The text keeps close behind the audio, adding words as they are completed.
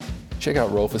Check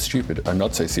out Roll for Stupid, a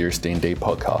not-so-serious D&D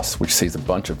podcast, which sees a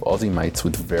bunch of Aussie mates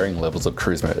with varying levels of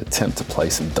charisma attempt to play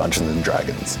some Dungeons &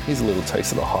 Dragons. Here's a little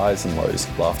taste of the highs and lows,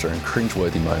 laughter and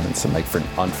cringe-worthy moments that make for an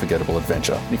unforgettable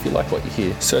adventure. And if you like what you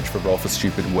hear, search for Roll for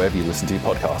Stupid wherever you listen to your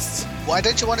podcasts. Why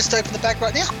don't you want us to open the bag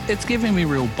right now? It's giving me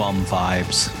real bomb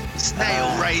vibes.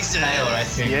 Snail races. Snail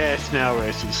racing. Yeah, snail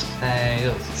races.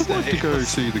 Snails. I'd like to go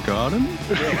see the garden.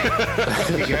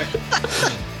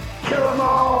 Kill them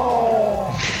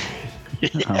all!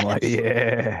 I'm like,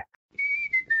 yeah.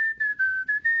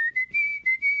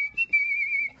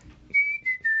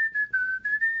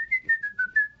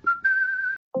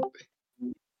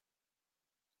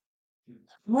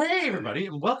 Hey, everybody,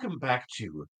 and welcome back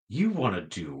to You Wanna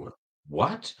Do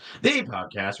What? The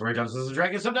podcast where Dungeons and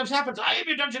Dragons sometimes happens. I am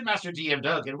your Dungeon Master, DM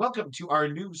Doug, and welcome to our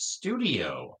new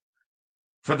studio.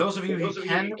 For those of you who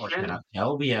can or cannot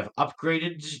tell, we have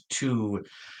upgraded to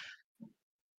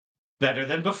better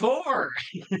than before.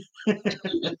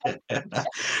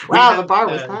 Wow, the bar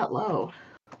was that low.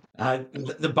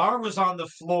 The bar was on the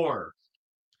floor.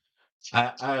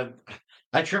 I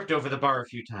tripped over the bar a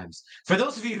few times. For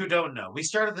those of you who don't know, we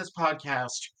started this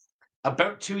podcast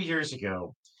about 2 years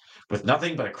ago with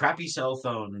nothing but a crappy cell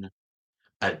phone,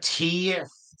 a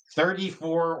T34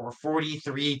 or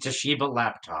 43 Toshiba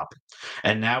laptop,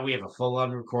 and now we have a full-on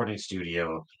recording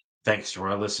studio, thanks to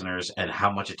our listeners and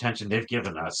how much attention they've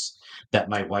given us, that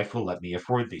my wife will let me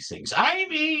afford these things. I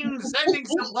mean, sending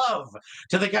some love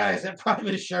to the guys at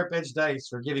Primus Sharp Edge Dice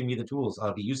for giving me the tools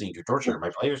I'll be using to torture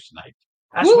my players tonight.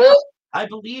 As well, I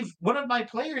believe one of my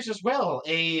players as well,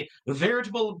 a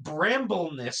veritable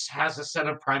Brambleness, has a set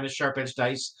of Primus Sharp Edge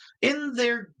Dice in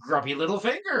their grubby little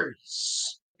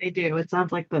fingers. They do. It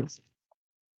sounds like this.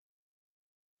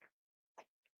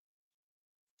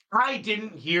 I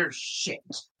didn't hear shit.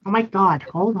 Oh my god,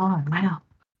 hold on. Wow.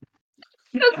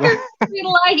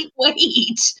 Lightweight.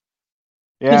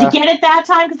 Did you get it that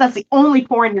time? Because that's the only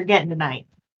porn you're getting tonight.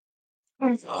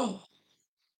 Oh.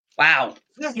 Wow.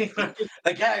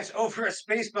 The guys over at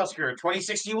Space Busker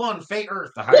 2061, Fate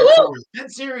Earth, The Higher Forward, Dead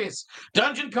Serious,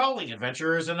 Dungeon Calling,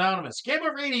 Adventurers Anonymous,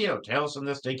 Gamma Radio, Tales from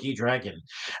the Stinky Dragon.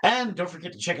 And don't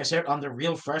forget to check us out on the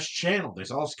Real Fresh channel.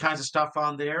 There's all kinds of stuff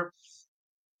on there.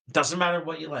 Doesn't matter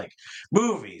what you like.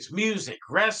 Movies, music,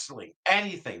 wrestling,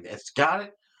 anything. It's got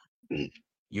it.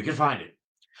 You can find it.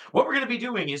 What we're going to be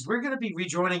doing is we're going to be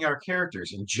rejoining our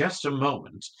characters in just a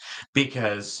moment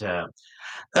because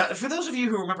for those of you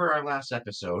who remember our last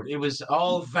episode, it was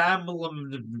all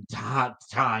Vamblum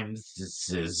times.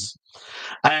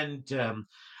 And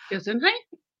Gesundheit?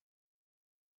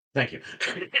 Thank you.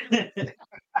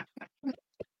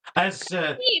 As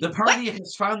the party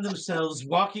has found themselves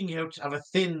walking out of a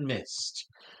thin mist,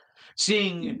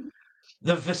 seeing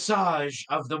the visage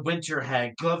of the winter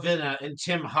hag, Glovilla and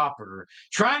Tim Hopper,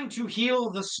 trying to heal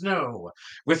the snow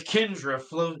with Kendra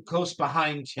close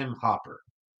behind Tim Hopper.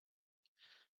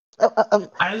 Come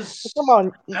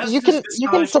on, you can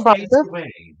survive this.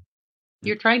 Away,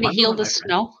 You're trying to heal the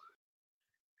snow?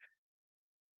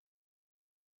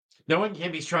 No one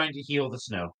can be trying to heal the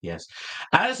snow, yes.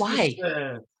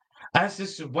 Why? As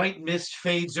this white mist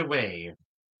fades away,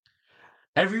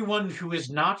 everyone who is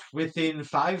not within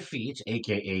 5 feet,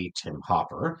 aka Tim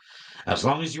Hopper, as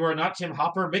long as you are not Tim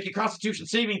Hopper, make a Constitution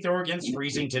saving throw against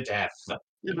freezing to death.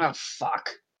 Oh,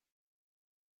 fuck.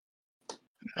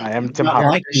 I am Tim Not Hopper.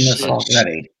 liking this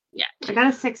already. Yeah. I got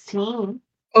a 16.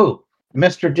 Oh,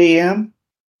 Mr. DM,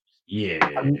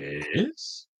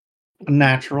 Yes.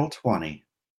 natural 20.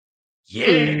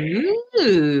 Yeah.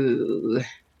 Ooh.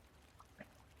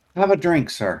 Have a drink,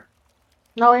 sir.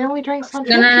 No, he only drinks on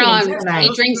No, 15s tonight.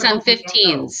 he drinks on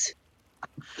 15s.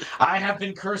 I have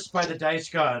been cursed by the dice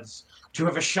gods to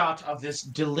have a shot of this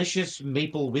delicious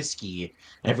maple whiskey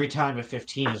every time a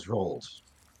 15 is rolled.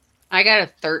 I got a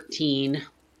 13.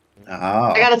 Oh.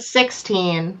 I got a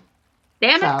 16.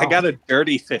 Damn it. So. I got a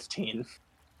dirty 15.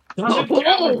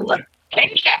 Oh,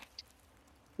 take it.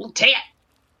 We'll take it.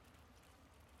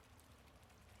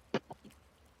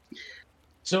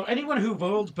 So anyone who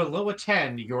rolled below a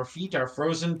 10, your feet are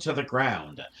frozen to the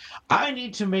ground. I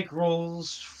need to make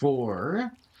rolls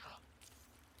for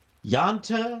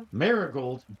Yanta,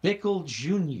 Marigold, Bickle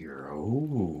Jr.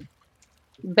 Ooh.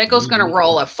 Bickle's gonna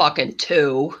roll a fucking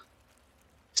 2.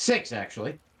 6,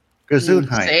 actually.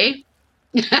 Gesundheit. See?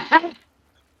 Yanta,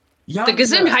 The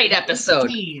Gesundheit episode.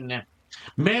 15,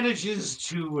 manages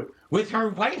to, with her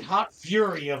white-hot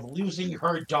fury of losing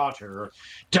her daughter,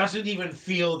 doesn't even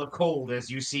feel the cold as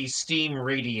you see steam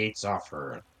radiates off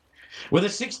her. With a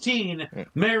 16,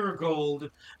 Marigold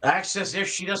acts as if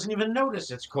she doesn't even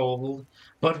notice it's cold.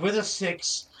 But with a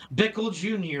 6, Bickle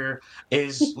Jr.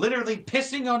 is literally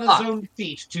pissing on his own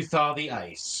feet to thaw the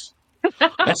ice.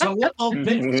 It's a little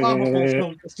bit flammable,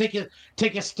 so let's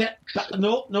take a step back.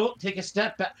 No, take a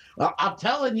step back. I'm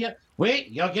telling you, wait,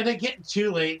 you're gonna get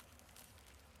too late.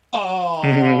 Oh,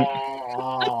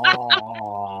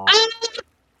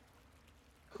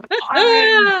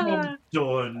 I'm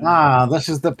done. This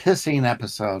is the pissing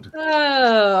episode.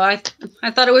 Oh,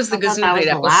 I thought it was the I thought Gazoon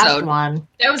that was Height the episode. last one.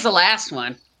 That was the last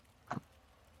one.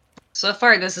 So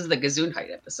far, this is the Gazoon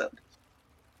Height episode.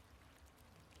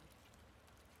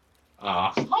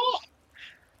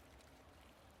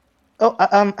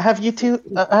 Have you two,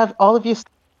 have all of you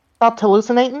stopped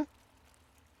hallucinating?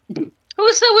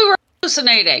 Who said we were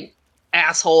hallucinating?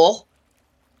 Asshole.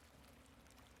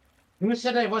 Who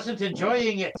said I wasn't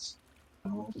enjoying it?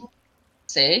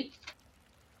 See?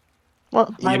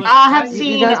 Well, I have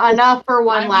seen guys- enough for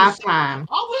one last time.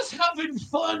 I was having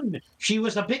fun. She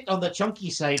was a bit on the chunky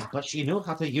side, but she knew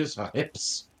how to use her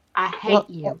hips. I hate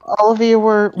you. all of you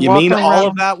were You walking mean all around-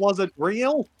 of that wasn't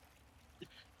real?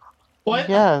 What?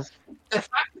 Yes. The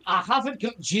fact I haven't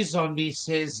got jizz on me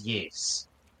says yes.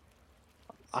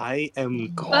 I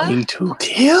am going to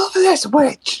kill this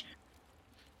witch.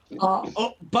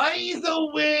 Oh, by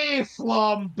the way,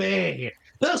 Flambé,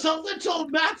 there's a little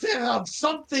matter of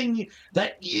something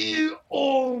that you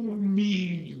owe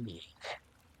me.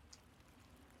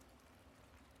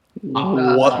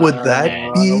 What would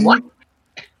that be? What?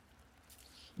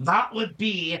 That would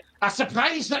be a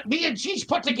surprise that me and Cheech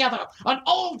put together, an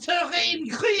all-terrain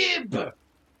crib.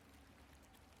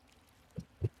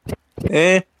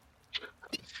 Eh?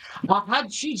 I had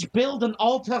Cheech build an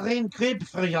all-terrain crib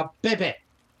for your baby.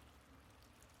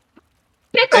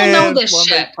 Pickle know this Flambé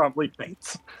shit. probably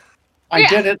faints. I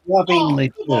did it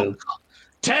lovingly Oh, too.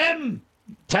 Tim,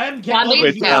 get Flambé over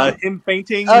With here. him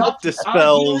fainting I'm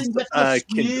dispels dealing with the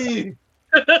kindred.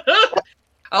 flu.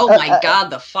 Oh my god,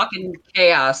 the fucking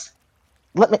chaos.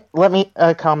 Let me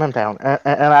calm him down,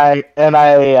 and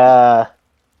I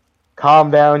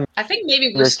calm down. I think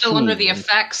maybe we're Your still under the team.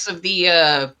 effects of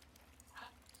the,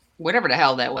 whatever the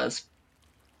hell that was.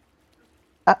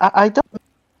 I don't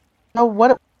know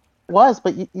what it was,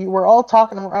 but you were all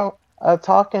talking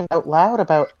out loud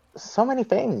about so many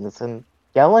things and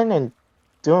yelling and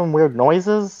doing weird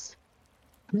noises.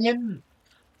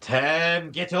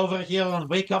 Tim, get over here and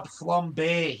wake up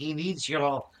Flambé. He needs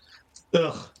your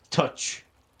touch.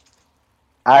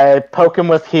 I poke him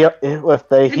with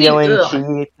the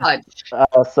healing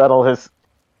chi, settle his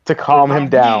to calm him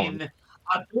down.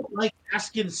 I don't like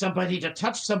asking somebody to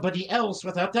touch somebody else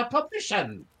without their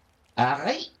permission.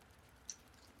 Alright?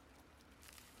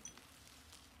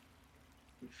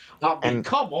 And-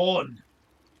 come on.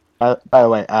 By the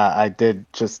way, I did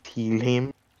just heal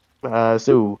him.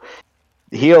 So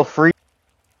heal free.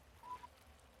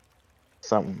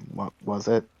 Something. What was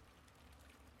it?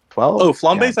 12? Oh,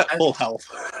 Flambé's at full health.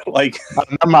 Like,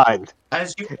 Never mind.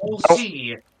 As you all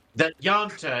see, that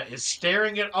Yanta is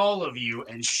staring at all of you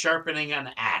and sharpening an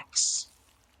axe.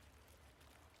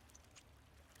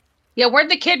 Yeah, where'd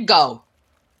the kid go?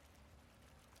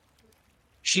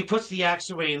 She puts the axe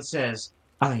away and says,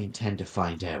 I intend to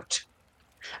find out.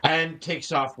 And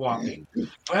takes off walking.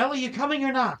 Well, are you coming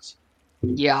or not?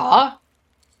 Yeah.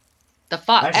 The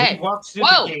fuck? As Hey, he walks through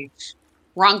whoa. the gate.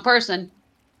 Wrong person.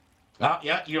 Oh,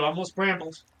 yeah, you almost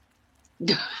brambled.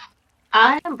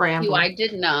 I am Bramble. I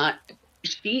did not.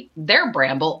 They're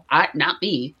Bramble, not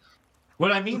me.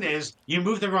 What I mean is, you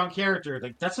moved the wrong character.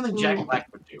 Like that's something Jack Black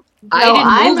would do. I No, didn't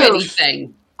I move moved.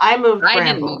 anything. I moved I didn't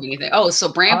Bramble. move anything. Oh,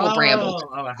 so Bramble brambled.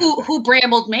 Oh, I have Who that.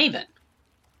 brambled Maven?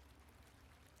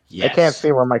 Yes. I can't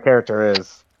see where my character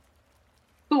is.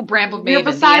 Who brambled Maven? You're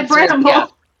The beside answer is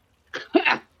Bramble.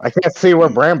 yeah. I can't see where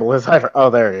Bramble is either. Oh,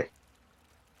 there you.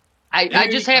 I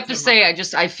just have to say,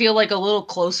 I feel like a little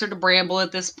closer to Bramble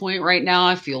at this point right now.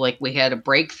 I feel like we had a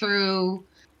breakthrough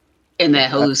in that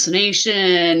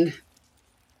hallucination.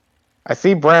 I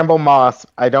see Bramble Moss.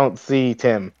 I don't see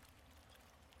Tim.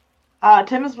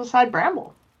 Tim is beside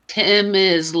Bramble. Tim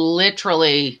is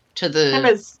literally to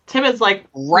the Tim is like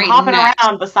right hopping next.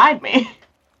 around beside me.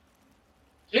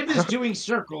 Tim is doing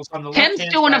circles on the Tim's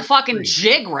left-hand doing a side of the fucking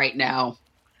screen. jig right now.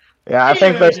 Yeah, I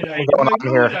think there's Did something I going do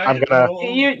on here. it? I'm gonna.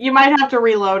 You might have to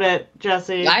reload it,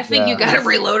 Jesse. I think you got it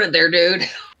reloaded there, dude.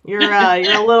 You're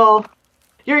a little.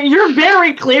 You're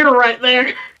very clear right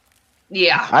there.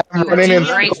 Yeah, I'm you were running in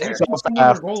right circles there. so I'm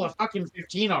gonna fast. roll a fucking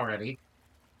 15 already.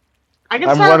 I can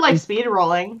I'm start running- like speed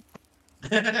rolling.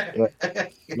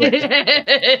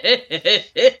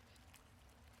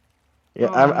 Yeah,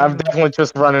 I'm definitely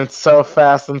just running so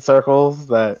fast in circles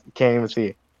that can't even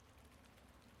see.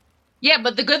 Yeah,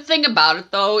 but the good thing about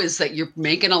it though is that you're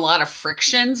making a lot of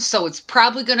friction, so it's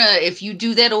probably gonna. If you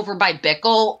do that over by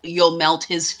Bickle, you'll melt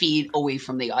his feet away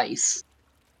from the ice,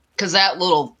 because that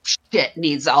little shit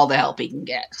needs all the help he can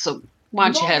get. So why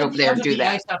don't you head over there and do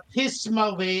that? I piss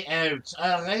my way out.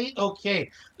 All right, okay.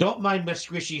 Don't mind my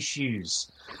squishy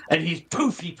shoes. And he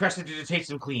presses it to take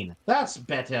them clean. That's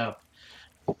better.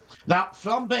 Now,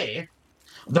 Flambé,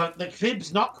 the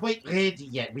crib's not quite ready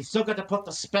yet. We still got to put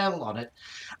the spell on it.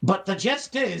 But the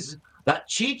gist is that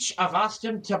Cheech, I've asked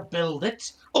him to build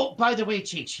it. Oh, by the way,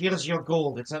 Cheech, here's your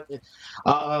gold.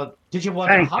 Did you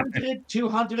want 100,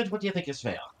 200? What do you think is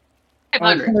fair?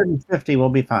 500. 150 will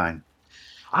be fine.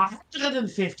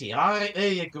 150. All right,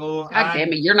 there you go. God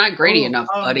damn it, you're not greedy enough,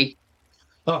 buddy.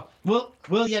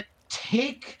 Will you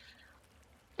take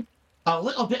a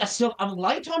little bit of silver? I'm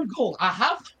light on gold. I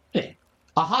have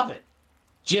it.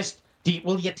 Just,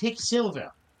 will you take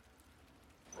silver?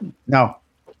 No.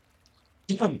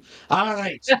 All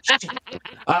right.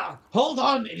 Hold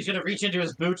on. He's going to reach into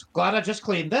his boot. Glad I just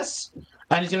cleaned this.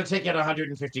 And he's going to take out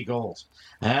 150 gold.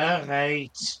 All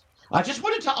right. I just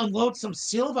wanted to unload some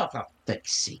silver for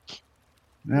thick's sake.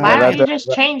 Why don't you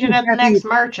just change it at the next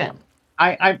merchant?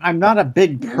 I'm not a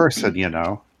big person, you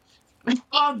know.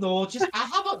 Oh no,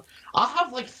 I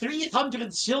have like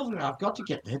 300 silver I've got to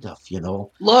get rid of, you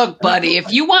know. Look, buddy,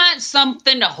 if you want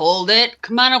something to hold it,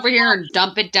 come on over here and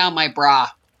dump it down my bra.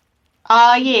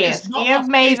 Yes. Give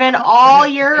Maven all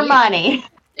your money.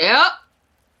 Yep.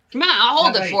 Come on, I'll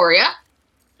hold it for you.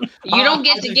 You don't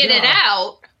get to get it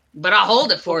out, but I'll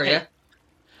hold it for you.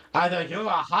 Either you're a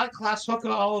high-class hooker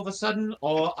all of a sudden,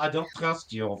 or I don't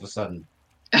trust you all of a sudden.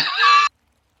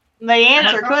 The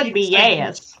answer could be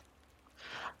yes.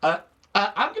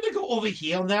 I'm going to go over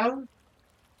here now.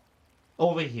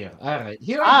 Over here. All right.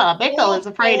 Here. Bickle is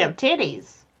afraid of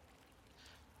titties.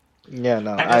 Yeah,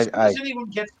 no. And as soon as anyone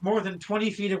gets more than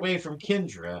 20 feet away from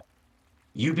Kendra,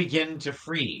 you begin to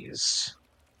freeze.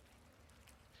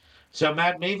 So,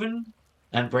 Mad Maven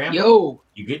and Bramble,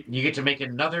 you get to make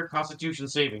another Constitution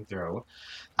saving throw.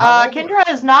 Kendra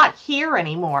is not here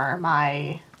anymore,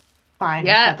 my fine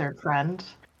feathered friend.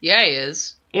 Yeah, he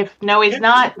is. No, he's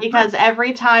not, because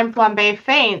every time Flambé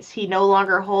faints, he no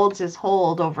longer holds his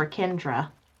hold over Kendra.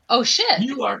 Oh, shit.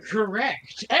 You are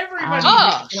correct. Everybody makes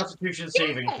a Constitution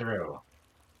saving throw.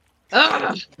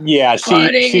 Yeah,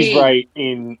 she's right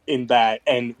in that.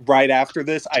 And right after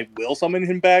this, I will summon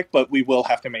him back, but we will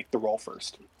have to make the roll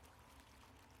first.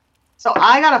 So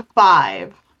I got a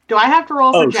 5. Do I have to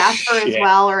roll for Jasper as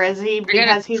well, or is he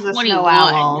because he's a snow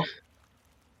owl?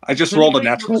 I just rolled a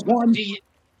natural 1.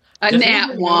 A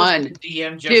nat 1.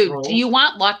 Dude, do you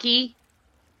want lucky?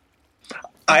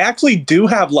 I actually do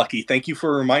have lucky. Thank you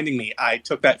for reminding me. I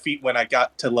took that feat when I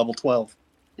got to level 12.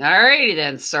 Alrighty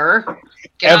then, sir.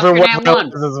 Get Everyone off your knows nat 1.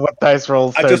 this is what dice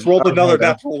rolls. I just rolled another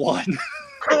natural 1.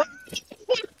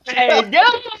 Hey, no!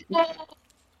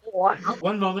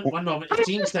 One moment. It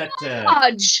seems that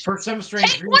for some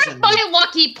strange reason... Take one of my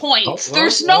lucky points.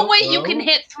 There's no way you can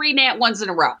hit 3 nat 1s in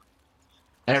a row.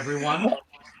 Everyone,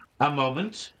 a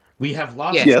moment. We have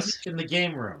lost Cheech in the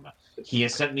game room. He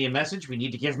has sent me a message. We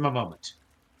need to give him a moment.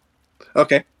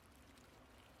 Okay.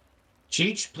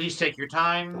 Cheech, please take your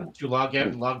time to log out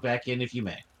and log back in if you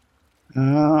may.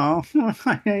 Oh,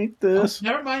 I hate this. Oh,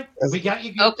 never mind. We got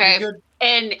you good. Okay. Good.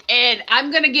 And I'm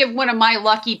going to give one of my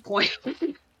lucky points.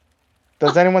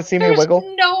 Does anyone see me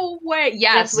wiggle? No way.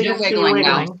 Yes, you're wiggling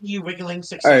now. You wiggling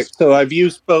success. All right, so I've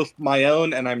used both my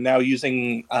own, and I'm now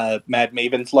using Mad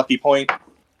Maven's lucky point.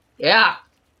 Yeah.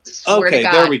 Okay,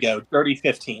 there we go. Dirty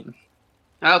 15.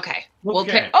 Okay. We'll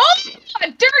pick. Oh, a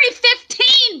dirty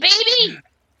 15, baby!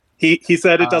 He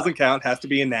said it doesn't count. Has to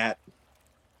be a nat.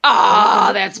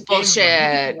 Ah, that's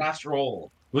bullshit. Last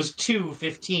roll was 2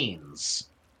 15s.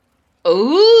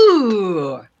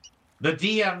 Ooh. The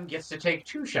DM gets to take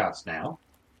 2 shots now.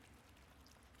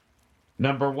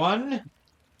 Number 1.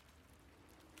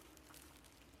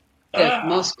 The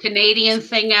most Canadian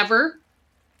thing ever.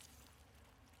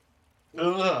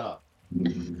 Ugh.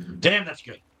 Damn, that's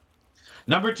good.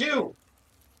 Number 2.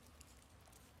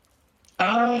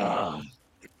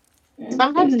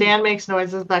 Sometimes Dan makes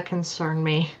noises that concern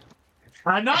me.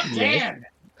 I'm not Dan.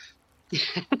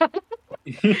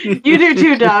 You do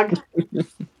too, Doug.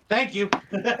 Thank you.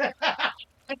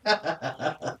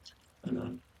 That's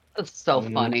so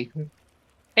funny.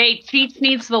 Hey, Cheech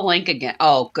needs the link again.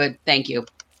 Oh, good. Thank you.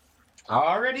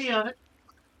 Already on it.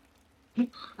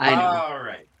 I know. All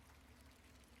right.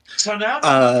 So now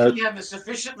that the DM is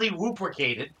sufficiently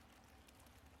lubricated,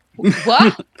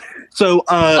 What? So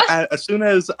as soon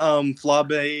as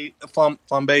Flambé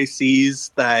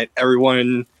sees that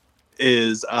everyone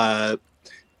is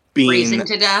being Freezing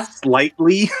to death?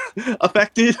 slightly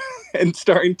affected and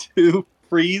starting to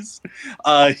freeze,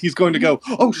 he's going to go,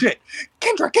 "Oh shit,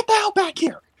 Kendra, get the hell back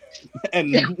here!"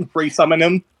 and re-summon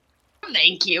him.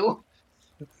 Thank you.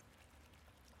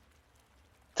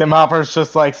 Tim Hopper's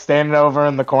just like standing over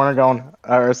in the corner going,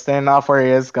 or standing off where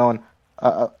he is going,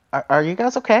 are you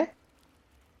guys okay?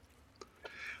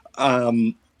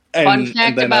 Fun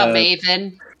fact about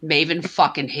Maven. Maven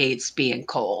fucking hates being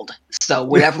cold. So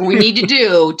whatever we need to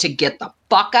do to get the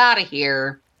fuck out of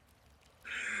here.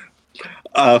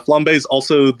 Flambé's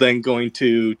also then going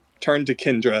to turn to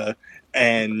Kendra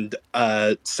and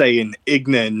say in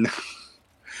Ignan,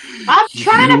 I'm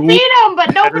trying to beat him,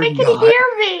 but nobody can hear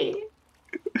me.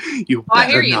 You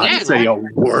better not say a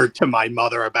word to my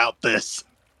mother about this.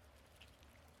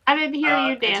 I didn't hear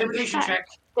you, Dan. Intimidation check.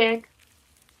 Dick.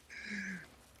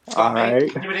 Alright.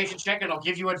 Intimidation check, and I'll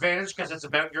give you advantage because it's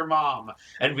about your mom.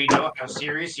 And we know how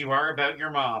serious you are about your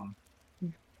mom.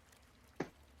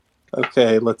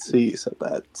 Okay, let's see. So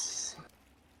that's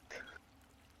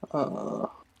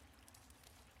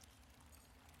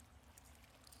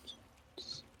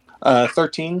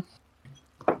 13.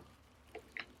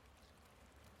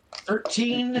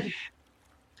 13.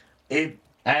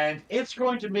 And it's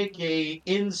going to make a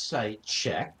insight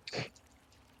check.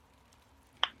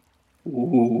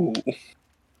 Ooh.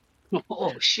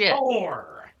 Oh shit.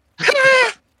 4.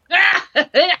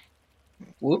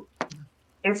 Whoop.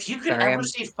 If you could ever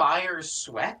see fire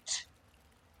sweat,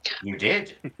 you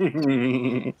did.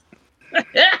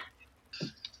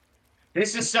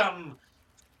 This is some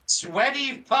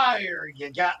sweaty fire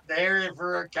you got there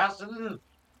for a cousin.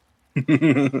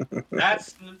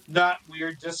 That's not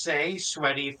weird to say,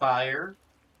 sweaty fire.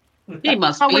 He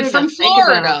must be from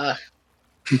Florida.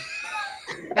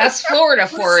 That's Florida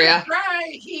for you. Dry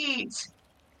heat.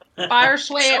 Fire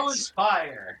sweats. So is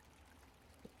fire.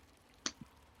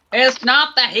 It's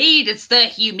not the heat, it's the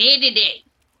humidity.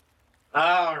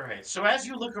 All right. So as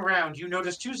you look around, you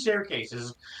notice 2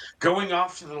 staircases going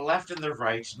off to the left and the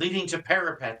right, leading to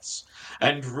parapets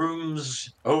and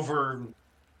rooms over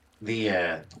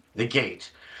the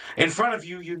gate. In front of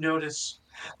you, you notice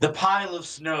the pile of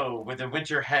snow where the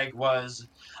winter hag was,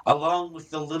 along with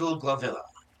the little Glovilla.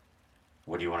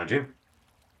 What do you want to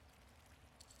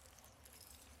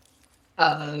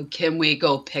do? Can we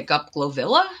go pick up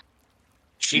Glovilla?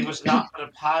 She was not but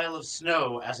a pile of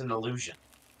snow as an illusion.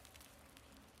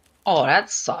 Oh, that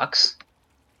sucks.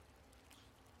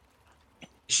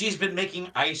 She's been making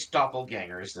ice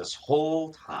doppelgangers this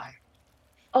whole time.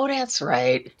 Oh, that's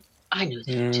right. I knew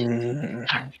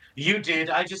that. You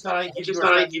did. I just thought I'd give you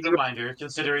a reminder,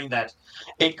 considering that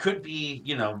it could be,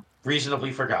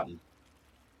 reasonably forgotten.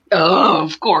 Oh,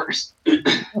 of course.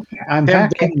 I'm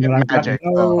back in, but I've got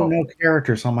no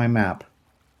characters on my map.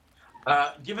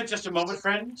 Give it just a moment,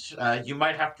 friend. You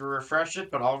might have to refresh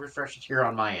it, but I'll refresh it here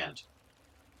on my end.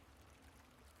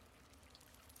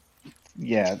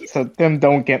 Yeah, so them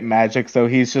don't get magic, so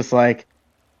he's just like,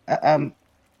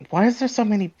 why is there so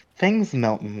many things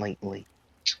melting lately?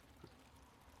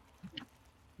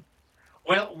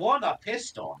 Well, one I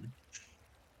pissed on.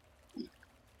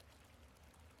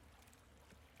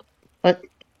 But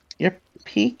your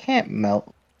pee can't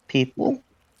melt people.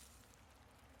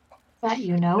 That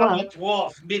you know I'm of. a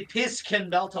dwarf. Me piss can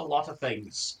melt a lot of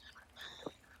things.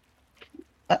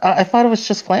 I thought it was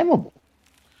just flammable.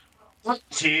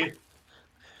 Gee.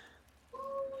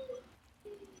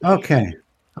 Okay,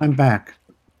 I'm back.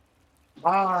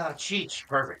 Cheech.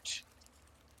 Perfect.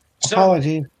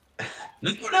 Apologies.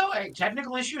 No,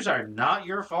 technical issues are not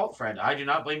your fault, friend. I do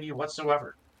not blame you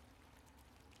whatsoever.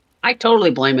 I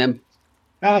totally blame him.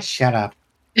 Oh, shut up.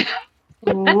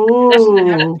 Doesn't have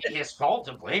to be his fault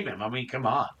to blame him. I mean, come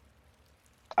on.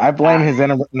 I blame his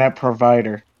internet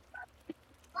provider.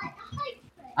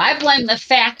 I blame the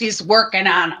fact he's working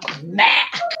on a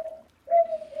Mac.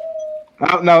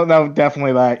 Oh, no,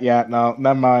 definitely that. Yeah, no,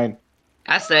 never mind.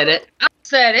 I said it.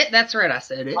 That's right, I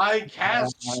said it. I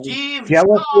cast Steve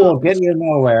Yellow Jobs. Fool, get you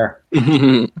nowhere.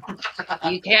 You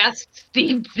cast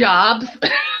Steve Jobs.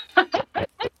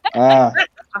 The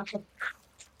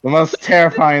most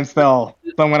terrifying spell.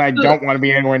 Someone I don't want to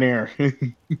be anywhere near.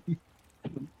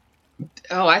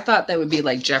 Oh, I thought that would be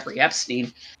like Jeffrey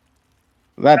Epstein.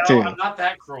 That too. I'm not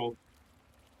that cruel.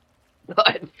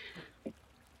 But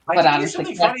I think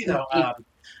something funny though.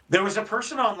 There was a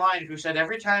person online who said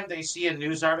every time they see a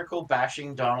news article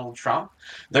bashing Donald Trump,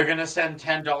 they're going to send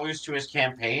 $10 to his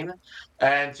campaign.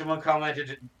 And someone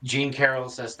commented, Gene Carroll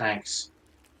says thanks.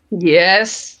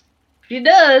 Yes. She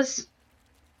does.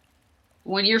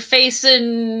 When you're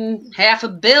facing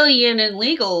 $500 million in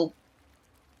legal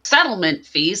settlement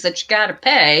fees that you got to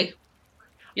pay,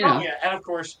 you know. Oh yeah, and of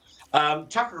course,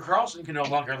 Tucker Carlson can no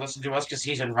longer listen to us because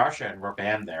he's in Russia and we're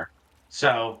banned there.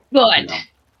 So good. You know.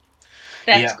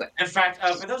 That's good. In fact,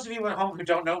 for those of you at home who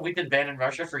don't know, we've been banned in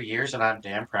Russia for years, and I'm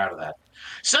damn proud of that.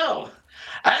 So,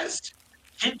 as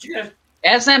Kindra,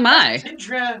 as am I,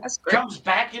 Kindra comes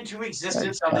back into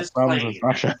existence on this problems plane, with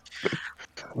Russia.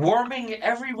 warming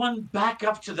everyone back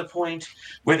up to the point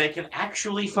where they can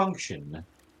actually function.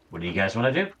 What do you guys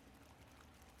want to do?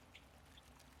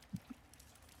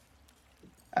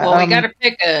 Well, we got to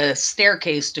pick a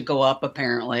staircase to go up,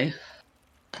 apparently.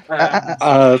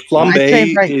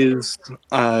 Flambé is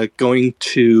going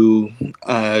to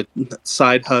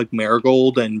side hug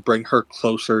Marigold and bring her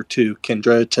closer to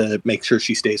Kindra to make sure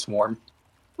she stays warm.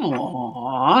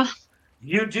 Aww.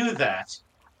 You do that,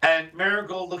 and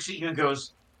Marigold looks at you and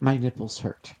goes, "My nipples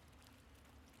hurt."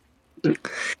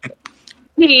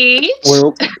 Peach?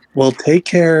 We'll take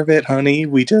care of it, honey.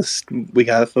 We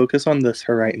gotta focus on this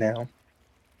for right now.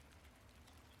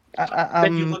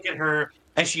 Then you look at her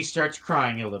as she starts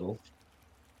crying a little.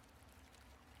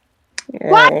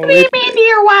 Why are you being mean to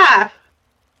your wife?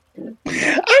 I'm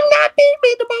not being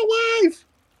mean to my wife.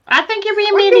 I think you're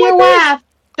being mean to your wife.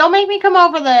 Don't make me come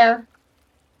over there.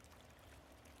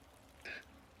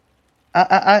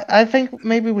 I think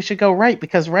maybe we should go right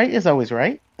because right is always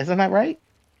right. Isn't that right?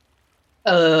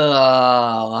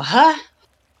 Huh?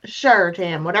 Sure,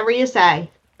 Tim. Whatever you say.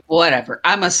 Whatever.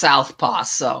 I'm a southpaw,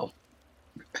 so.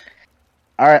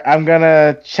 All right, I'm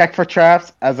gonna check for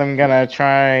traps as I'm gonna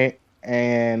try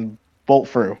and bolt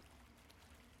through.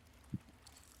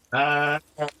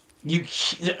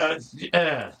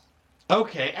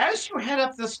 Okay, as you head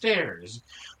up the stairs,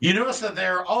 you notice that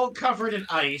they're all covered in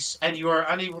ice and you are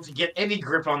unable to get any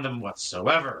grip on them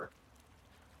whatsoever.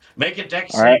 Make a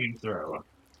dex saving throw.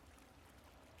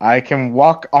 I can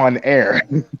walk on air.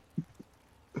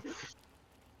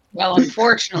 Well,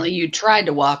 unfortunately, you tried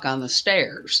to walk on the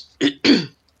stairs. Then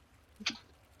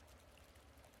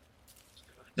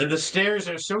the stairs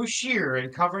are so sheer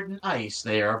and covered in ice,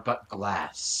 they are but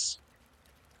glass.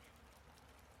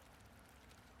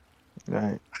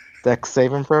 Right. Dex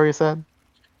saving throw, you said?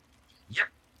 Yep.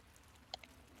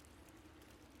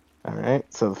 Alright,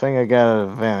 so the thing I got an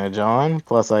advantage on,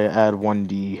 plus I add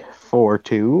 1d4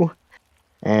 to,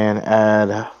 and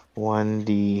add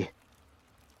 1d,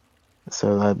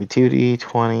 so that'd be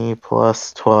 2d20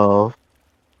 plus 12.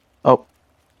 Oh,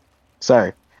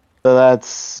 sorry. So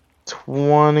that's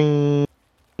 20.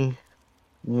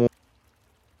 Yeah,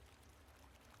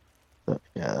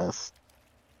 that's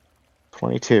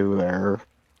 22 there.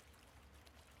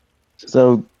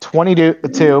 So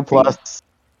 22 plus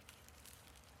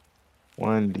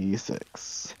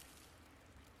 1d6.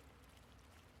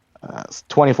 It's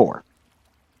 24.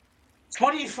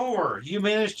 24. You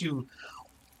managed to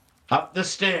up the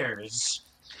stairs,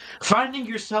 finding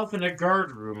yourself in a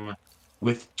guard room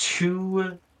with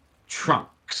 2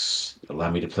 trunks.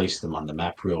 Allow me to place them on the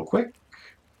map real quick.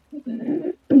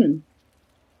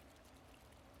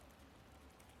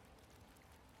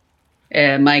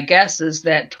 And my guess is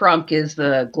that trunk is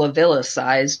the Glovilla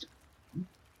sized.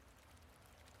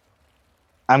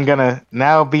 I'm gonna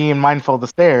now being mindful of the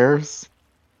stairs.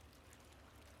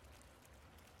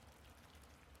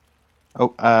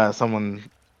 Oh,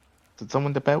 did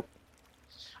someone dip out?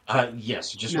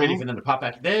 Yes, just waiting for them to pop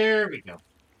back. There we go.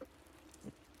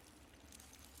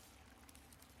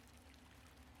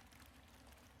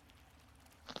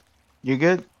 You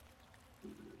good?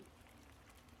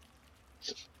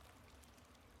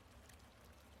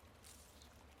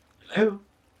 Hello?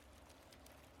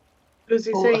 Who's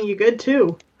he saying you good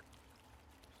too?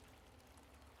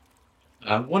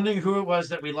 I'm wondering who it was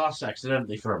that we lost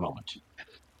accidentally for a moment.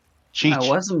 It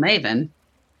wasn't Maven.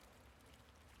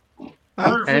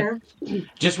 Perfect.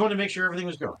 Just want to make sure everything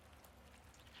was going.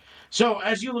 So,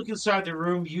 as you look inside the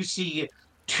room, you see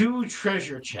 2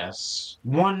 treasure chests,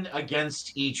 one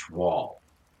against each wall.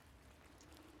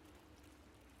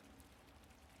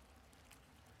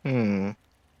 Flip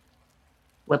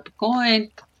a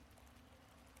coin.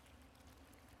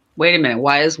 Wait a minute.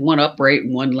 Why is one upright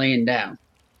and one laying down?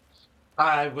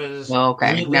 I was never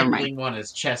mind. relabeling one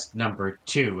as chest number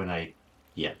 2, and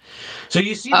So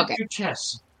you see the 2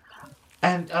 chests.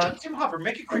 And Tim Hopper,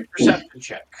 make a quick perception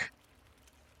check.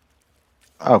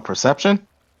 Oh, perception?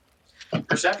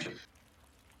 Perception.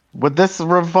 Would this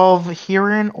revolve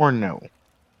herein or no?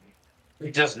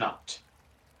 It does not.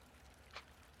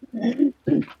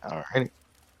 Alrighty.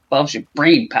 Involves your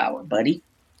brain power, buddy.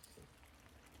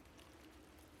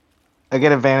 I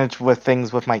get advantage with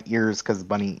things with my ears because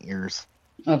bunny ears.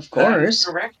 Of That is course.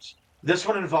 correct. This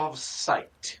one involves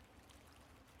sight.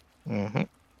 Mm-hmm.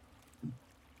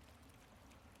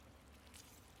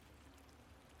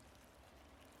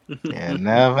 You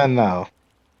never know.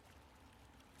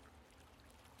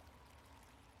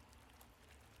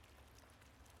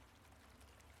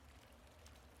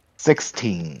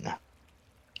 $16.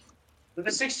 With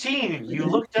a 16, you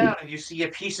look down and you see a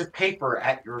piece of paper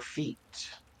at your feet.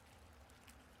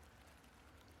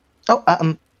 Oh,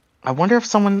 I wonder if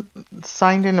someone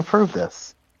signed and approved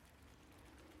this.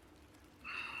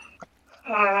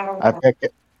 I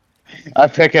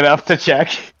pick it up to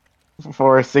check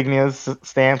for insignias,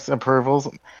 stamps, approvals,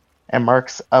 and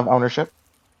marks of ownership.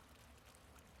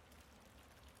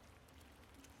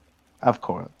 Of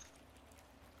course.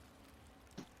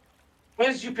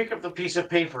 As you pick up the piece of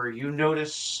paper, you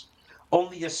notice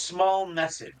only a small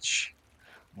message.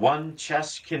 One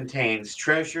chest contains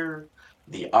treasure,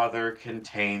 the other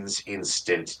contains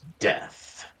instant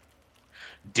death.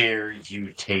 Dare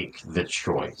you take the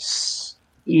choice?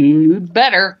 You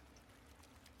better.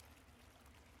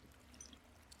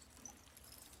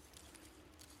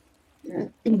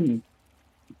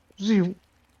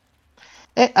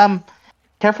 Hey,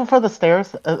 careful for the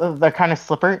stairs. They're kind of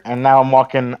slippery, and now I'm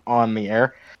walking on the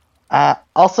air.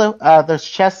 Also, there's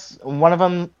chests. One of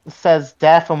them says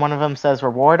death, and one of them says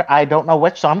reward. I don't know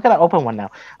which, so I'm gonna open one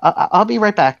now. I'll be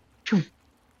right back.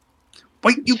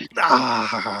 Wait, you.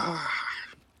 I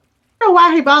don't know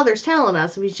why he bothers telling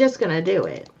us if he's just gonna do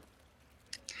it.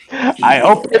 I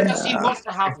open. Because he wants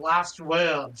to have last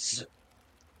words.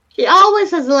 He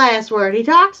always has the last word. He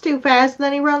talks too fast and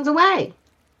then he runs away.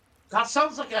 That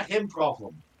sounds like a him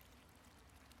problem.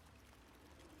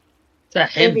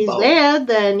 If he's dead,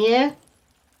 then yeah.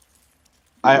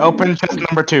 I open chest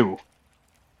number 2.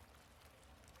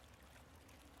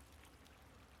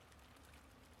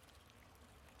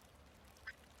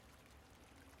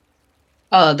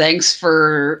 Thanks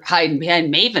for hiding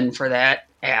behind Maven for that,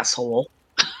 asshole.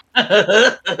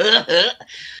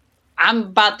 I'm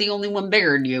about the only one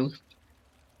bigger than you.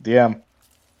 DM.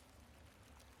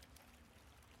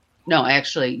 No,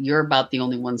 actually, you're about the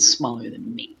only one smaller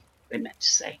than me. I meant to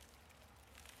say.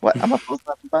 What? I'm a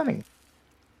full-size bunny.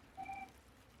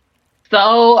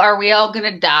 So, are we all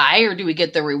gonna die, or do we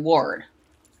get the reward?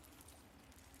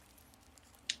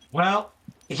 Well,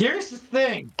 here's the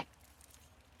thing.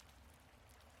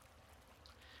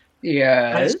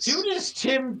 Yes. As soon as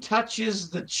Tim touches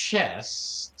the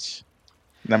chest,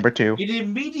 Number 2. it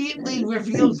immediately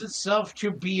reveals itself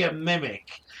to be a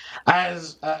mimic.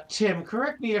 As Tim,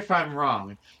 correct me if I'm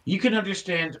wrong, you can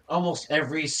understand almost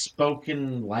every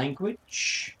spoken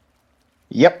language.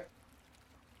 Yep.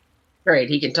 Great,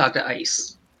 he can talk to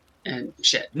ice and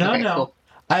shit. No, Okay, no. cool.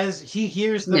 As he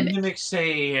hears the Mimic. mimic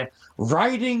say,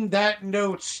 writing that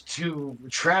note to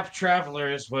trap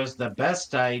travelers was the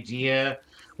best idea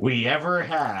we ever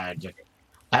had.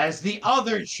 As the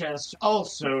other chest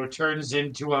also turns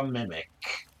into a mimic.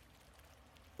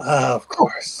 Of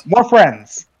course. More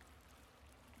friends.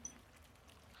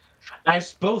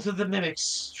 As both of the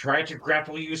mimics try to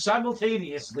grapple you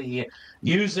simultaneously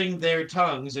using their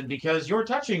tongues, and because you're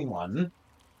touching one,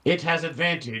 it has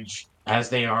advantage as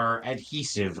they are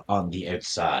adhesive on the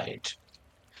outside.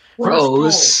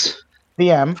 Gross.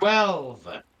 DM. 12.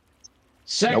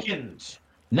 Second,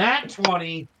 Nat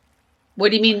 20. What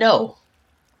do you mean no?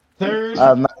 Third,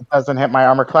 It doesn't hit my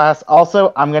armor class.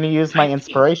 Also, I'm going to use my 19.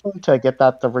 inspiration to get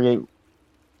that to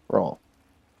re-roll.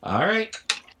 All right.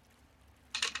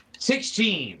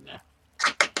 16.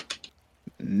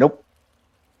 Nope.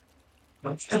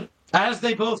 As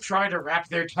they both try to wrap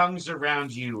their tongues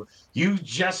around you, you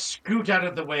just scoot out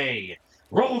of the way.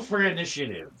 Roll for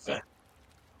initiative.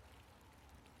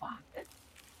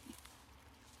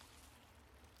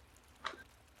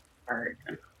 Alright.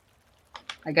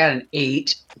 I got an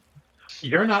 8.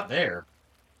 You're not there.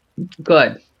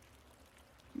 Good.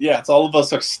 Yeah, it's all of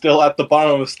us are still at the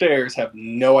bottom of the stairs, have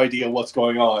no idea what's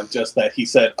going on. Just that he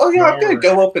said, "Oh yeah, I'm gonna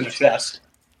go open the chest."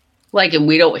 Like, and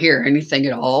we don't hear anything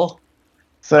at all.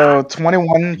 So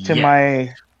 21 to Yeah.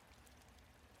 my.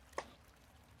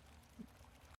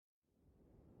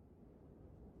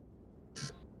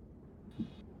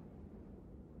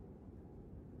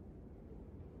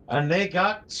 And they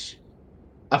got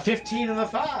a 15 and a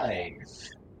 5.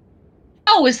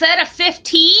 Oh, is that a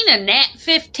 15? A nat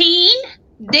 15?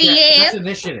 That's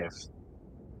initiative.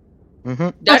 Mm-hmm.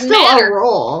 That's Doesn't still matter. a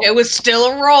roll. It was still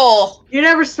a roll. You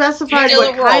never specified Still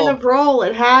what a kind roll. of roll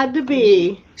it had to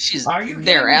be. Are you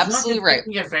They're getting absolutely drunk and right.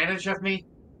 taking advantage of me?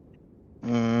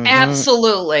 Mm-hmm.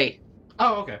 Absolutely.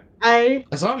 Oh, okay. I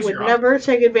As long as would you're never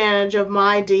take advantage of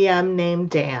my DM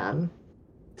named Dan.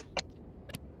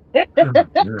 You're gonna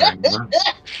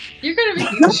be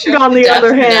Doug, on the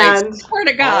other hand, swear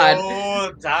to God.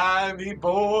 Oh, Davy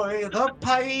boy, the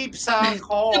pipes are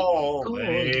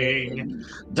calling.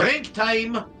 Drink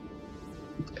time.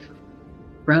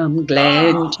 From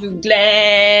glen to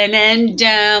glen and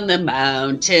down the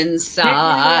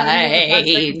mountainside.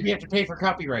 We have to pay for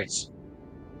copyrights.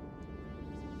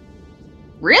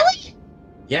 Really?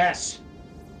 Yes.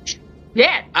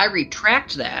 Yeah, I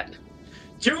retract that.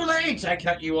 Too late. I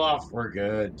cut you off. We're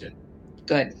good.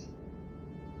 Good.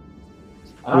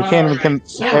 We can't even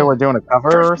say we're doing a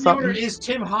cover or something. First is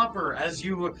Tim Hopper as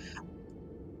you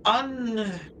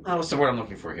what's the word I'm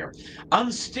looking for here?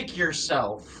 Unstick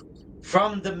yourself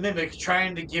from the mimic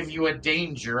trying to give you a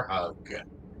danger hug.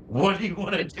 What do you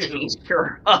want to do?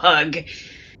 Danger hug.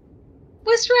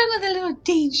 What's wrong with a little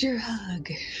danger hug?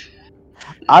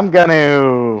 I'm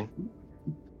gonna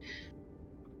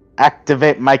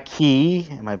activate my key,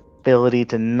 my ability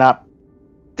to not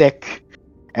stick,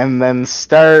 and then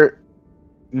start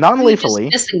non-lethally.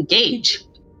 Just disengage.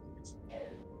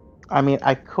 I mean,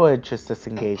 I could just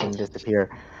disengage and disappear,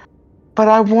 but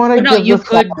I want to. No, you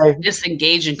could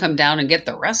disengage and come down and get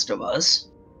the rest of us.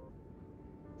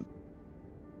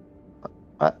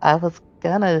 But I was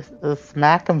gonna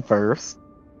smack him first.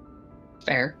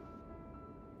 Fair.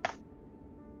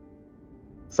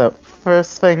 So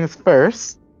first things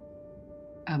first.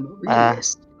 I'm a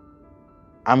realist.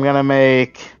 I'm gonna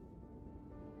make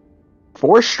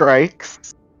 4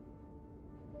 strikes,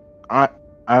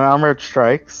 unarmored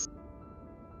strikes,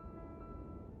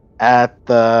 at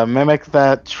the mimic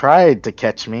that tried to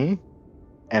catch me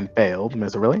and failed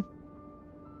miserably.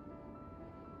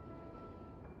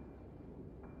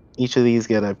 Each of these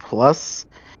get a plus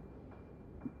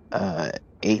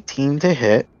 18 to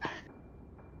hit.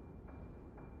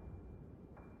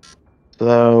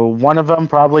 So one of them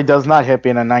probably does not hit,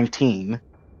 being a 19.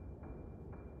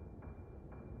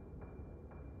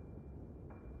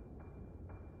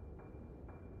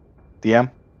 DM?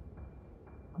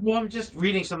 Well, I'm just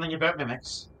reading something about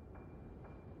mimics.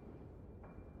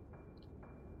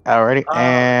 Alrighty,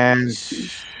 and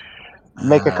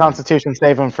make a Constitution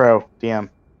saving throw,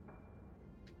 DM.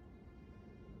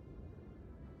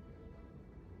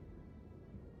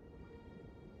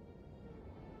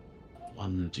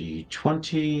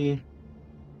 D20.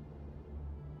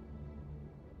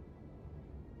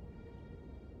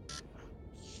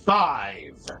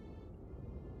 Five.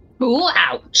 Ooh,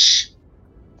 ouch.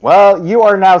 Well, you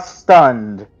are now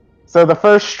stunned. So the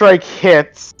first strike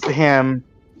hits him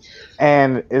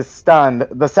and is stunned.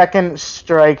 The second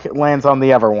strike lands on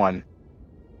the other one.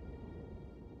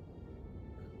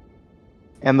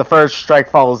 And the first strike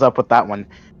follows up with that one.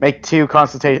 Make 2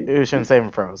 Constitution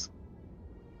saving throws.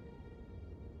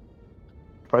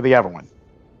 For the other one.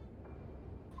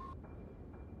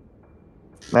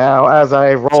 Now, as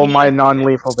I roll my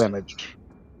non-lethal damage.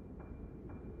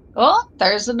 Oh,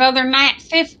 there's another nat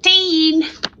 15.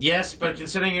 Yes, but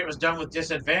considering it was done with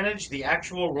disadvantage, the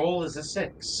actual roll is a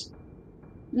 6.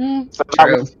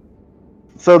 True.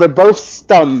 So they're both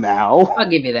stunned now. I'll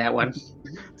give you that one.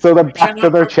 So they're back to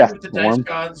their chest the dice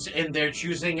gods in their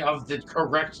choosing of the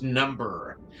correct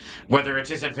number. Whether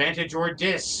it is advantage or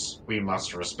dis, we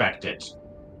must respect it.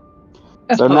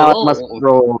 So now I must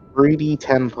roll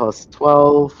 3d10 plus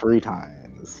 12 3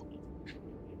 times.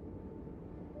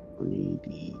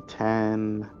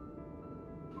 3d10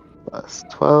 plus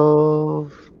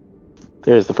 12.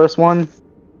 There's the first one.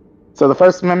 So the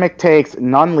first mimic takes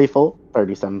non-lethal,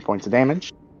 37 points of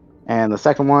damage. And the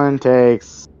second one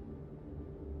takes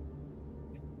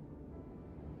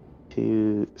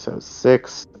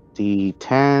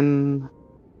 6d10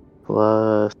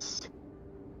 plus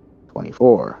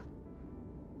 24.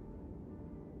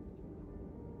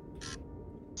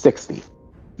 60.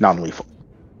 Non-lethal.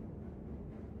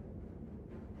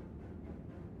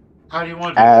 How do you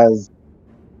want to? As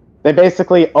they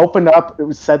basically opened up,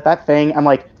 said that thing, I'm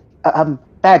like,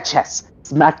 bad chess.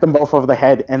 Smack them both over the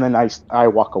head, and then I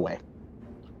walk away.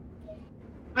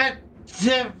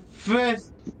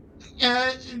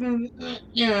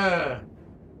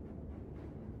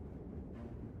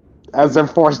 As they're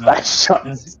forced that shot,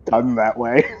 it's done that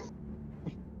way.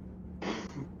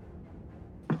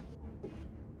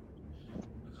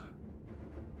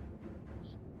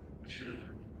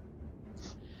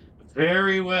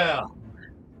 Very well.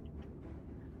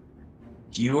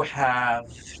 You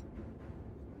have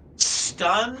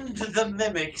stunned the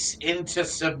mimics into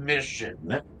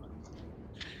submission,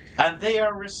 and they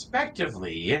are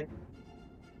respectively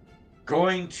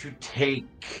going to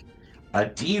take a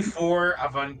D4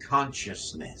 of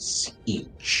unconsciousness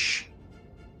each.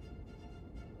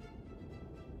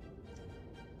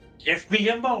 Give me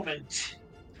a moment.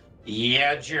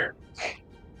 Yeah, jerk.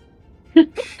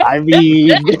 I mean,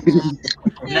 Nat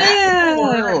 4,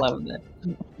 I love that.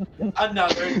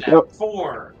 another Nat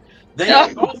 4. They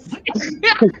are both.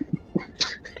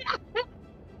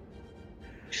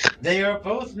 They are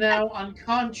both now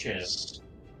unconscious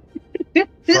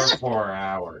for 4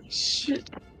 hours.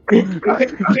 so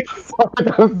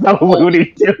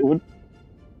Looney Tunes.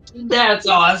 That's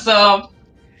awesome.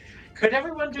 Could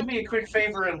everyone do me a quick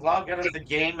favor and log out of the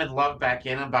game and log back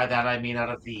in? And by that I mean out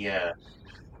of the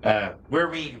where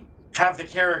we have the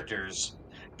characters,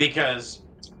 because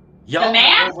y'all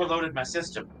have overloaded my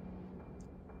system.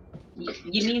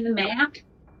 You mean the map?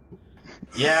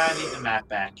 Yeah, I need the map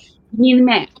back. You mean the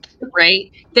map,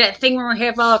 right? That thing where we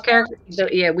have all characters.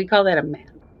 Yeah, we call that a map.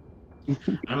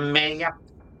 Map.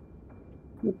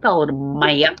 We call it a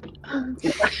map.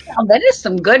 Oh, that is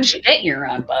some good shit you're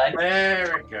on, bud.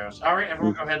 There it goes. All right,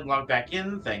 everyone go ahead and log back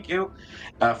in. Thank you.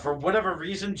 For whatever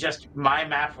reason, just my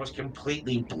map was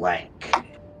completely blank.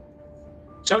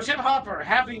 So Tim Hopper,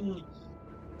 having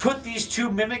put these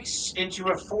two mimics into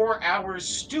a 4-hour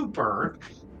stupor,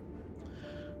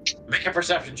 make a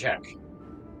perception check.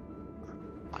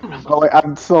 Oh, wait,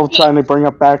 I'm still trying to bring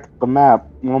up back the map.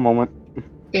 One moment.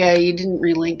 Yeah, you didn't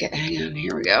relink it. Hang on,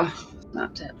 here we go.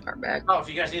 Not that far back. Oh, if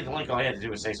you guys need the link, all I had to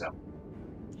do is say so.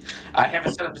 I have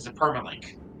it set up as a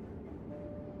permalink.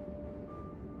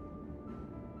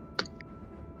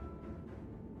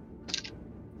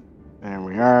 There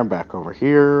we are, back over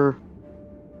here.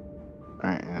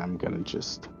 Alright, and I'm gonna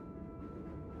just...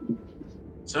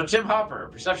 So Tim Hopper,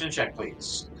 perception check,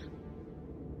 please.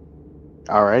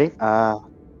 Alrighty,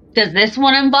 Does this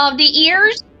one involve the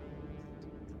ears?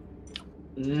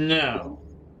 No.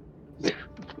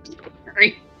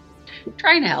 Sorry.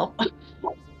 Trying to help.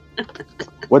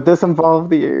 would this involve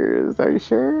the ears? Are you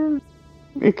sure?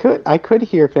 It could. I could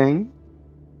hear things.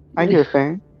 I hear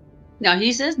things. No,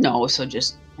 he says no, so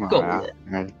just go with it.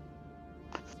 Right.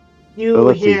 You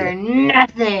hear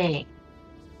nothing.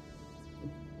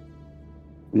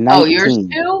 19. Oh, yours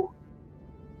too?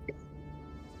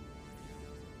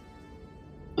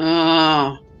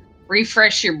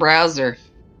 Refresh your browser.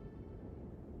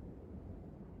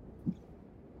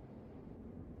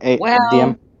 Hey, Well,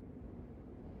 DM.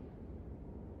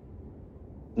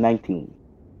 19.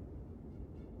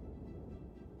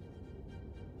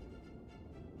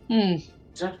 Yeah,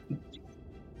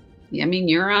 I mean,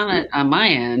 you're on it on my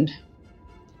end.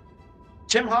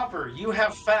 Tim Hopper, you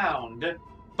have found,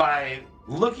 by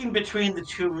looking between the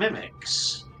two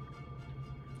mimics,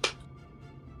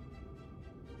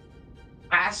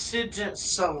 acid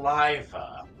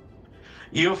saliva.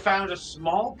 You found a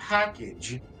small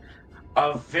package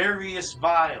of various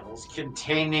vials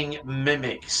containing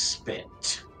mimic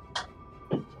spit.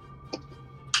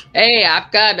 Hey,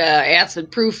 I've got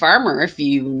acid-proof armor if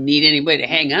you need anybody to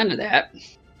hang on to that.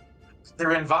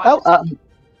 They're in vials.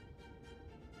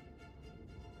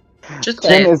 Just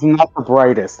Tim is not the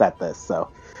brightest at this,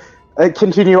 so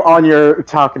continue on your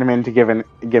talking him into giving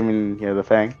you the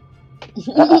thing.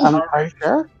 Are you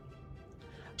sure?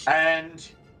 And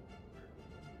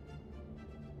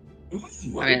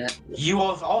you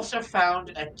have also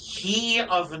found a key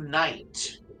of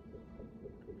night.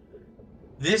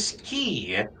 This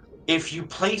key, if you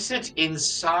place it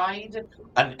inside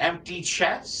an empty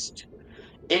chest,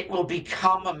 it will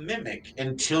become a mimic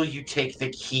until you take the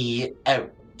key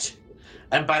out.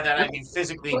 And by that I mean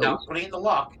physically not putting it in the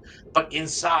lock, but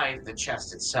inside the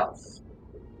chest itself.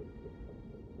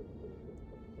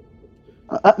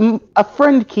 A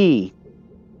friend key.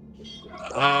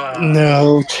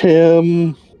 No,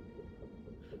 Tim.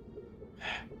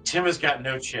 Tim has got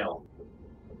no chill.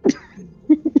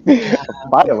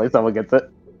 Finally, someone gets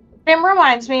it. Tim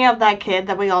reminds me of that kid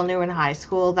that we all knew in high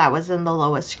school that was in the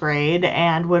lowest grade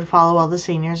and would follow all the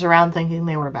seniors around thinking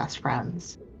they were best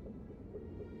friends.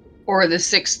 Or the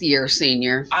 6th year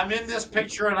senior. I'm in this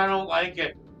picture and I don't like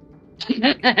it.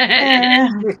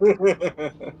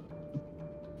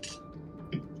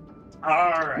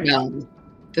 All right. No,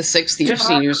 the 6th year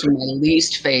seniors are my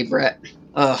least favorite.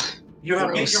 Ugh. You have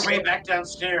made gross. your way back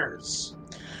downstairs.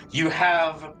 You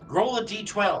have roll a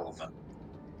d12.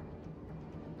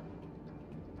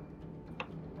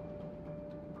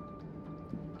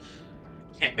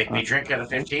 Can't make me drink out of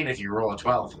 15 if you roll a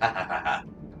 12.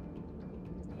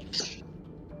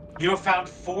 You have found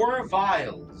 4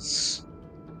 vials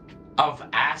of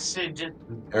acid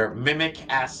or mimic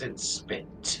acid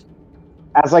spit.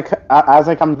 As I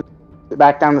come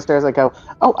back down the stairs. I go,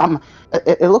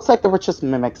 it looks like they were just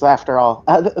mimics after all.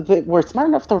 They were smart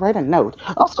enough to write a note.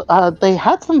 Also, they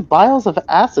had some vials of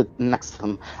acid next to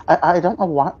them. I don't know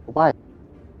why.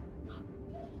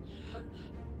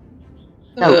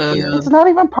 No, it's not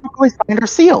even properly signed or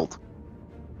sealed.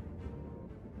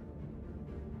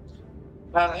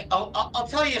 I'll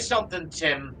tell you something,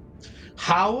 Tim.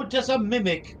 How does a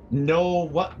mimic know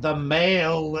what the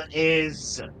mail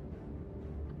is?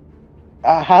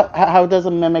 How does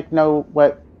a mimic know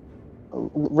what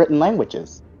written language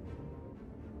is?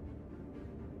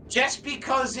 Just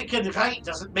because it can write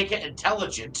doesn't make it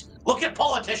intelligent. Look at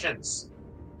politicians.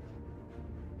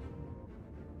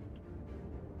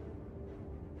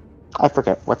 I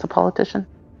forget. What's a politician?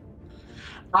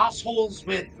 Assholes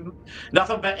with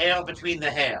nothing but air between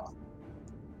the hair.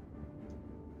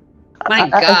 My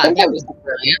God, that was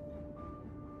brilliant.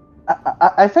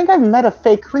 I think I've met a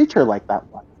fake creature like that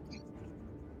one.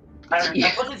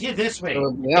 I put it to you this way.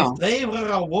 If they were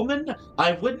a woman,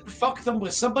 I wouldn't fuck them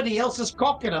with somebody else's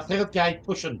cock and a third guy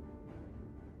pushing.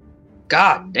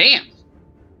 God damn.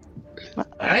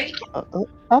 Right?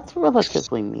 That's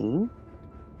relatively mean.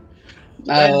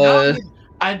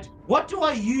 And what do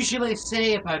I usually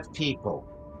say about people?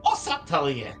 What's that tell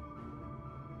you?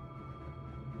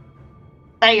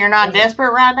 Hey, you're not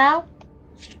desperate right now?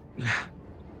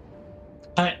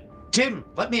 Tim,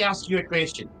 let me ask you a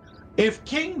question. If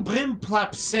King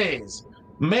Brimplap says,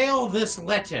 mail this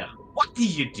letter, what do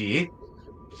you do?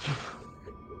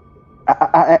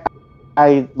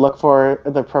 I look for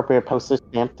the appropriate postage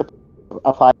stamp to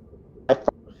apply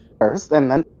first, and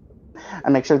then I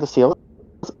make sure to seal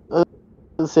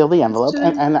the envelope,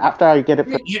 and after I get it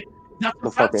That's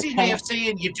a fancy way of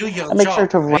saying you do your job, I make sure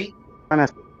to right? run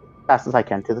as fast as I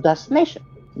can to the destination.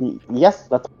 Yes,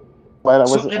 that's what I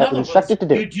was instructed to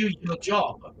do. You do your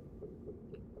job.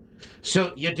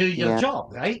 So you do your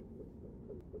job, right?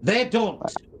 They don't.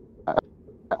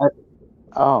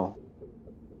 Oh.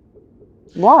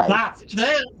 Why?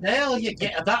 There you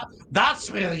get that.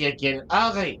 That's where you get it.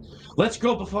 All right, let's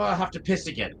go before I have to piss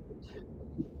again.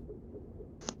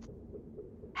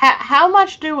 How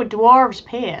much do dwarves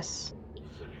piss?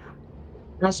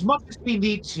 As much as we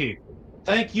need to.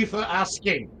 Thank you for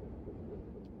asking.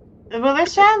 Well,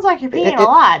 this sounds like you're peeing a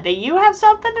lot. Do you have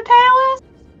something to tell us?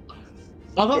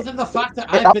 Other than the fact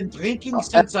that I've been drinking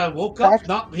since I woke up,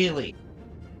 not really.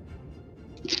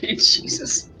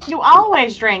 Jesus. You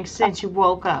always drink since you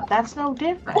woke up. That's no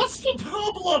different. What's the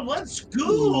problem? Let's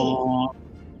go.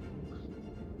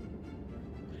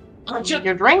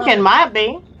 Your drinking might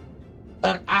be.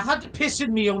 I had to piss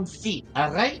in my own feet,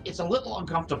 alright? It's a little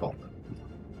uncomfortable.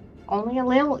 Only a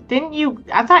little? Didn't you?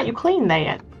 I thought you cleaned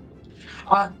that.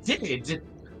 I did,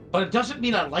 but it doesn't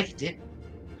mean I liked it.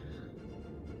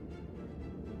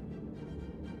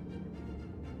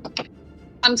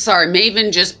 I'm sorry,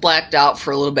 Maven just blacked out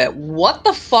for a little bit. What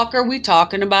the fuck are we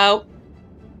talking about?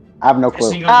 I have no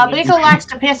clue. Biggle likes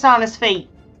to piss on his feet.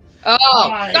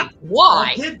 Oh,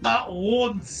 why? I did that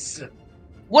once.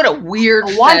 What a weird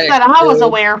Once that I was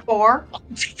aware for.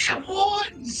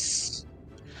 Once.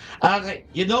 Okay,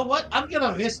 you know what? I'm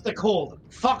gonna risk the cold.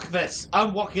 Fuck this.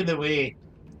 I'm walking away.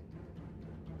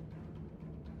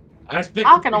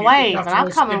 Walking away, but I'm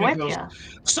coming with you.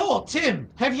 So, Tim,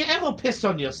 have you ever pissed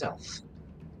on yourself?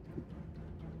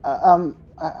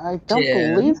 I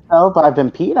don't believe so, but I've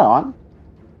been peed on.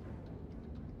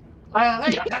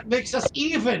 Alright, that makes us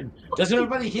even. Does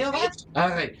everybody hear that?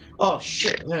 Alright. Oh,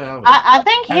 shit. I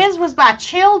think his was by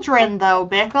children, though,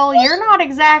 Bickle. You're not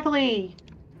exactly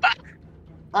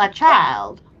a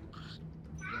child.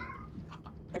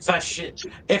 That shit.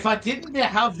 If I didn't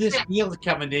have this beard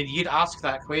coming in, you'd ask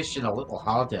that question a little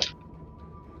harder.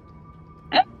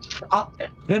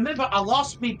 Remember, I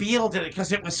lost me beard in it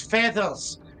because it was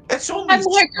feathers. It's only I'm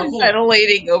like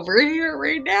ventilating over here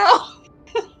right now.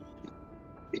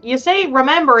 You say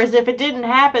remember as if it didn't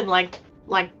happen like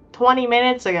 20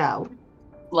 minutes ago.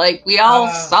 Like we all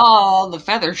saw the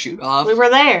feather shoot off. We were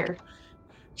there.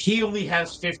 He only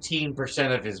has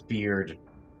 15% of his beard.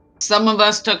 Some of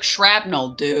us took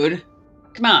shrapnel, dude.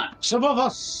 Come on. Some of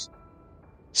us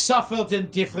suffered in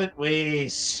different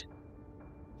ways.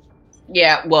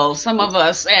 Yeah, well, some of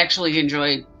us actually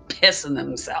enjoy pissing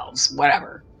themselves.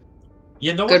 Whatever.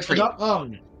 You know what? You're not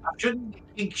wrong. I shouldn't be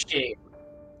pink shame.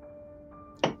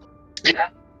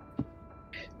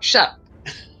 Shut up.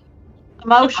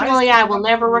 Emotionally, I will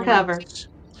never recover.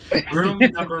 Room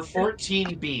number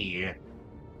 14B.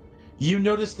 You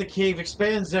notice the cave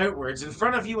expands outwards. In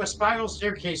front of you, a spiral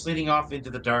staircase leading off into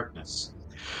the darkness.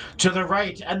 To the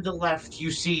right and the left,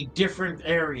 you see different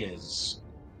areas.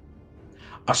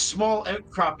 A small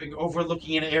outcropping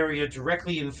overlooking an area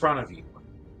directly in front of you.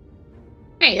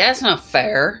 Hey, that's not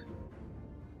fair.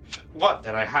 What,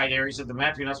 that I hide areas of the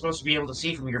map you're not supposed to be able to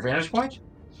see from your vantage point?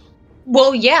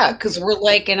 Well, yeah, because we're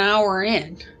like an hour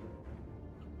in.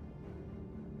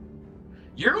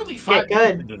 You're only 5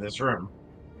 minutes into this room.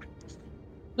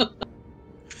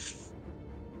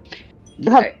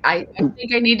 I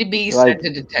think I need to be sent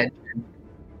to detention.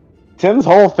 Tim's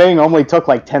whole thing only took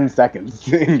like 10 seconds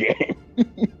in game.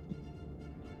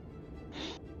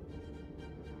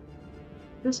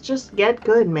 Just get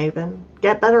good, Maven.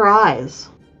 Get better eyes.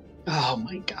 Oh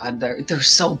my god, they're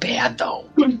so bad though.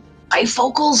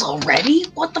 Bifocals already?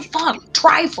 What the fuck?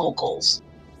 Trifocals.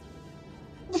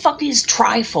 What the fuck is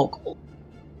trifocal?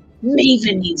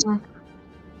 Maven needs.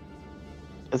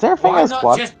 Is there a thing Why as not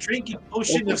quad? just drink a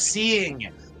potion of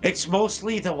seeing? It's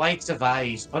mostly the whites of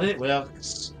eyes, but it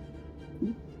works.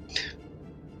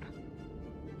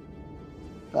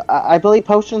 I believe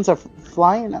potions of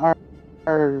flying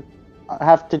are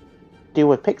have to do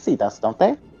with pixie dust, don't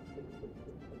they?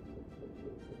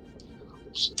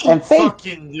 And faith.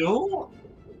 Fucking no.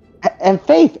 And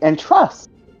faith and trust.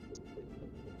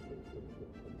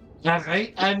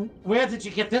 Alright, and where did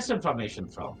you get this information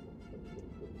from?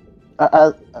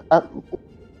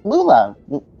 Lula,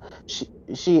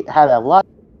 she had a lot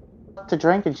to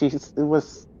drink, and she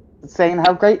was saying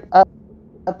how great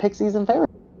pixies and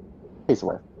fairies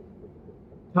were.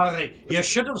 Alright, you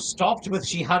should have stopped with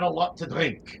she had a lot to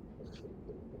drink.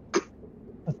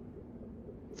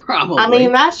 Probably. I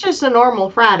mean, that's just a normal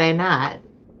Friday night.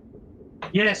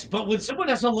 Yes, but when someone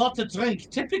has a lot to drink,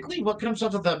 typically what comes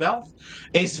out of their mouth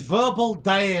is verbal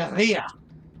diarrhea.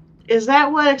 Is that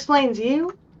what explains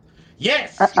you?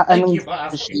 Yes, I mean, you for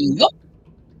asking.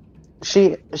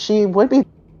 She would be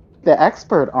the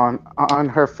expert on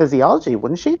her physiology,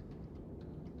 wouldn't she?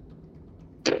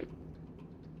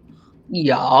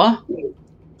 Yeah.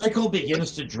 Michael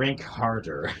begins to drink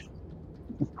harder.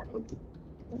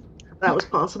 That was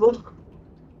possible.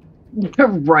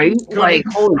 Right? Like,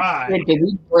 holy try. shit, did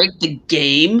we break the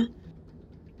game?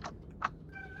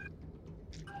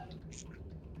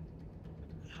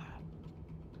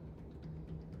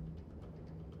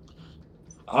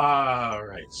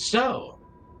 Alright, so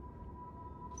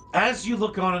as you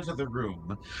look on into the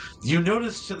room, you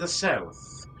notice to the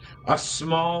south a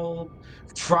small,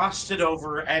 frosted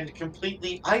over and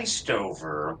completely iced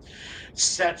over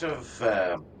set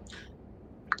of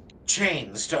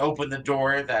chains to open the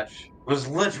door that was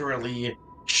literally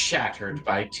shattered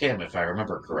by Tim, if I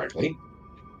remember correctly.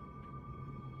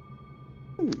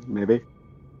 Maybe.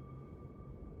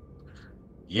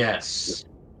 Yes.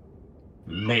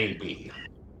 Maybe.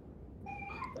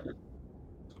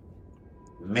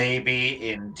 Maybe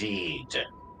indeed.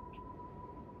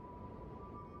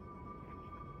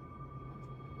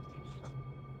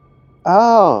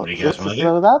 Oh, What do you guys want to do?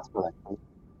 so that's what.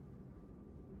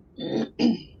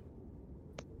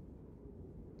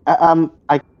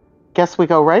 I guess we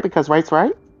go right because right's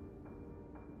right.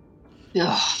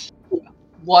 Ugh.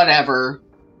 Whatever.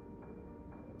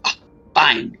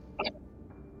 Fine.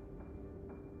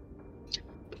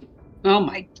 Oh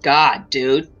my god,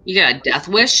 dude. You got a death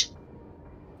wish?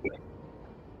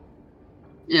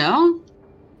 Yeah?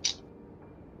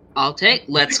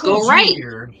 Let's go right.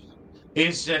 Junior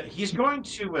is he's going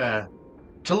to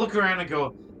look around and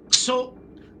go, so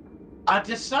I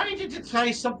decided to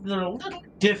try something a little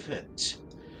different.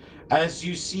 As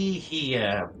you see,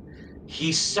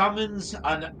 he summons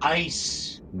an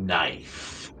ice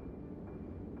knife.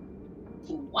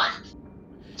 What?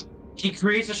 He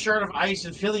creates a shard of ice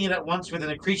and filling it at once within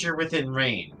a creature within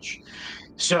range.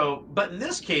 So, but in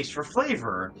this case, for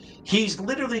flavor, he's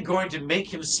literally going to make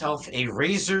himself a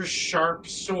razor-sharp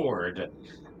sword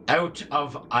out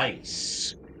of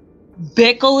ice.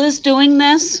 Bickle is doing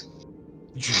this?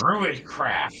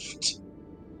 Druidcraft.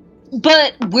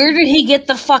 But where did he get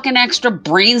the fucking extra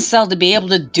brain cell to be able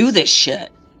to do this shit?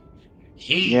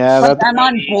 Yeah, I'm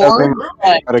on board.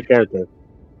 Out of character.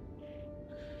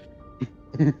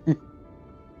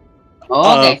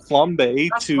 Okay. Flambé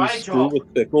That's to my screw job.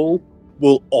 with Bickle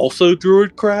will also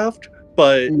Druidcraft,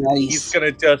 but Nice. he's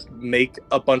gonna just make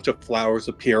a bunch of flowers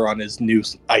appear on his new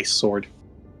ice sword.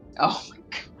 Oh my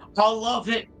god. I love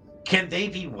it. Can they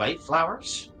be white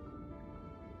flowers?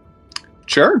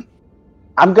 Sure.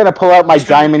 I'm gonna pull out my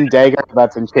diamond dagger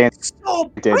that's enchanted. So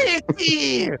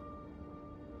pretty!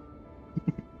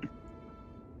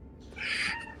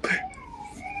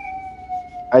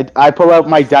 I pull out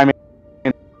my diamond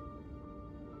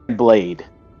blade.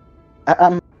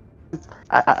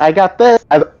 I got this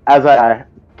as I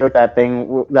go with that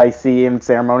thing that I see in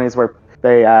ceremonies where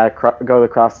they go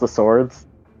across the swords.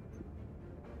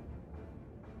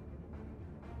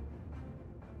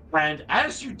 And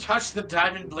as you touch the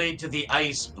diamond blade to the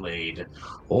ice blade,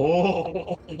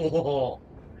 oh,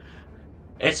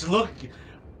 it's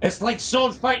like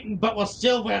sword fighting, but we're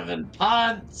still wearing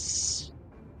pants.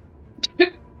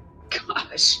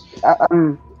 Gosh.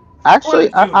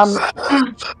 Actually, I'm.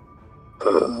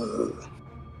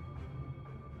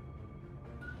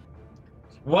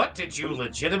 What did you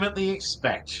legitimately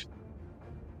expect?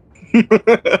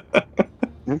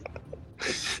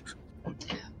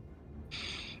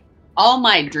 All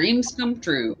my dreams come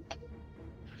true.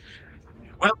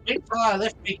 Well, wait till I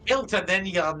lift my kilt and then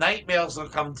your nightmares will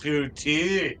come true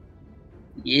too.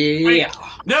 Yeah. Wait,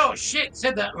 no, shit,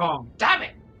 said that wrong. Damn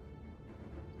it.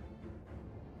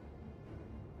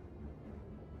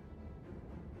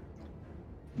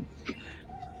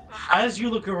 As you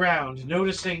look around,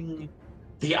 noticing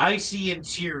the icy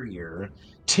interior,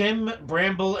 Tim,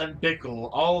 Bramble, and Bickle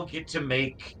all get to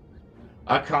make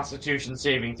a Constitution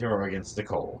saving throw against the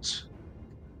cold.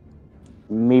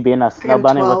 Me being a snow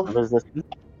bunny with resistance.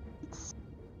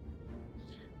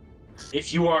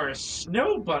 If you are a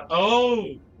snow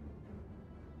bunny,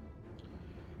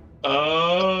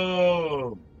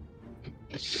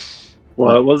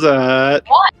 What was that?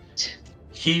 What?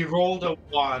 He rolled a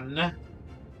 1.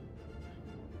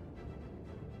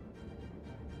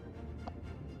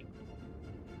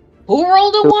 Who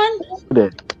rolled a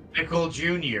 1? Bickle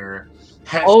Jr.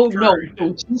 has Oh no! turned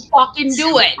Don't you fucking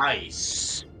do to it!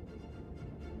 ice.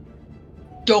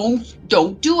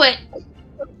 Don't do it!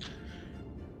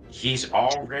 He's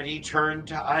already turned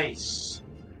to ice.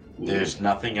 There's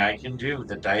nothing I can do.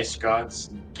 The dice gods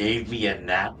gave me a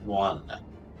nat 1.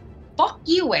 Fuck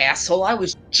you, asshole! I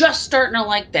was just starting to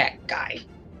like that guy.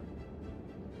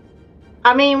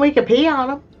 I mean, we could pee on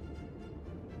him.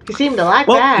 You seem to like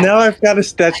Well, that. now I've got a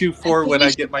statue for when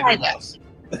I get my new house.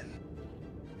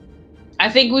 I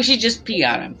think we should just pee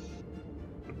on him.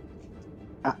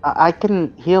 I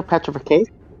can heal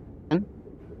petrification.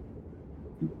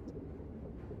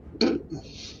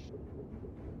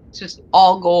 Just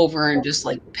all go over and just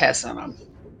like piss on him.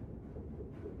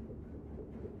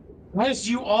 As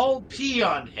you all pee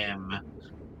on him,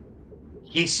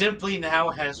 he simply now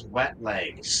has wet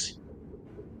legs.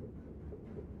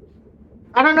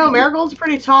 I don't know. Marigold's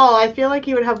pretty tall. I feel like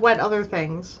he would have wet other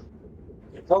things.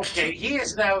 Okay, he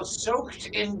is now soaked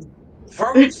in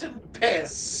frozen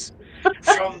piss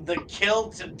from the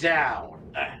kilt down.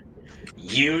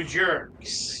 You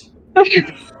jerks.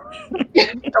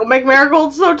 Don't make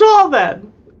Marigold so tall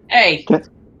then. Hey.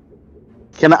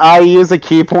 Can I use a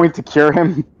key point to cure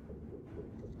him?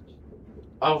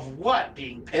 Of what?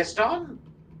 Being pissed on?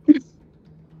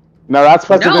 No, that's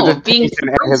supposed No, to be being dedication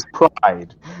and his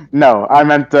pride. No, I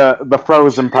meant the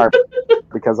frozen part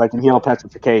because I can heal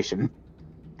petrification.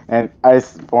 And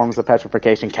ice forms of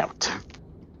petrification count.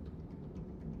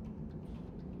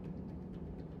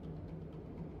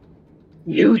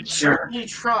 You certainly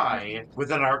try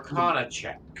with an Arcana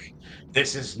check.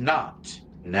 This is not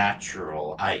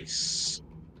natural ice.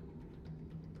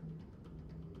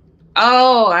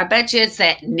 Oh, I bet you it's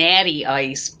that Natty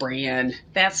Ice brand.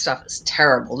 That stuff is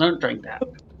terrible. Don't drink that.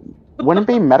 Wouldn't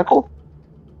it be medical?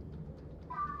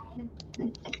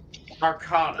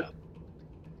 Arcana.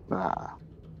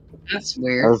 That's I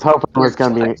weird. was hoping it was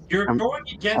going to be You're going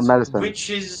a against medicine.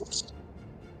 witches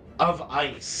of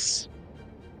ice.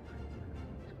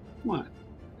 What?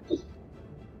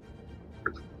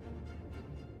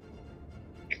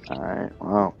 Alright,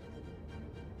 well.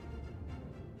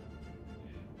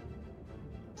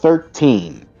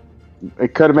 13.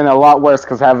 It could have been a lot worse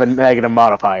because I have a negative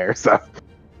modifier, so.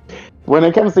 When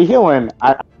it comes to healing,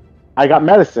 I got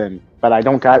medicine, but I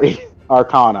don't got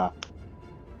Arcana.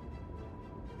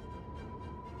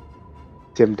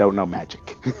 Tim don't know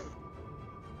magic.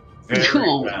 Very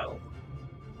Cool. well.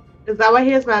 Is that why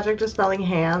he has magic dispelling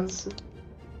hands?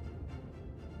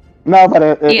 No,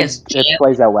 but Yes, it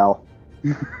plays out well.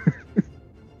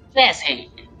 Fast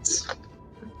hands.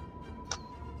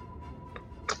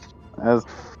 As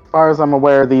far as I'm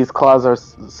aware, these claws are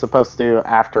supposed to,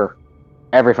 after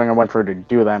everything I went through to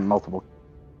do them, multiple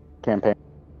campaigns,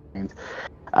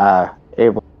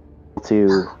 able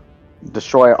to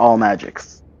destroy all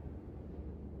magics.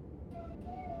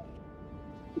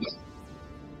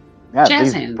 Yeah, Jazz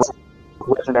these hands.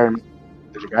 were legendary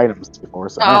magic items before,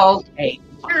 so Oh, okay.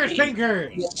 Spirit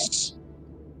fingers!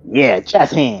 yeah,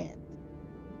 jazz hand.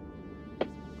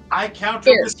 I counter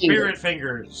Spirit with spirit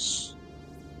fingers.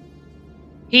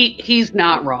 He's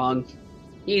not wrong.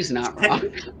 He's not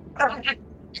wrong.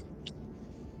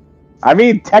 I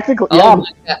mean, technically, Oh yeah,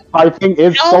 my God. fighting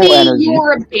is Tell soul me energy. you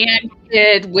were a band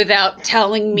kid without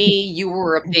telling me you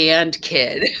were a band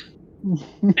kid.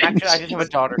 Actually, I just have a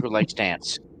daughter who likes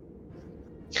dance.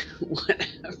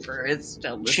 Whatever. It's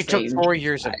still the She same. took 4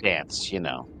 years of dance,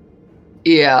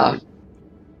 Yeah.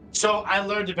 So I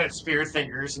learned about spirit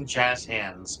fingers and jazz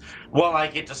hands while I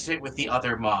get to sit with the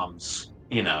other moms,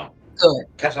 Good.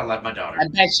 because I love my daughter. I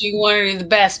bet you one of the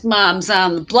best moms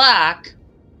on the block.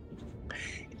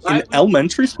 In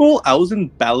elementary school, I was in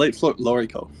ballet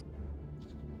folklorico.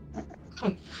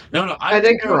 No, I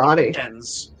did karate.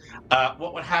 Weekends.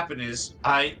 What would happen is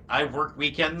I work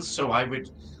weekends, so I would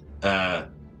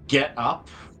get up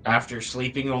after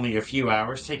sleeping only a few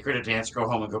hours, take her to dance, go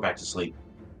home, and go back to sleep.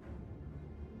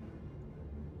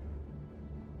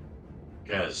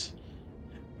 Because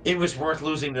it was worth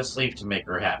losing the sleep to make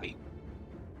her happy.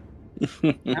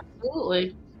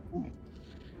 Absolutely.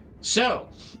 So,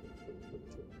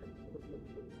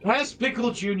 as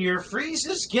Pickle Jr.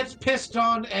 freezes, gets pissed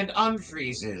on, and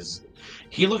unfreezes,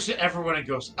 he looks at everyone and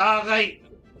goes, all right,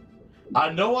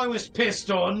 I know I was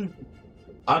pissed on.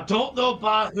 I don't know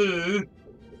by who.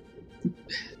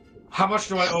 How much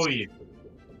do I owe you?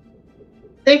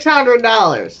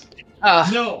 $600.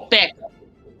 No.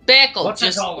 Bickle, What's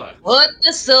just a dollar? put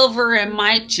the silver in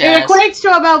my It chest. equates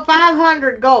to about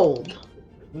 500 gold.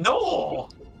 No,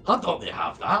 I don't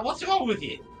have that. What's wrong with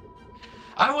you?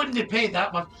 I wouldn't have paid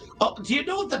that much. Oh, do you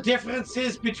know what the difference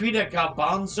is between a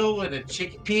garbanzo and a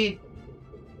chickpea?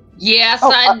 Yes,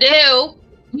 I do.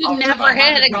 You I'll never put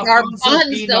had a garbanzo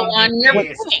garbanzo on your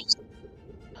face. face.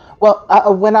 Well,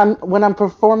 when I'm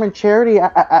performing charity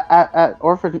at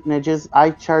orphanages, I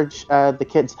charge the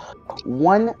kids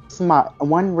one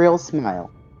real smile.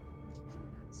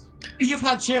 You've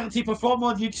had charity perform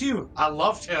on you too. I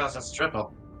loved her as a stripper.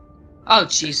 Oh,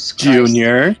 Jesus Christ.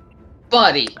 Junior,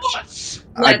 Buddy. What?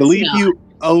 I believe not. you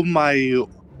owe my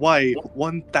wife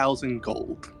 1,000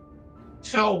 gold.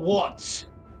 So what?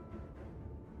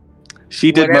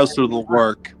 She did Whatever most of the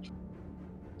work.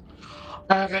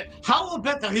 How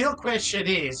about the real question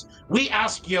is, we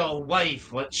ask your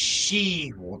wife what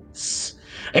she wants,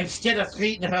 instead of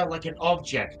treating her like an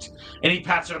object. And he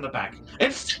pats her on the back.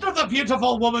 Instead of the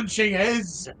beautiful woman she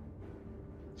is.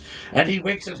 And he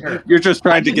winks at her. You're just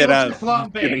trying to And he get looks out.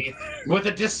 at Flambé with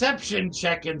a deception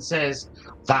check and says,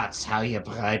 that's how you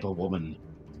bribe a woman.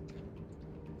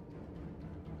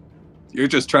 You're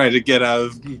just trying to get out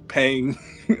of paying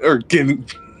or getting.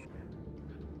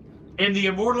 In the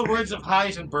immortal words of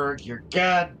Heisenberg, you're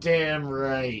goddamn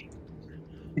right.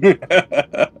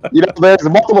 There's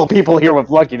multiple people here with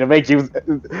lucky to make you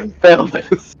fail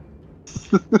this.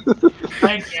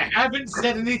 And you haven't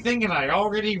said anything, and I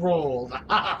already rolled.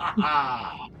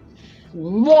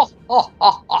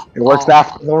 It works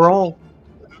after the roll.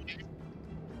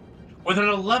 With an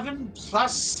 11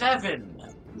 plus 7,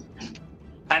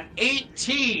 an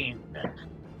 18.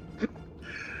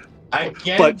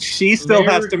 Again, But she still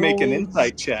has to make an Marigold's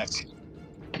insight check.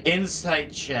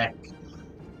 Insight check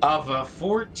of a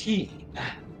 14.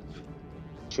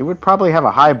 She would probably have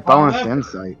a high bonus However-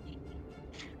 insight.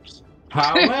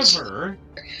 However,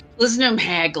 Listen to him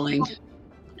haggling.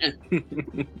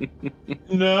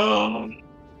 no.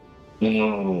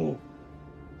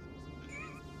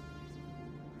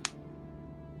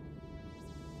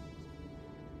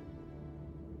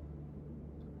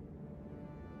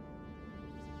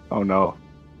 Oh no.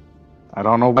 I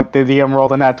don't know what the DM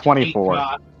rolled in that He 24.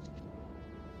 got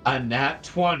a nat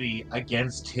 20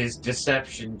 against his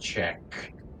deception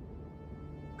check.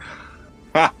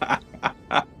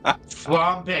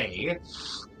 Flambé,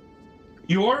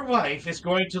 your wife is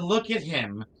going to look at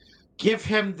him, give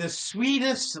him the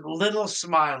sweetest little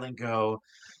smile, and go,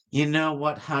 you know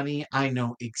what, honey? I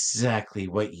know exactly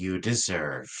what you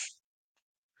deserve.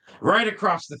 Right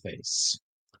across the face.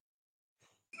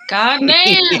 God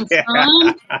damn,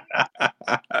 son.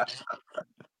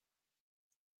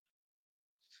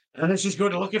 And then she's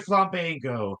going to look at Flambé and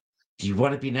go, do you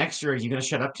want to be next, or are you going to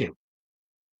shut up too?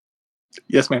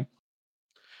 Yes, ma'am.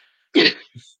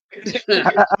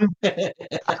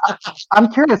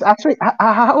 I'm curious, actually,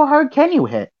 how hard can you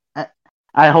hit?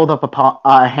 I hold up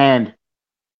a hand.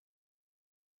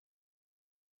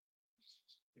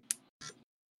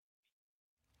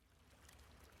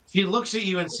 She looks at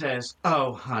you and says,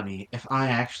 oh, honey, if I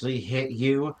actually hit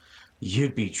you,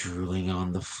 you'd be drooling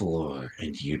on the floor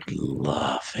and you'd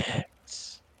love it.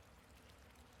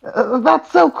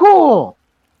 That's so cool!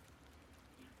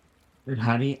 And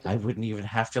honey, I wouldn't even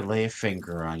have to lay a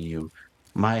finger on you.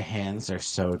 My hands are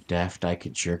so deft I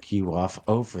could jerk you off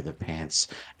over the pants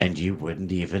and you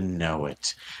wouldn't even know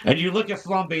it. And you look at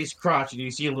Flambé's crotch and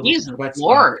you see a little Jesus sweat spot.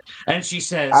 Lord. And she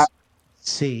says,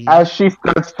 See? As she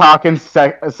starts talking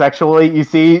sexually, you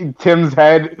see Tim's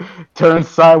head turn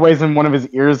sideways and one of his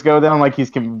ears go down like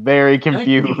he's very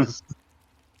confused.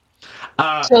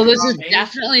 So this is Flambé?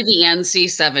 definitely the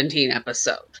NC-17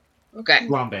 episode. Okay.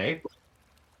 Flambé.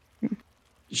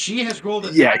 She has rolled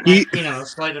a Yeah, 19 on a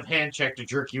sleight of hand check to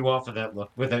jerk you off of that look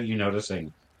without you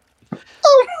noticing.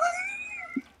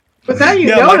 Without you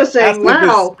my noticing, passive is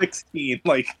wow. 16.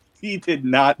 Like, he did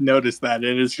not notice that.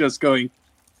 It is just going.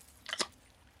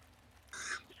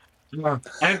 And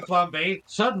Flambé,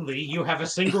 suddenly you have a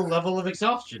single level of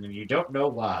exhaustion and you don't know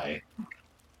why.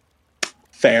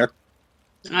 Fair.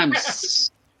 I'm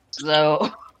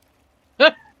so...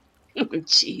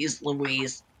 Jeez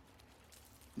Louise.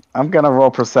 I'm gonna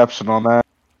roll perception on that.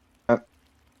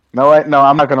 No,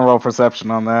 I'm not gonna roll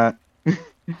perception on that.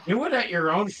 Do it at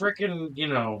your own frickin',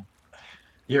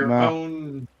 your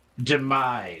own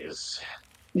demise.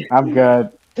 I'm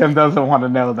good. Tim doesn't want to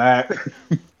know that.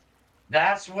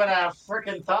 That's what I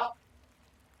frickin' thought.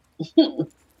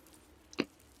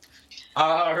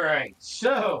 All right,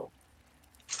 so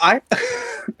I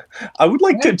would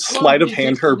like to sleight of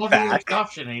hand her back.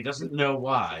 And he doesn't know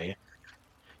why.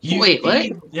 Wait,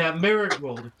 what? Yeah,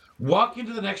 Marigold walk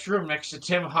into the next room next to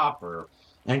Tim Hopper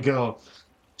and go,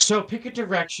 so pick a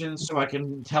direction so I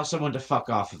can tell someone to fuck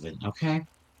off of it, okay?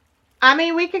 I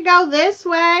mean, we could go this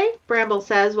way, Bramble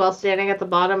says while standing at the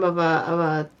bottom of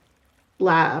a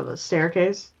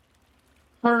staircase.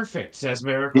 Perfect, says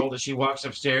Marigold as she walks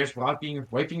upstairs,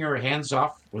 wiping her hands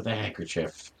off with a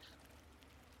handkerchief.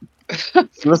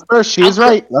 She was first. She's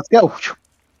right. Let's go.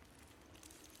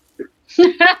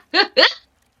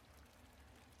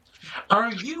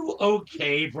 Are you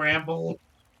okay, Bramble?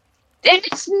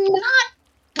 It's not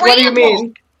Bramble. What do you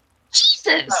mean?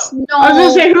 Jesus, no. I was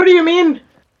gonna say, who do you mean?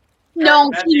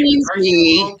 No, he means Are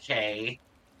me. you okay?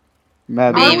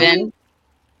 Maven.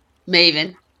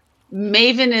 Maven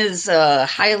is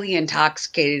highly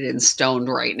intoxicated and stoned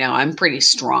right now. I'm pretty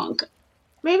strong.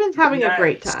 Maven's having a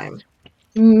great time.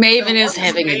 Maven is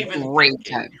having a great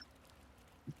time.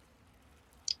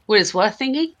 What is what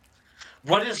thingy?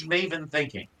 What is Maven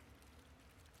thinking?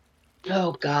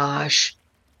 Oh gosh.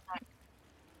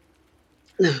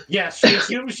 Yeah, she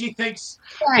assumes she thinks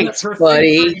Thanks, her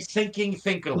buddy. thinking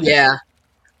thinkily. Yeah.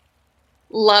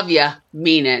 Love ya.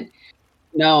 Mean it.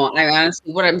 No, I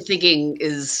honestly, what I'm thinking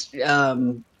is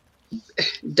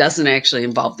doesn't actually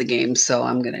involve the game, so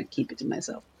I'm gonna keep it to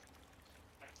myself.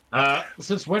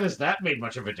 Since when has that made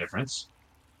much of a difference?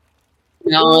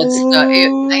 No, it's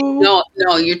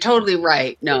no. You're totally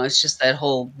right. No, it's just that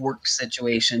whole work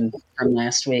situation from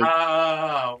last week.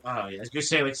 Oh, yeah. I was gonna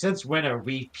say, like, since when are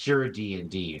we pure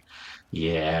D&D?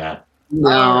 Yeah.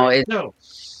 No, right,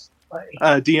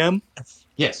 DM.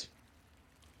 Yes.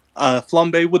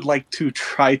 Flambé would like to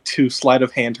try to sleight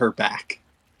of hand her back.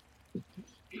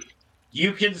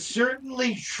 You can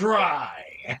certainly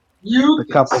try. The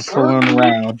couple pulling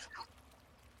around.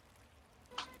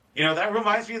 That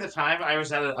reminds me of the time I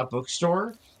was at a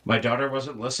bookstore. My daughter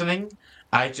wasn't listening.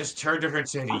 I just turned to her and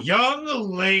said, young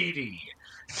lady,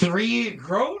 3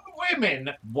 grown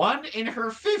women, 1 in her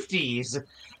 50s,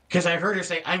 because I heard her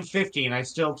say, I'm 50, and I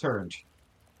still turned.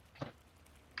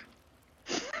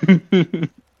 I'm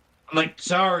like,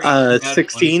 sorry.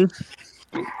 16.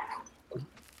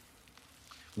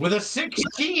 With a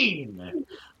 16,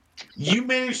 you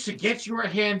managed to get your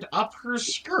hand up her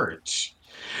skirt.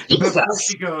 Before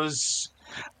she goes,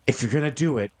 if you're going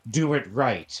to do it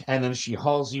right. And then she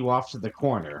hauls you off to the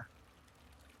corner.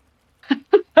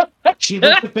 She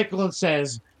looks at Bickle and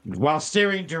says, while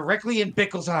staring directly in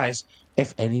Bickle's eyes,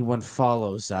 if anyone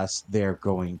follows us, they're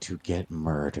going to get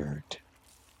murdered.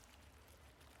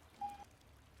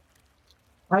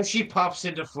 As she pops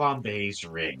into Flambé's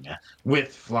ring. With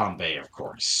Flambé, of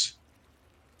course.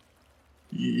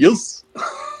 Yes.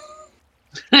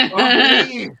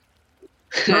 Flambé,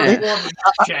 performance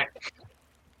check.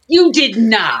 You did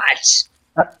not.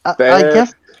 I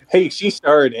guess. Hey, she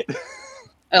started it.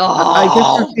 Oh, I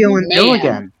guess you're feeling ill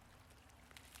man.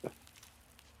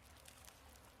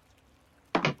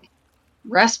 again.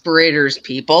 Respirators,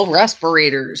 people.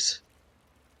 Respirators.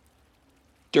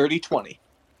 Dirty 20.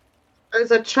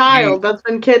 There's a child that's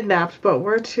been kidnapped, but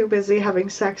we're too busy having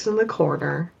sex in the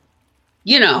corner.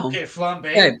 Okay,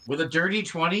 Flambé, with a dirty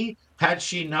 20, had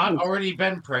she not already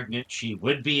been pregnant, she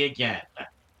would be again.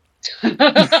 Make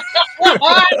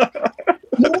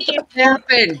it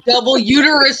happen. Double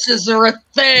uteruses are a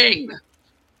thing.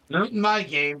 Not in my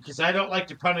game, because I don't like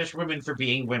to punish women for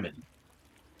being women.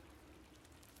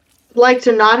 Like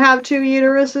to not have 2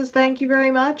 uteruses, thank you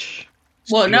very much.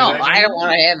 Well, See no, what I I don't mean?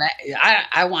 want to have that.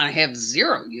 I want to have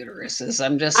 0 uteruses.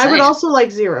 I'm just I saying. would also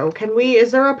like 0. Can we?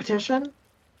 Is there a petition?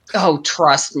 Oh,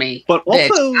 trust me. But bitch,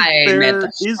 also, I am at there the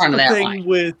is front of the that thing line.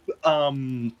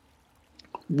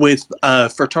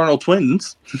 with fraternal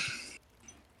twins.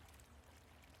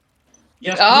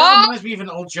 Yes, Oh! that reminds me of an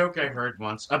old joke I heard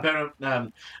once about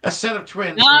a set of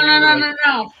twins. No, and they no, were no, like,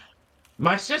 no.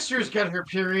 My sister's got her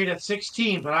period at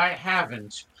 16, but I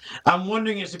haven't. I'm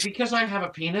wondering, is it because I have a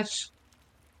penis?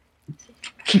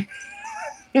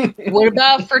 What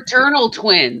about fraternal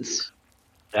twins?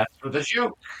 That's for the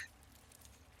joke.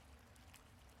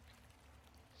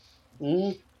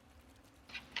 It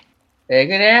could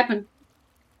happen.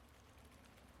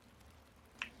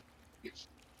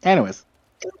 Anyways,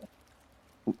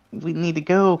 we need to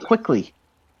go quickly.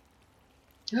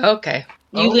 Okay.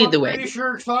 You lead the I'm way. pretty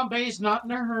sure Flambé's not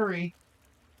in a hurry.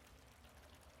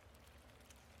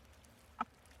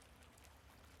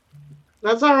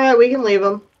 That's all right. We can leave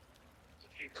him.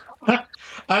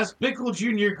 As Bickle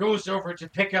Jr. goes over to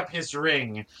pick up his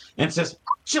ring and says,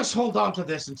 just hold on to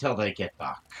this until they get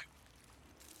back.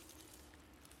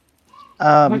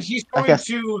 And he's going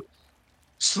to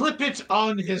slip it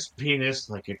on his penis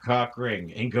like a cock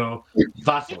ring and go,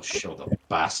 that'll show the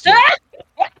bastard.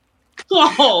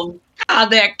 Oh, God,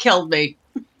 that killed me.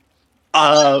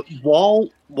 While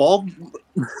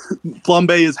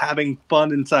Flambé is having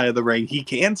fun inside of the ring, he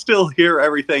can still hear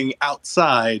everything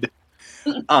outside,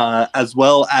 as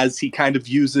well as he kind of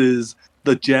uses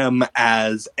the gem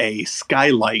as a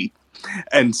skylight,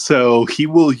 and so he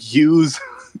will use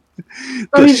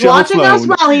Oh, he's watching us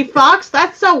while he fucks?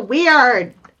 That's so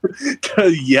weird.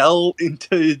 to yell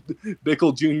into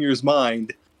Bickle Jr.'s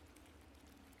mind,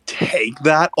 take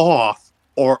that off,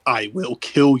 or I will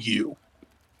kill you.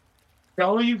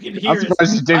 All you can hear I'm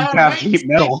surprised you didn't cast heat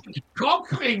metal.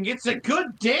 Cockring, it's a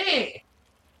good day.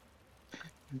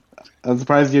 I'm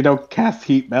surprised you don't cast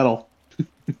heat metal.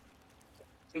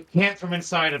 You can't from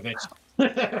inside of it.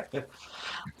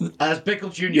 As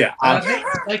Bickle Jr. Yeah,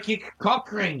 Psychic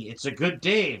Cockring, it's a good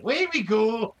day. Way we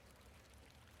go.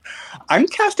 I'm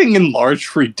casting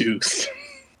Enlarge Reduce.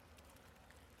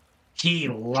 He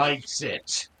likes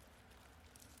it.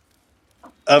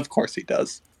 Of course he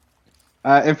does.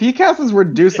 If he casts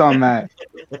Reduce on that,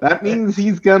 that means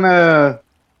he's gonna...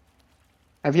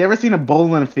 Have you ever seen a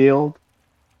bowl in a field?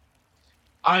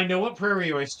 I know what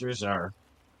prairie oysters are.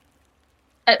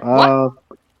 What?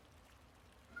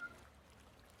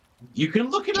 You can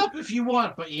look it up if you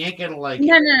want, but you ain't gonna like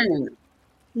No, it. no.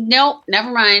 Nope,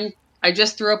 never mind. I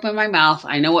just threw up in my mouth.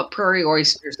 I know what prairie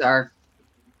oysters are.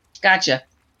 Gotcha.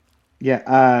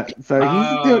 Yeah, so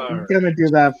he's gonna do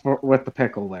that with the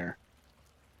pickle there.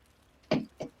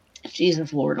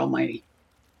 Jesus Lord Almighty.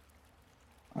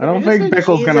 I don't think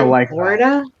Pickle's gonna like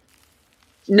Florida?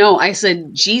 No, I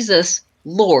said Jesus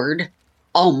Lord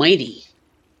Almighty.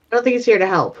 I don't think he's here to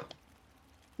help.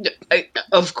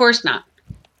 Of course not.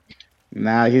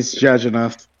 Nah, he's judging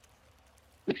us.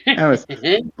 Anyways,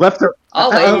 left or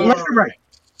right?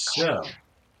 So,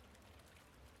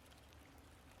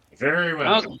 very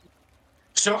well. Okay.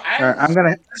 So as I'm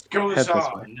gonna this goes head this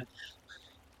on,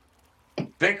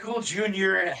 Bickle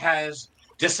Jr. has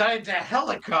decided to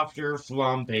helicopter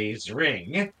Flambé's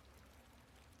ring.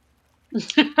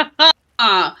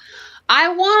 I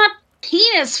want a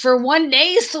penis for 1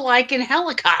 day so I can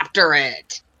helicopter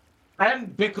it.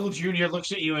 And Bickle Jr.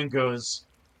 looks at you and goes,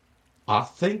 I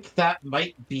think that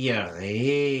might be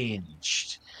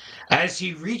arranged. As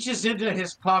he reaches into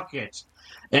his pocket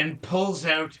and pulls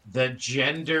out the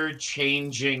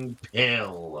gender-changing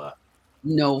pill.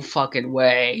 No fucking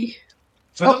way.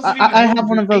 For those of you I who have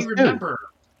one of those too. remember,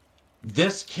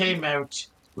 this came out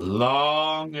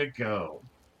long ago.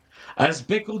 As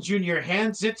Bickle Jr.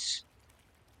 hands it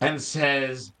and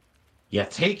says, you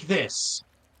take this,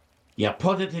 you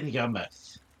put it in your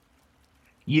mouth.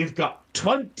 You've got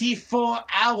 24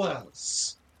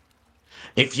 hours.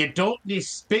 If you don't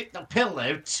spit the pill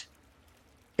out,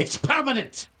 it's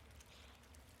permanent.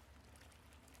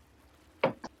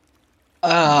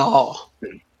 Oh,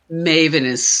 Maven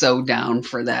is so down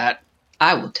for that.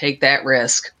 I will take that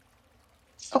risk.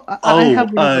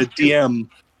 DM.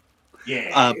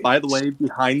 Yeah. By the way,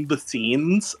 behind the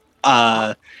scenes,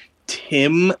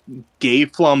 Tim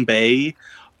gave Flambé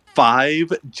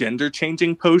 5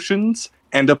 gender-changing potions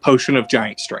and a potion of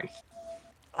giant strength.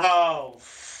 Oh,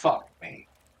 fuck me.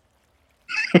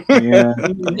 Yeah.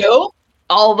 Nope.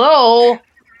 Although,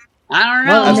 I don't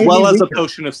know. As well as a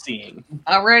potion of seeing.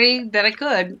 Already that I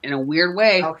could, in a weird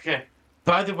way. Okay.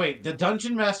 By the way, the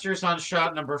Dungeon Master's on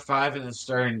shot number 5 and is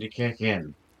starting to kick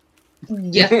in.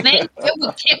 You think it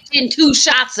was kicked in 2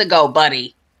 shots ago,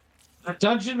 buddy? The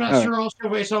dungeon master also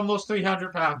weighs almost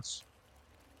 300 pounds.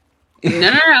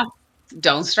 No.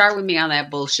 Don't start with me on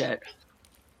that bullshit.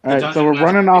 All right, so we're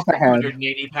running off ahead.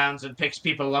 180 pounds and picks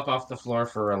people up off the floor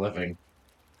for a living.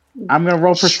 I'm gonna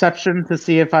roll perception to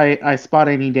see if I spot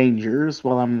any dangers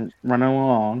while I'm running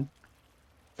along.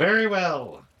 Very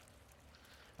well.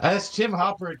 As Tim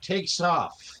Hopper takes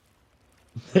off,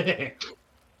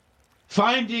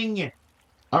 finding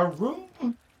a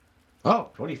room. Oh,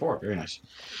 24. Very nice.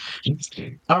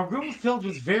 A room filled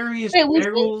with various Wait, was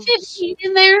barrels. there 15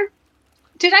 in there?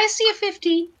 Did I see a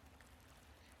 15?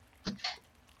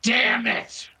 Damn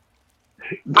it!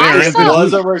 I It saw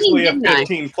was 15, originally a didn't I?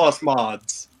 15 plus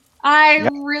mods. I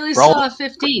really Roll. saw a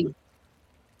 15.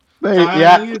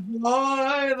 Yeah. Tiny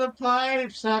boy, the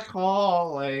pipes are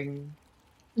calling.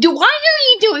 Why are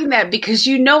you doing that? Because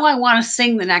you know I want to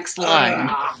sing the next line.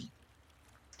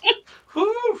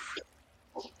 Whew.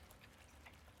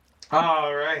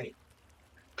 All right.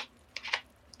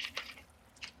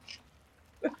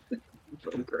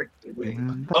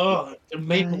 Oh, the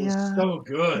maple is so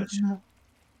good.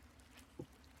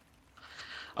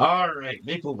 All right,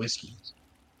 maple whiskey.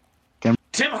 Can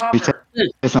Tim Hopper,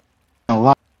 A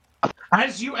lot.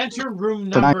 as you enter room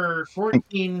number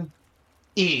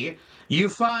 14E, you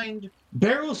find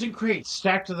barrels and crates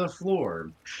stacked to the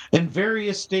floor in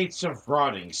various states of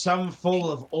rotting, some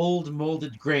full of old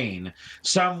molded grain,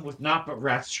 some with naught but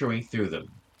rats showing through them.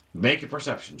 Make a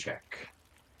perception check.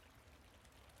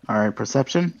 All right,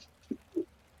 perception.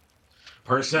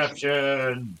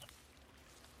 Perception.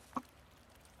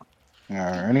 All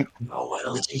righty. How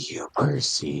well do you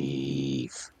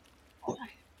perceive?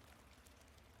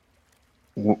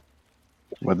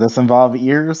 Would this involve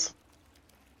ears?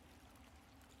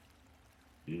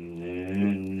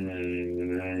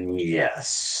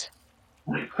 Yes.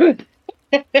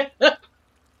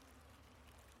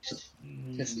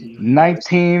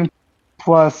 19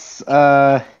 plus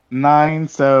 9,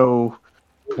 so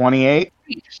 28.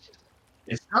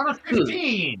 It's not a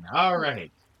 15. All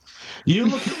right. You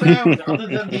look around, other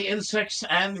than the insects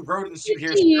and rodents you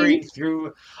hear scurrying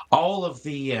through all of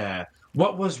the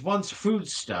what was once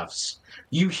foodstuffs.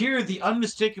 You hear the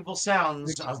unmistakable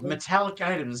sounds of metallic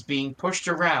items being pushed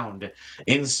around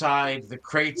inside the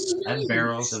crates and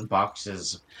barrels and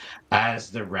boxes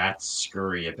as the rats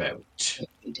scurry about.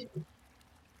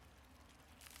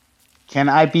 Can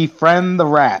I befriend the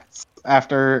rats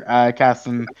after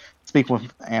casting Speak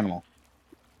with Animal?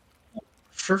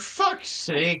 For fuck's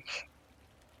sake.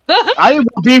 I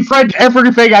will befriend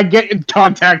everything I get in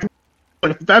contact with.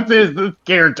 That's this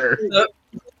character.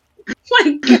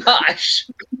 My gosh.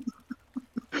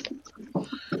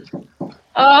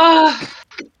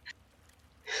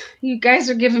 You guys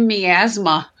are giving me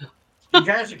asthma. You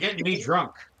guys are getting me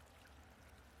drunk.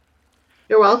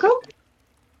 You're welcome.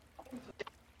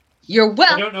 You're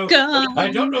welcome.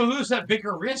 I don't know who's at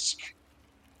bigger risk.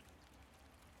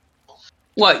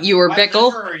 What, you or My Bickle?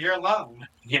 liver or your lung,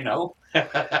 you know.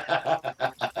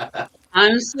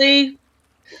 Honestly,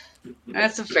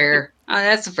 that's a fair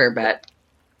bet.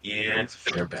 Yeah, it's a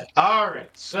fair bet. All right,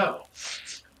 so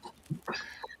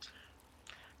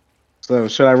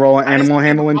should I roll an animal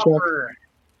handling check?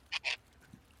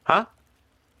 Huh?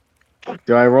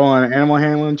 Do I roll an animal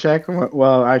handling check?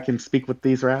 Well, I can speak with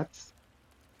these rats.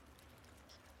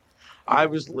 I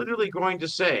was literally going to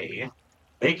say,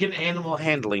 make an animal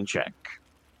handling check.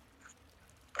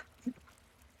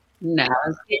 Now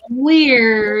it's getting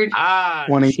weird.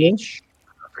 22.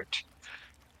 Perfect.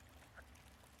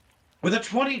 with a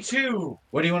 22,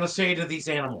 what do you want to say to these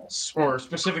animals, or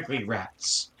specifically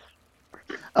rats?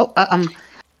 Oh,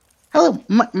 hello.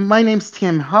 My name's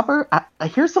Tim Hopper.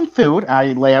 Here's some food.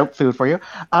 I lay out food for you.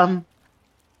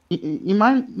 You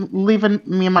mind leaving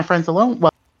me and my friends alone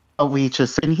while we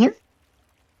just sit in here?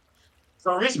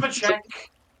 Charisma check.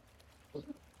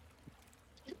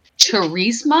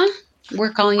 Charisma?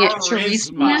 We're calling it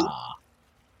charisma.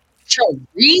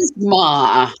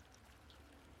 Charisma.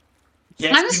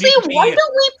 Yes, honestly, why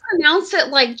don't we pronounce it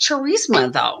like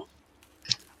charisma, though?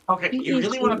 Okay, you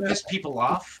really want to piss people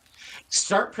off?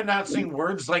 Start pronouncing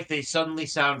words like they suddenly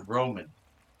sound Roman.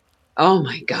 Oh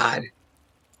my god.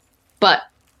 But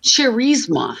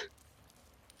charisma.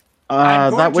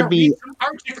 I'm going that would to be read some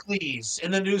articles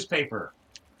in the newspaper.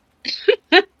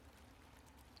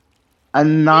 a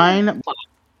 9.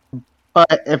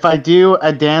 But if I do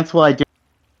a dance while I do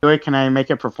it, can I make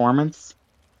a performance?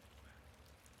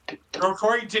 You're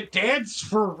going to dance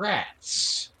for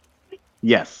rats.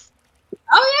 Yes.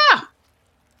 Oh yeah.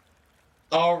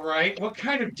 All right. What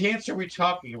kind of dance are we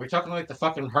talking? Are we talking like the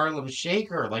fucking Harlem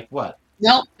Shake or like what?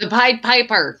 Nope, the Pied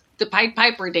Piper. The Pied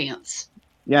Piper dance.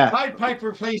 Yeah. Pied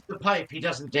Piper plays the pipe. He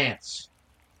doesn't dance.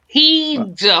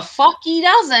 The fuck he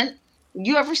doesn't.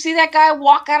 You ever see that guy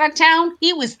walk out of town?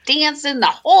 He was dancing the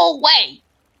whole way.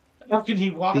 How can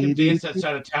he walk and dance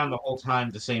outside of town the whole time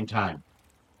at the same time?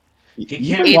 He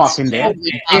You can't can walk and stand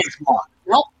dance. dance.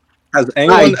 Nope. Has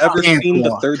anyone I ever can't seen the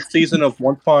walk. 3rd season of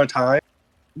Once Upon a Time?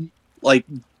 Like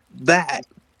that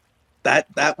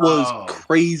was Oh.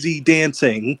 crazy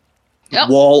dancing Yep.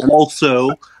 while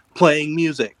also playing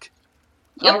music.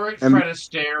 Yep. All right, Fred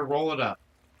Astaire, roll it up.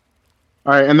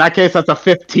 All right, in that case, that's a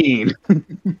 15. Damn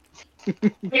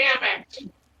it!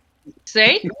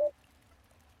 See?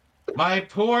 My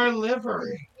poor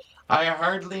liver. I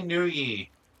hardly knew ye.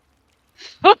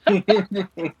 Alright,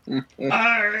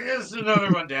 here's another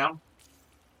one down.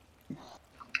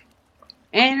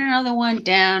 And another one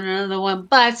down, another one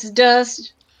bites the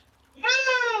dust.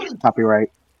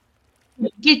 Copyright.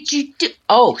 Get you to...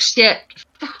 Oh, shit.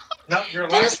 No, your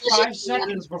That last is such a- 5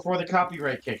 seconds before the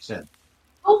copyright kicks in.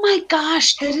 Oh my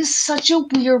gosh, that is such a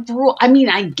weird rule. I mean,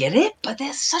 I get it, but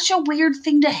that's such a weird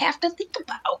thing to have to think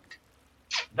about.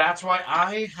 That's why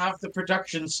I have the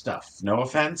production stuff. No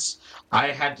offense. I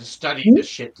had to study this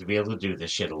shit to be able to do this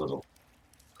shit a little.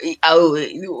 Oh,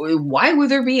 why would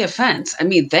there be offense? I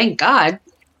mean, thank God.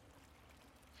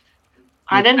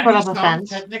 I didn't put Any up a song, fence.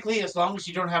 technically, as long as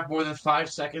you don't have more than 5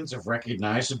 seconds of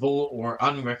recognizable or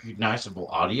unrecognizable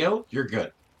audio, you're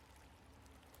good.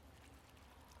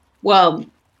 Well,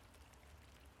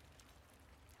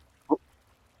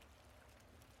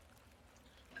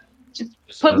 just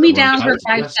put me down for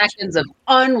 5 seconds of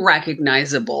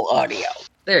unrecognizable audio.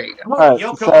 There you go. All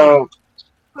right, so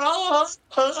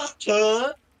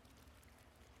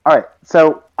all right,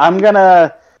 so I'm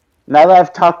gonna, now that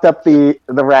I've talked up the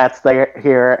rats there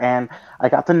here, and I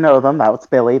got to know them. That was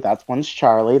Billy. That one's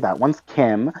Charlie. That one's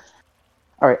Kim.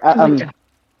 All right.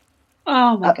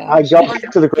 Oh my God. I go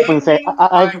to the group and say,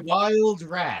 My wild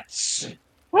rats.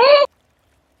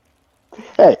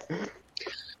 "Hey,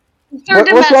 They're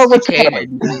what's wrong with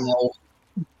domesticated. No.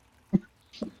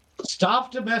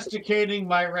 Stop domesticating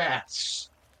my rats.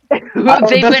 They've been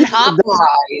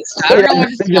hopperized. I don't know what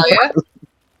to tell you.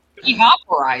 He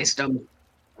hopperized them.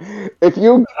 If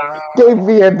you gave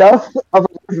me enough of a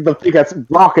reason to think that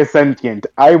rock is sentient,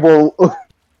 I will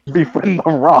befriend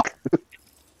the rock."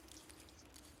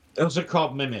 Those are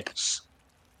called mimics.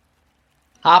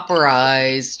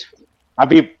 Hopperized. I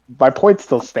mean, my point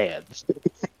still stands.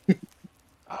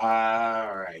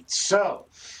 All right. So,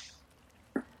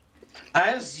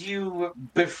 as you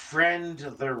befriend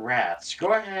the rats,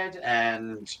 go ahead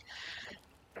and...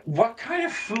 What kind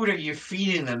of food are you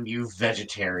feeding them, you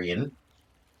vegetarian?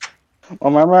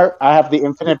 Remember, I have the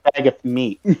infinite bag of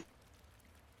meat.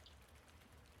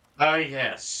 Oh,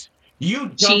 yes. You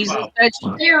dump She's a a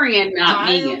vegetarian, not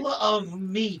vegan. pile of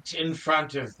meat in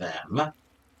front of them.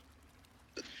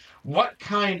 What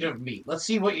kind of meat? Let's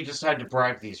see what you decide to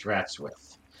bribe these rats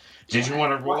with. Did you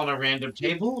want to roll on a random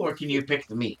table, or can you pick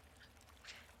the meat?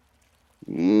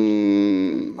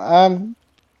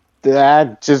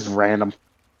 Just random.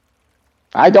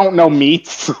 I don't know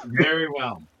meats. Very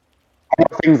well. I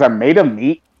know things are made of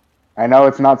meat. I know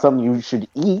it's not something you should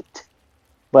eat,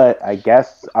 but I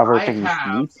guess other things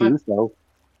need to, so.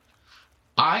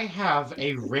 I have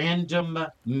a random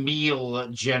meal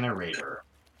generator.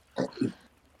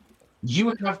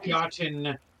 You have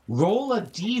gotten roll a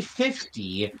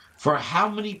d50 for how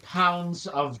many pounds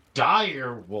of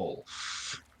dire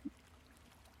wolf.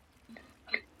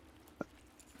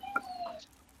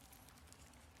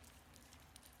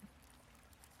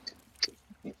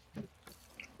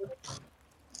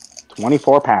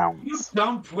 £24. You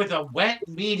dump with a wet,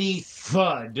 meaty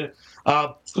thud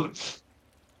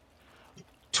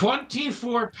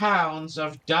 24 pounds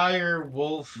of dire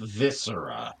wolf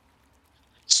viscera,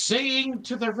 saying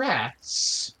to the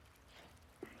rats,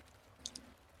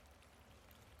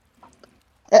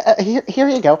 Here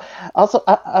you go. Also,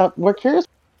 we're curious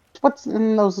what's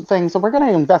in those things, so we're going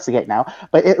to investigate now.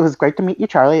 But it was great to meet you,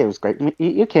 Charlie. It was great to meet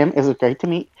you, Kim. It was great to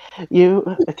meet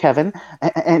you, Kevin.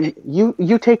 And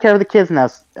you take care of the kids now,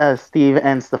 Steve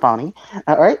and Stefani.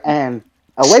 All right, and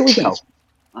away we go.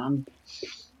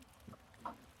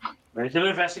 make an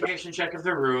investigation check of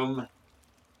the room.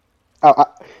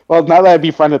 Well, now that I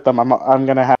befriended them, I'm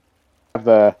going to have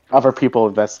the other people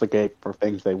investigate for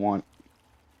things they want.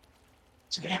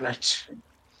 Damn it.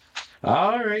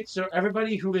 All right, so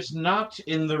everybody who is not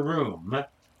in the room,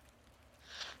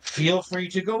 feel free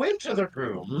to go into the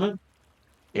room.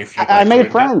 If you I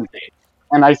made friends,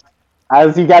 and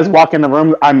as you guys walk in the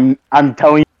room, I'm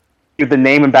telling you the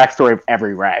name and backstory of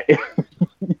every rat.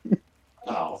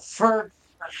 Oh,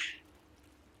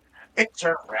 It's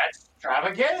a rat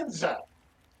extravaganza.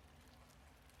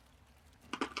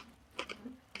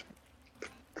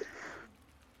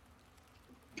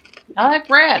 I like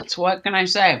rats. What can I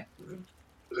say?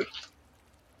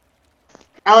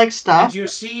 I like And stuff. you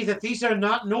see that these are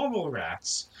not normal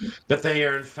rats, but they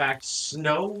are in fact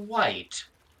snow white,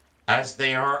 as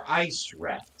they are ice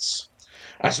rats.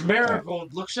 As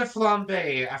Marigold looks at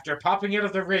Flambé after popping out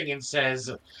of the ring and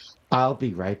says, I'll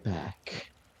be right back.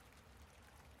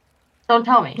 Don't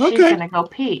tell me. She's Okay. gonna go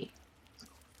pee.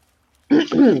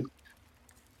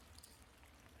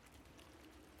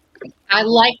 I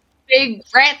like big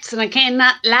rats, and I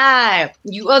cannot lie.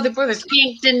 You other brothers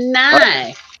can't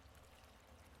deny.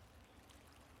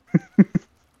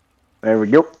 There we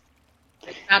go.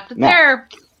 Stop it Now. there.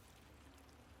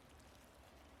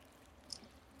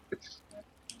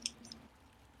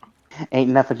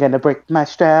 Ain't nothing gonna break my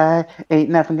stride. Ain't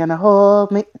nothing gonna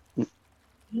hold me.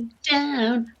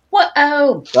 Down.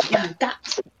 Whoa. Yeah,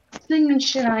 that's singing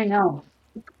shit I know.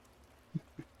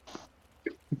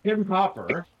 Jim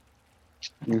Hopper,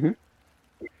 Mhm.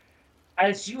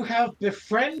 as you have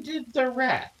befriended the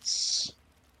rats,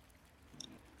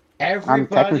 I'm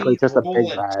technically everybody just a roll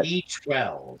big a rat.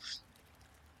 d12.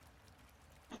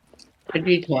 A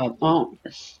D12. Oh.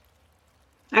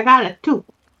 I got it too.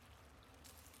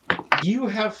 You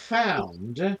have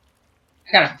found I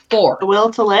got a 4. The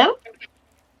will to live?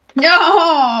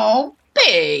 No,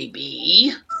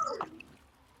 baby.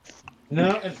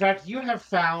 no, in fact, you have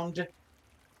found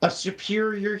a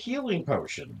superior healing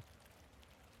potion.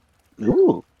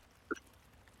 Ooh.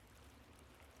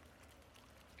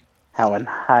 How in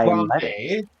high medic.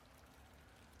 Flambé,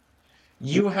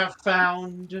 you have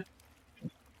found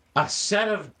a set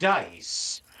of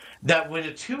dice that, when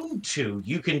attuned to,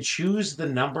 you can choose the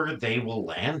number they will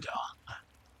land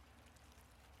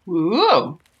on.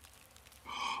 Ooh.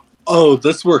 Oh,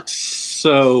 this works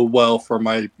so well for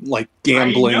my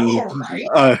gambling. I know,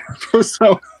 right?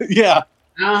 So yeah,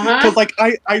 Uh-huh.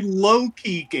 because I low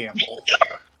key gamble,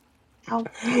 Oh.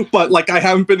 but I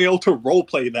haven't been able to role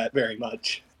play that very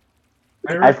much.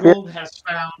 Marigold has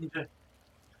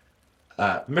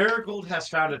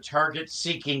found a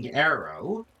target-seeking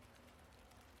arrow.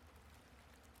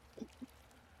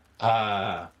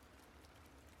 What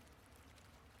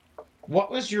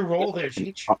was your roll there,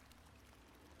 Cheech?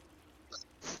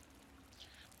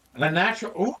 A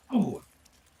natural. Ooh.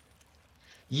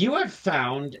 You have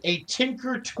found a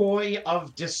Tinker Toy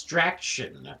of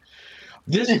Distraction.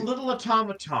 This little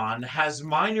automaton has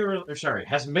major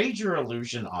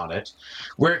illusion on it,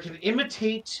 where it can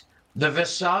imitate the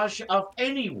visage of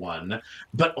anyone,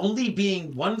 but only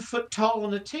being 1 foot tall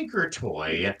and a Tinker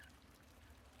Toy,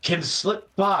 can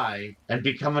slip by and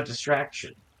become a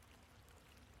distraction.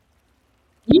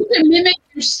 You can mimic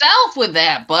yourself with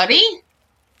that, buddy.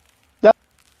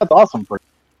 That's awesome for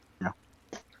you.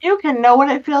 You can know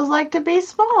what it feels like to be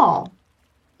small.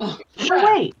 Oh,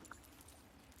 Wait.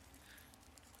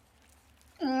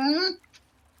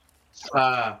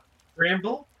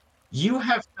 Bramble, you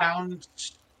have found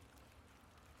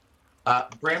a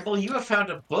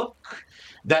book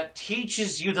that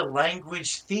teaches you the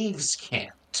language thieves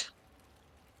can't.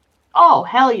 Oh,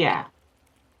 hell yeah.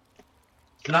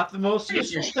 Not the most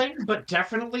useful thing, but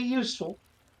definitely useful.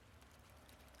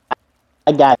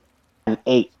 I got an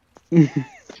 8.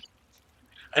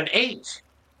 An 8.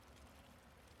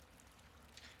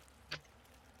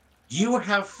 You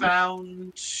have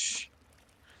found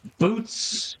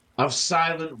boots of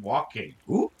silent walking.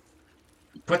 Ooh.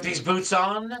 Put these boots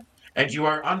on, and you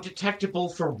are undetectable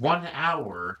for 1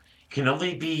 hour. Can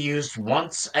only be used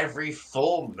once every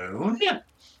full moon.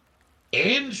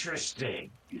 Interesting.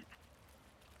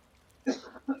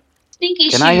 Stinky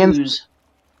Can shoes.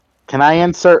 Can I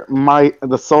insert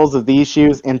the soles of these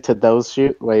shoes into those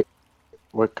shoes? Wait,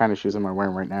 what kind of shoes am I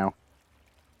wearing right now?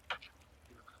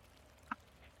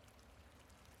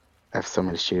 I have so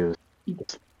many shoes.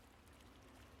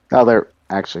 Oh, they're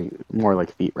actually more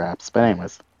like feet wraps. But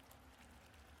anyways.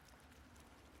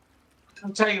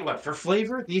 I'll tell you what, for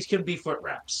flavor, these can be foot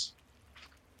wraps.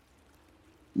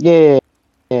 Yeah.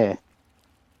 Yeah.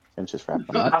 I'm just wrapping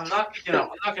them up. I'm not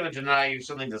going to deny you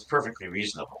something that's perfectly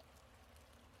reasonable.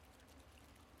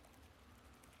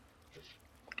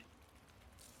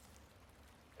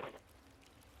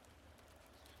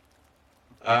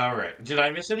 All right. Did I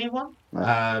miss anyone?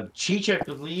 Cheech, I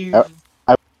believe.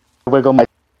 I wiggle my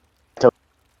toe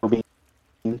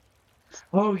bean.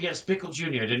 Oh, yes, Pickle Jr.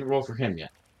 I didn't roll for him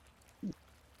yet.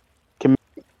 Can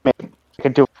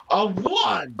do A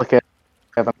 1! look at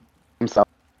himself.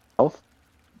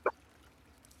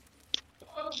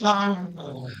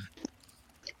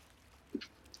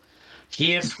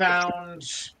 He has found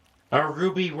a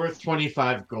ruby worth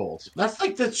 25 gold. That's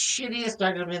like the shittiest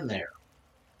item in there.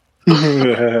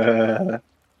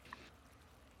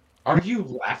 Are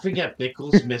you laughing at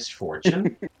Bickle's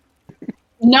misfortune?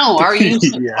 No, are you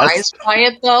Yes. surprised by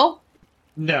it though?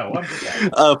 No, I'm just asking.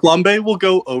 Flambé will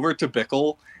go over to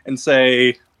Bickle and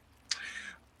say,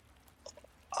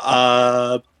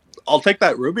 I'll take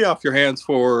that ruby off your hands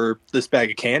for this bag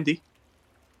of candy.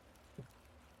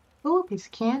 Ooh, a piece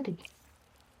of candy.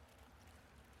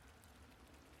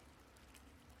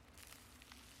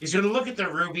 He's going to look at the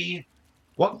ruby.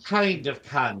 What kind of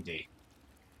candy?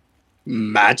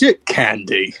 Magic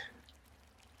candy.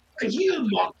 Are you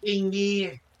mocking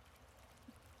me?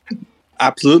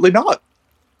 Absolutely not.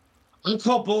 I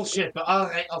call bullshit, but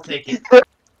alright, I'll take it.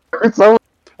 It's so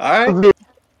All right.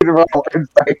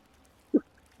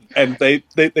 And they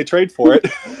trade for it.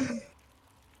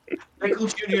 Michael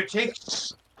Jr.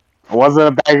 takes wasn't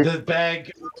a bag. the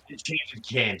bag of enchanted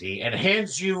candy and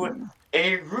hands you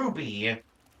a ruby.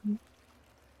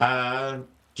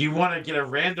 Do you want to get a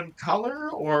random color,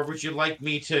 or would you like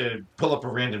me to pull up a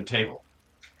random table?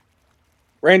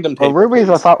 Random Well, table, rubies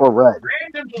I please. thought were red.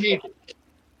 Random table.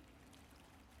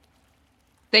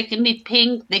 They can be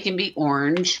pink, they can be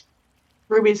orange.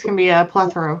 Rubies can be a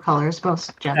plethora of colors.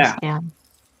 Most gems Yeah. can.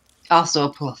 Also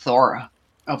a plethora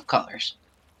of colors.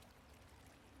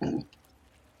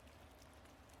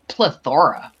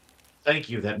 Plethora. Thank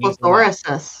you. That means a lot.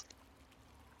 Plethorosis.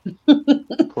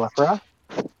 Plethora?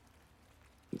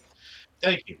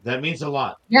 Thank you. That means a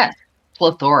lot. Yes,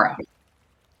 plethora.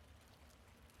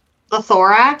 The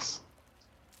thorax.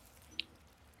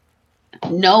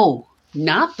 No,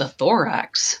 not the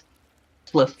thorax.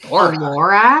 The Plethora.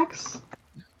 thorax.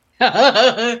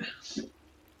 I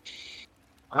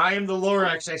am the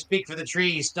Lorax. I speak for the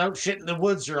trees. Don't shit in the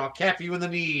woods, or I'll cap you in the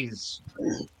knees.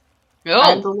 I'm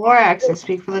Oh, the Lorax. I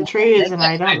speak for the trees, and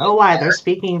I don't know why they're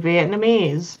speaking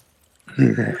Vietnamese.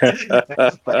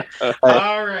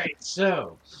 All right,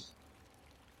 so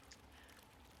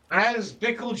as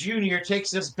Bickle Jr. takes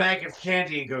this bag of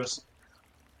candy and goes,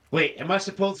 wait, am I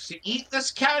supposed to eat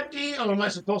this candy, or am I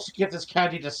supposed to give this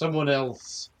candy to someone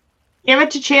else? Give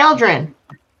it to children.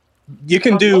 You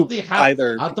can I do don't have-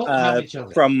 either. I don't have any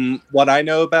children. From what I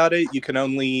know about it, you can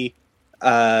only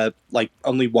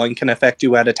only one can affect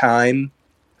you at a time,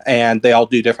 and they all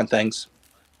do different things.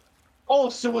 Oh,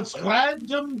 so it's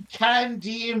random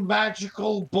candy and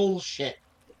magical bullshit.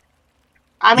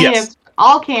 I mean, Yes. it's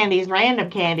all candy is random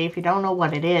candy if you don't know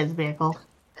what it is, Bickle.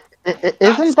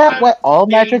 Isn't that what all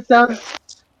magic does?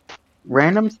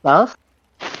 Random stuff?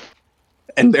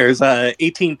 And there's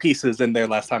 18 pieces in there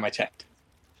last time I checked.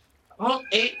 Oh,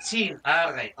 18.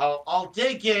 All right, I'll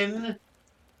dig in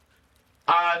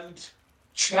and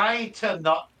try to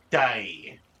not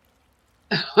die.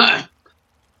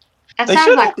 That They sounds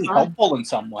should like be fun. helpful in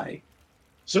some way.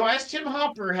 So as Tim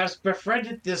Hopper has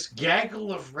befriended this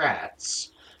gaggle of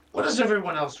rats, what does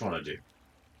everyone else want to do?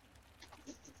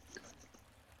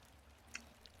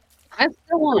 I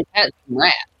still want to pet some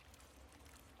rat.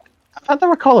 I thought they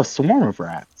were called a swarm of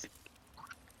rats.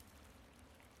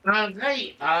 All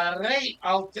right,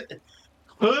 I'll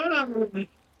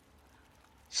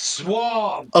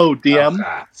swarm Oh, of DM.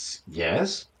 rats.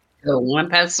 Yes. Still want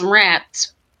to pet some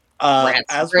rats. Rats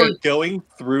are As we're great. going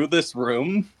through this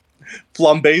room,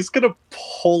 Flambé's gonna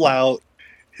pull out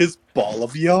his ball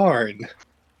of yarn.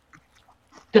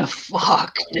 The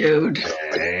fuck, dude.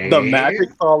 The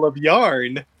magic ball of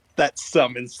yarn that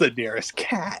summons the nearest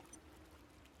cat.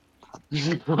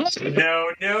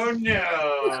 No.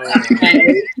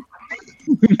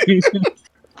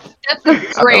 That's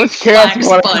a great Which chaos flex, you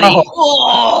wanna buddy. know?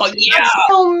 Oh, yeah. That's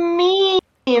so mean.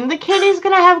 The kitty's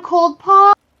gonna have cold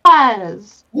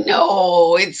paws.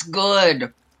 No, it's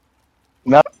good.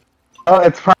 Oh,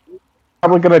 it's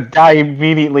probably gonna die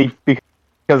immediately because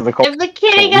of the cold. If the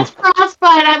kitty gets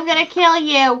frostbite, I'm gonna kill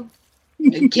you.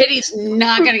 Kitty's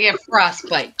not going to get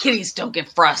frostbite. Kitties don't get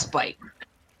frostbite.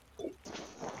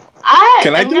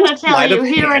 Can I I'm do gonna a tell sleight you of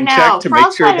here and hand now. check to make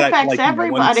sure Frostbite that affects no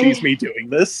one everybody. sees me doing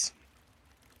this?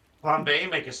 Flambé,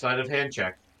 make a sleight of hand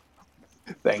check.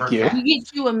 Thank For you. cat. You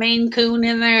get you a Maine Coon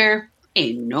in there?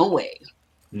 Ain't no way.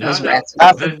 No, Those no. rats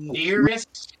The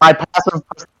nearest My passive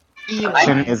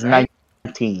perception is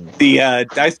 19. The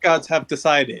dice gods have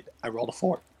decided. I rolled a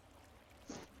 4.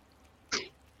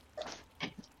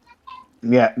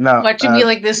 Yeah, no. Watch it be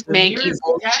like this the manky nearest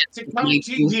bullshit. cat to come Make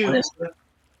to you you this.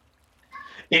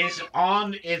 is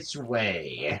on its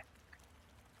way.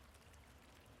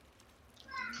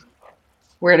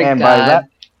 Swear to And by God, that-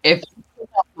 if you pick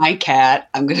up my cat,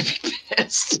 I'm going to be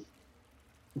pissed.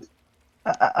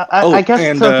 I guess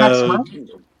and so next month.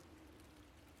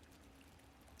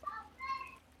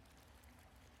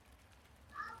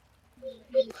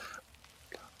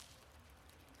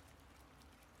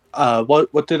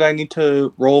 What did I need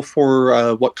to roll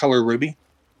for what color ruby?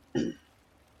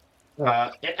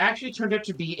 It actually turned out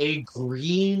to be a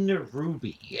green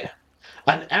ruby.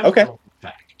 An Okay. emerald, in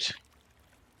fact.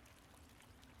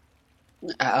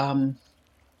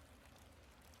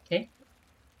 Okay.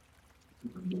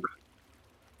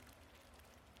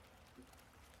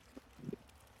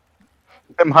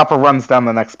 Tim Hopper runs down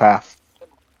the next path.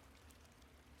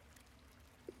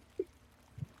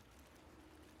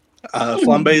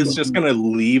 Flambé is just going to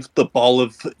leave the ball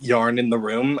of yarn in the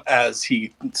room as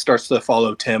he starts to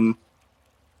follow Tim.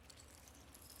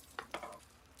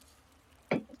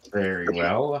 Very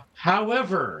well.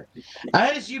 However,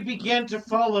 as you begin to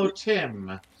follow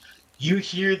Tim, you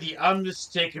hear the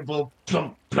unmistakable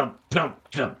plump, plump, plump,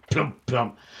 plump, plump,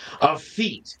 plump of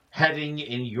feet heading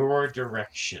in your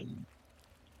direction.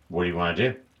 What do you want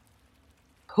to do?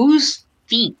 Whose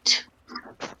feet?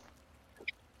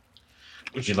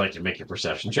 Would you like to make a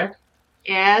perception check?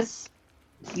 Yes.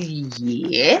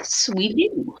 Yes, we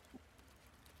do.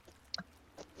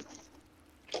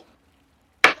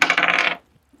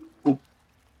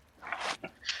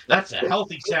 That's a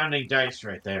healthy sounding dice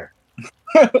right there.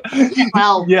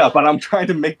 Well, Yeah, but I'm trying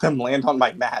to make them land on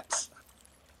my mats.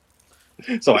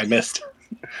 So I missed.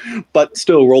 But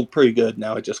still rolled pretty good.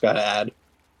 Now I just got to add.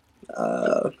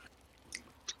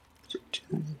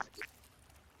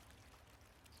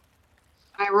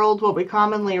 I rolled what we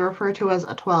commonly refer to as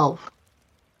a 12.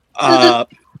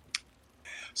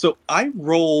 So I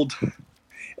rolled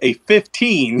a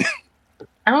 15.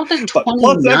 I rolled a But 29.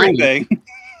 plus everything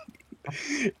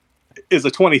is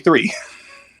a 23.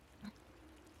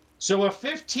 So a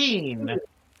 15,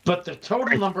 but the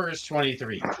total number is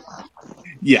 23.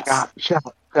 Yes.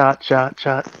 Shot.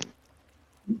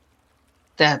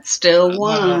 That's still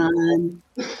one.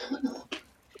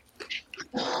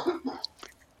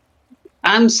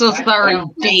 I'm so sorry,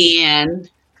 Dan.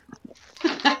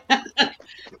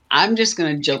 I'm just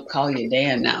going to joke call you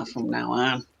Dan now from now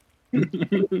on.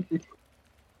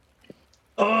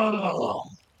 Oh,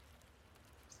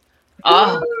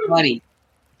 buddy.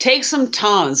 Take some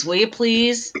Tums, will you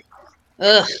please?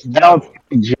 Ugh. No, What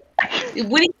do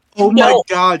you Oh my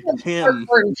god, Tim.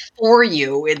 for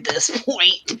you at this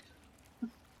point?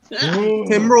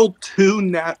 Tim rolled 2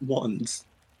 nat 1s.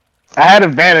 I had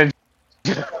advantage.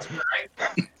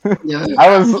 Yeah.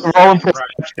 I was rolling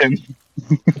perception.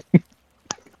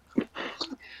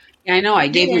 Yeah, I know. I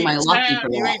gave you my ain't lucky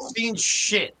found- You blow. ain't seen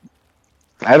shit.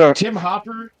 I don't. Tim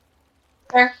Hopper,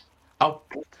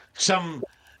 some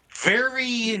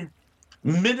very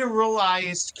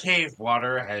mineralized cave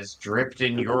water has dripped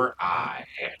in your eye.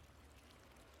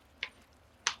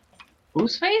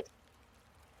 Whose face?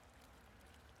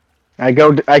 I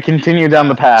continue down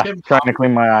the path, Tim trying to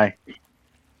clean my eye.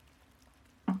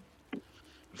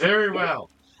 Very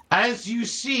well. As you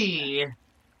see...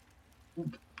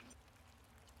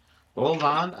 Hold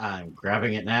on, I'm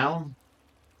grabbing it now.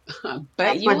 I bet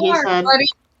That's you what he are, said. buddy.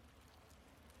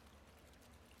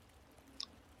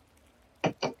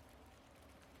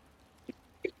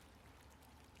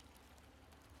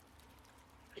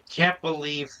 I can't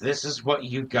believe this is what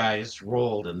you guys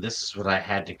rolled, and this is what I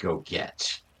had to go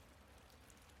get.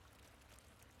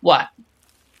 What?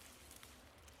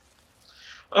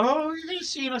 Oh, you're going to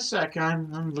see in a sec.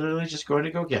 I'm literally just going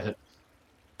to go get it.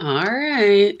 All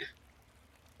right.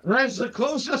 And as the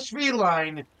closest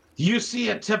feline, you see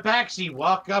a tabaxi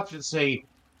walk up and say,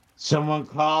 "Someone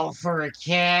call for a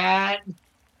cat?"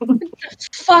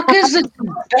 Fuck is a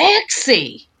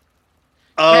tabaxi?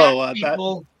 Oh, Cat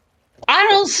people. I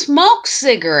don't smoke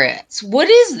cigarettes. What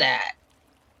is that?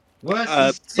 What's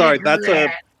a sorry,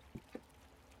 cigarette?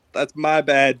 that's my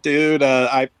bad, dude.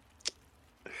 I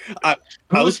was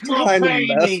Who's trying to mess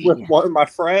profaning? with one of my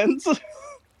friends.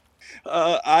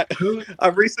 I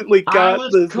recently I got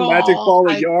was this magic called, ball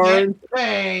of I yarn get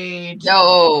paid.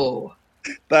 No.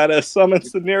 that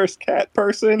summons the nearest cat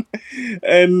person,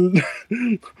 and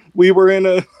we were in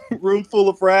a room full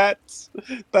of rats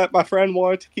that my friend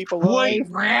wanted to keep alive. Wait,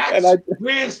 rats? And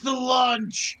Where's the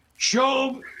lunch?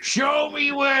 Show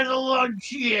me where the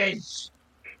lunch is.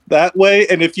 that way,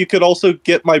 and if you could also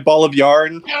get my ball of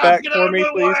yarn back Get for out me, of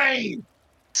my please. way.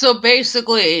 So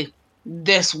basically,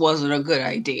 this wasn't a good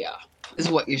idea, is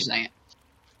what you're saying.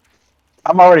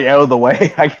 I'm already out of the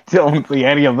way. I don't see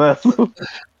any of this.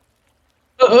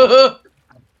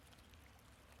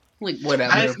 Like,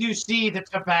 whatever. As you see the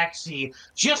tabaxi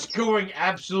just going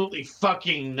absolutely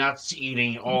fucking nuts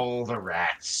eating all the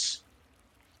rats.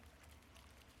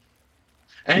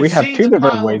 And We have seeing two the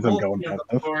different pile ways of wolf going on about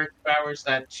the this. floor devours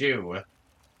that too.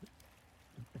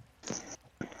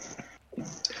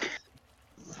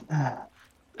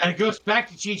 And it goes back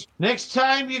to Cheech. Next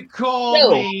time you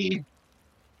call me,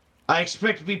 I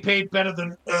expect to be paid better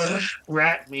than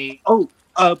rat meat. Oh,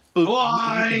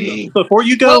 Why? before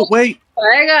you go, wait.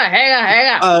 Hang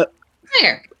on.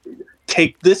 Here.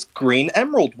 Take this green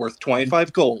emerald worth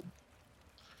 25 gold.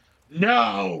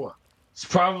 No! It's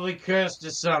probably cursed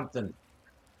to something.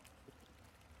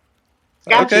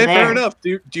 Okay, fair enough.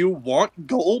 Do you want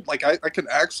gold? Like, I can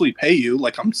actually pay you.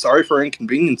 Like, I'm sorry for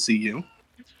inconveniencing you.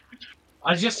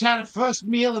 I just had a first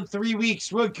meal in 3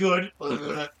 weeks. We're good.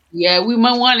 Yeah, we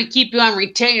might want to keep you on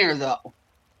retainer, though.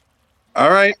 All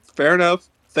right, fair enough.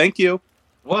 Thank you.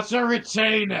 What's a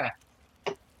retainer?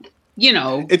 You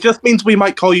know. It just means we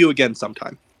might call you again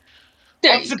sometime.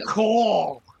 What's a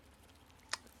call?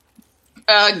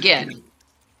 Again.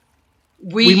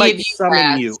 We might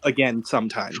summon you again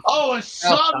sometime. Oh, a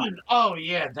summon! Oh,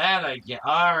 yeah, that I get.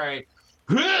 All right.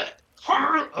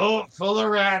 Oh, full of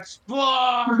rats.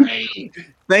 Bye!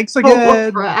 Thanks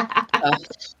again.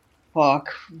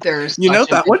 Fuck. There's you know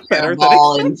that went better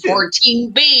than in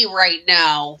 14B right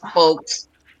now, folks.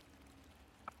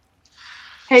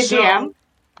 Hey, So, DM.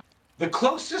 The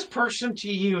closest person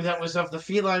to you that was of the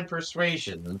feline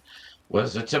persuasion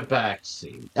was a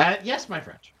tabaxi. Yes, my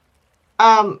friend.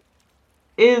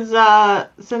 Since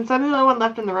I'm the only one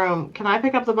left in the room, can I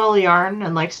pick up the ball of yarn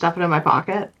and like stuff it in my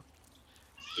pocket?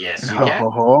 Yes, you can.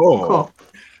 Cool.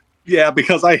 Yeah,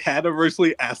 because I had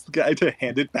originally asked the guy to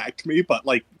hand it back to me, but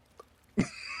like,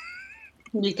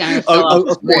 you kind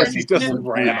of course he just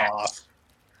ran off.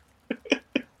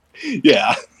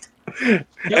 Yeah,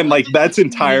 and like that's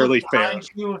entirely fair.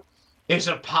 Is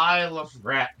a pile of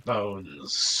rat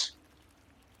bones.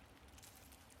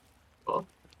 Cool.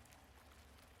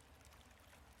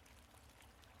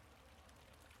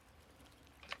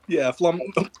 Yeah,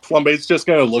 Flambé's just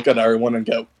gonna look at everyone and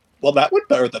go, "Well, that went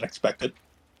better than expected."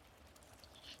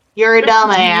 You're a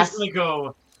dumbass.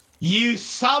 Go, you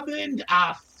summoned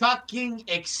a fucking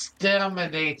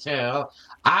exterminator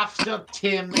after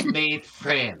Tim made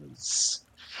friends.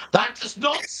 That does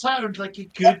not sound like a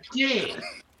good day.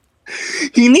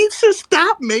 He needs to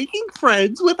stop making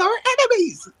friends with our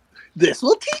enemies. This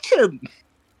will teach him.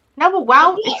 No, but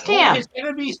wow, it's Tim. His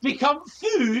enemies become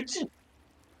food.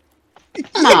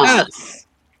 Yes.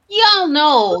 Y'all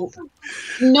know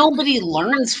nobody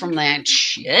learns from that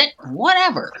shit.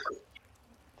 Whatever.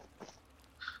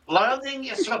 Learning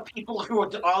is for people who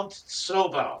aren't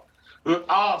sober.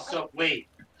 Wait.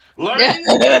 Learning,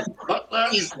 learning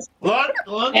is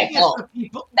for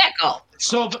people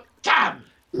sober. Damn.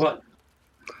 What?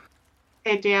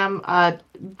 Hey, damn.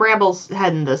 Bramble's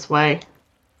heading this way.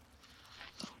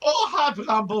 Oh, hi,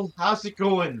 Bramble. How's it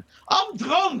going? I'm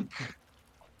drunk.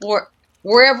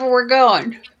 Wherever we're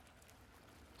going.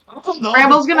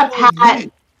 Bramble's gonna pat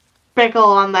Bickle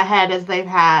on the head as they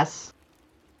pass.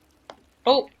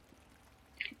 Oh.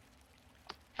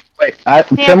 Wait,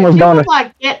 Tim was going to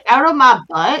like get out of my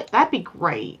butt. That'd be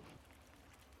great.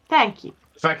 Thank you.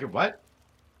 If I could what?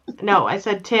 No, I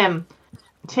said Tim.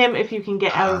 Tim, if you can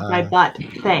get out of my butt,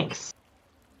 thanks.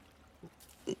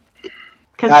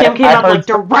 Because Tim came up like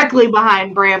directly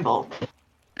behind Bramble.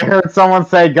 I heard someone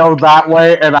say go that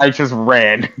way, and I just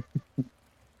ran.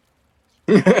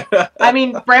 I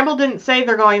mean, Bramble didn't say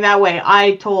they're going that way.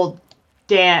 I told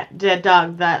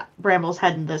Doug that Bramble's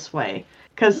heading this way.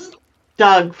 Because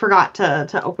Doug forgot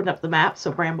to open up the map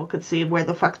so Bramble could see where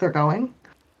the fuck they're going.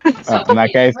 In that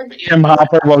case, Tim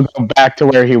Hopper will go back to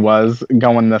where he was,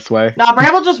 going this way. No,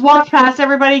 Bramble just walked past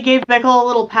everybody, gave Bickle a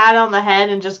little pat on the head,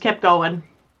 and just kept going.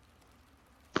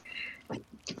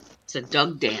 It's a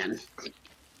Doug Dan.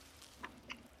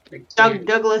 Doug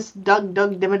Douglas, Doug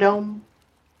Dimmadome.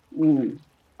 Dimmadome.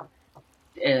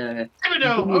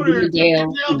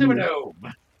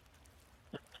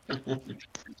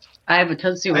 I have a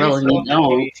Tootsie Roll and you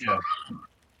don't.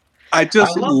 I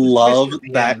just love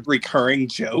that recurring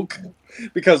joke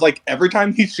because, like, every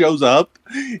time he shows up,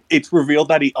 it's revealed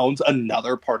that he owns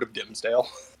another part of Dimsdale.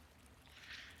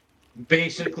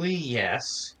 Basically,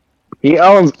 yes. He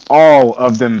owns all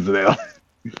of Dimsdale.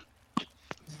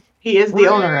 He is the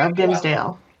owner of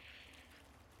Dimsdale.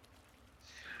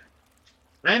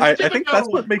 I think that's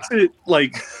what makes it,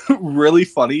 like, really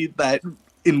funny that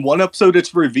in one episode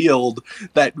it's revealed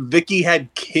that Vicky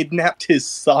had kidnapped his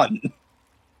son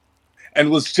and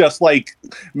was just, like,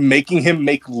 making him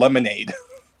make lemonade.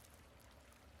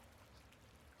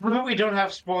 Well, we don't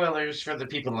have spoilers for the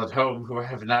people at home who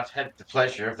have not had the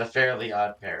pleasure of the Fairly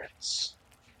Odd Parents.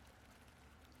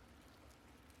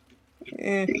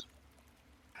 Is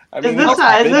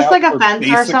this like a fence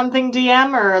or something,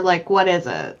 DM, or like what is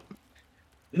it?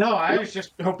 No, I was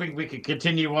just hoping we could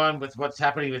continue on with what's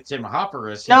happening with Tim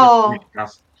Hopper.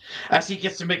 as he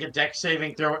gets to make a dex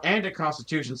saving throw and a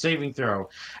constitution saving throw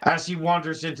as he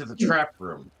wanders into the trap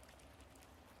room.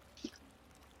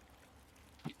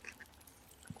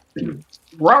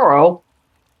 Roro.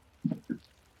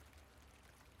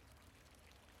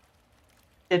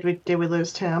 Did we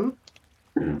lose Tim?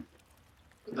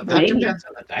 That Maybe. depends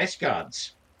on the dice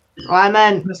gods. Oh, I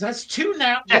meant. Because that's 2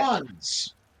 nat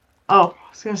 1s. Oh, I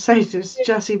was gonna say, is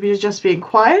Jesse just being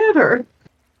quiet, or?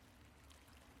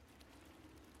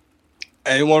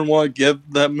 Anyone want to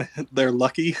give them their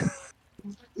lucky?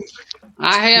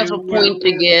 I have a point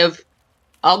to give.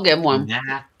 I'll give one.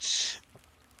 Nat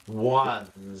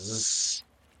 1s.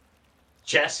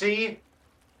 Jesse,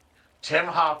 Tim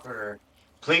Hopper,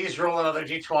 please roll another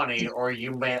d20 or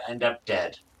you may end up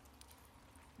dead.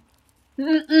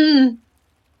 Mm-mm.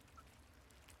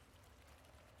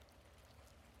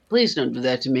 Please don't do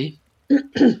that to me.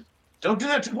 Don't do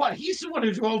that to what? He's the one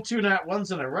who rolled 2 nat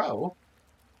 1s in a row.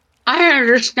 I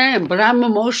understand, but I'm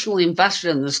emotionally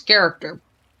invested in this character.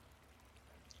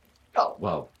 Oh,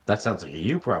 well, that sounds like a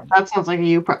you problem. That sounds like a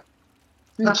you problem.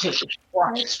 Jesus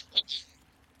Christ.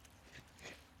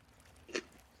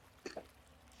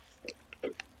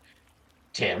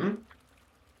 Tim,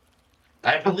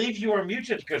 I believe you are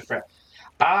muted, good friend.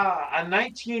 A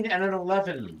 19 and an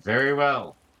 11. Very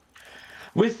well.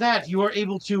 With that, you are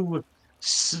able to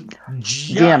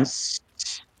just...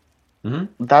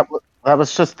 That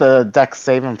was just the dex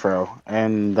saving throw,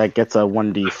 and that gets a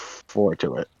 1d4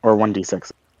 to it, or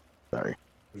 1d6. Sorry.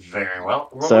 Very well.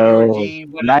 Roll So your D.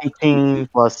 19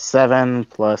 plus 7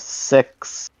 plus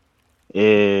 6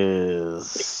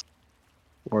 is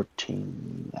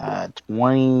 14.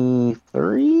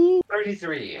 23?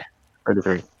 33.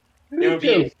 33. It would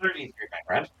be 33, my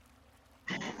friend.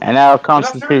 And now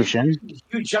Constitution.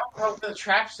 You jump out the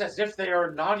traps as if they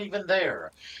are not even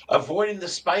there, avoiding the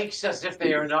spikes as if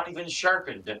they are not even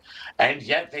sharpened, and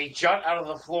yet they jut out of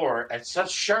the floor at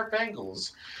such sharp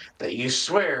angles that you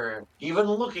swear even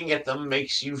looking at them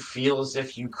makes you feel as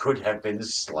if you could have been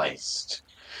sliced.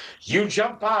 You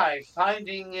jump by,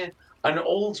 finding an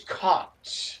old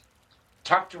cot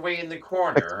tucked away in the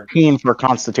corner. 16 for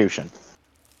Constitution.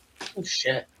 Oh,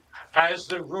 shit. As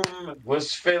the room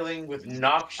was filling with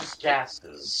noxious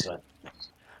gases.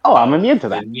 Oh, I'm immune to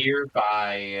that. The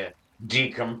nearby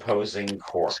decomposing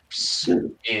corpse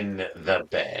in the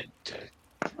bed.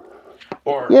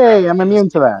 Yay, I'm immune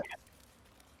to that.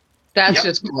 That's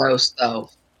just gross, though.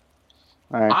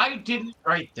 All right. I didn't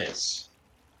write this.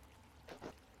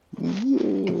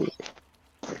 Yeah.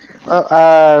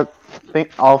 Well,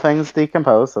 all things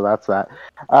decompose, so that's that.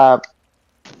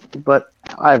 But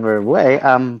either way,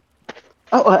 I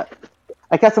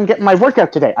guess I'm getting my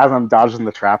workout today as I'm dodging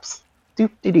the traps.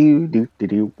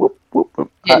 Doop-de-doo, whoop, whoop,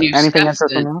 whoop. Anything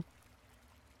interesting?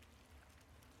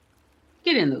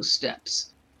 Get in those steps.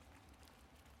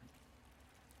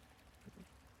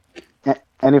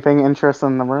 Anything interesting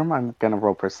in the room? I'm gonna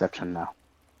roll perception now.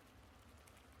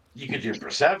 You could do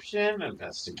perception,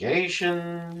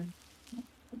 investigation.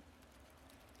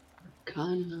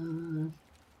 Kinda.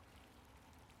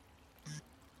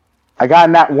 I got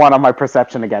a nat 1 on my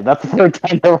perception again. That's the third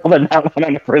time I rolled a nat 1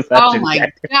 on the perception. Oh my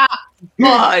god,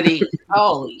 buddy.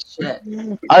 Holy shit.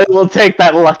 I will take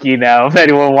that lucky now if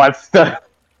anyone wants to.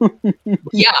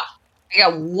 Yeah, I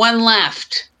got 1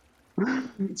 left.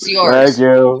 It's yours. Thank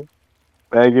you.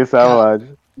 Thank you so much.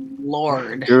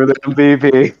 Lord. You're the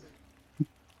MVP.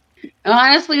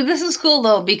 Honestly, this is cool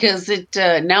though because it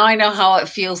now I know how it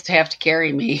feels to have to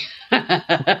carry me.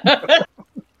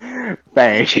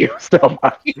 Thank you so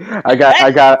much.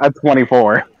 I got a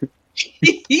 24.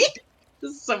 This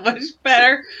is so much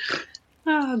better.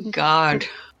 Oh God.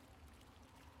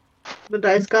 The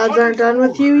dice gods aren't done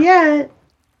with you yet.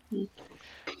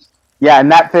 Yeah,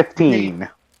 nat 15.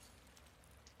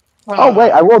 Oh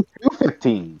wait, I rolled 2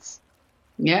 15s.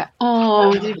 Yeah.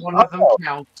 Oh, one of them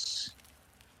counts.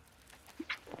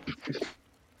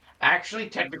 Actually,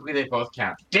 technically, they both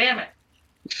count. Damn it!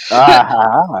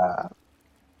 Ah.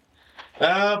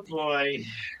 Oh boy.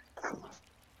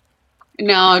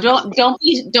 No,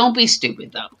 don't be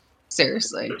stupid though.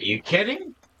 Seriously. Are you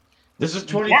kidding? This is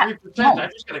 23%. Yeah. I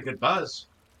just got a good buzz.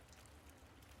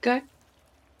 Good.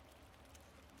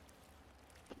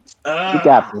 You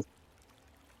got this.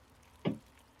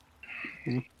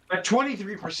 At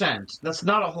 23%, that's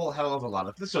not a whole hell of a lot.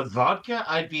 If this was vodka,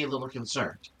 I'd be a little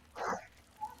concerned.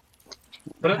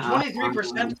 But at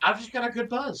 23%, I've just got a good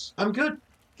buzz. I'm good.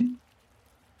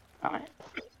 All right.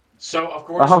 So, of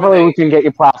course, Well, hopefully we can get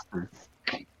you plastered.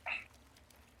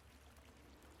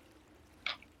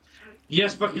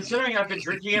 Yes, but considering I've been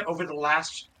drinking it over the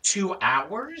last 2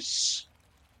 hours,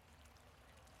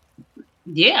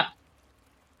 Yeah.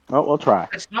 Well, we'll try.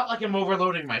 It's not like I'm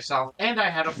overloading myself, and I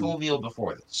had a full meal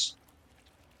before this.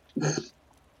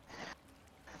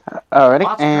 Alrighty,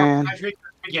 Lots of and carbohydrates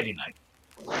for spaghetti night.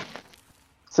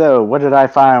 so what did I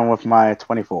find with my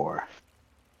 24?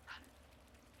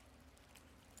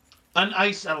 An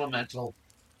ice elemental.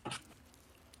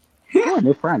 Oh, a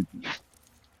new friend.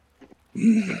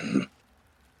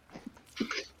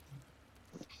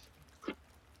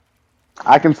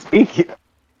 I can speak.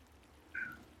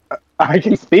 I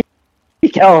can speak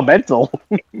elemental.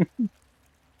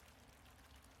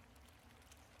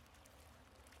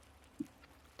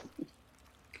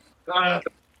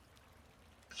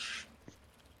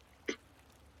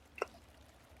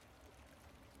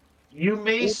 You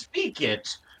may speak it,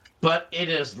 but it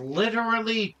is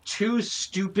literally too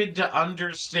stupid to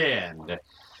understand,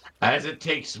 as it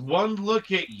takes one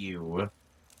look at you.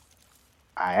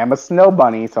 I am a snow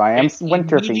bunny, so I am It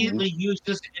winter immediately themed.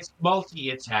 uses its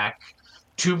multi-attack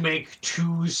to make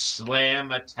 2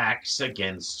 slam attacks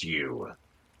against you.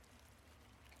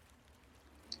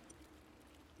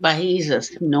 But he's a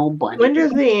snow bunny. Winter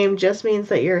theme just means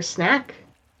that you're a snack.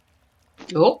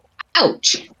 Oh,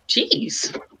 ouch.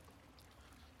 Jeez.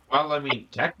 Well, I mean,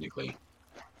 technically.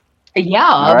 Yeah,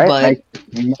 All right,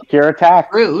 but make your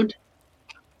attack. rude.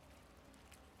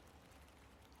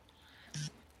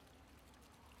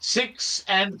 6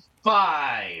 and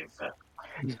 5.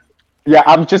 Yeah,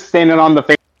 I'm just standing on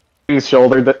the thing's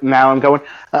shoulder now and going,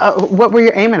 what were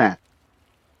you aiming at?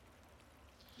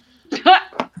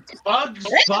 Bugs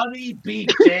Bunny be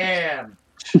damned.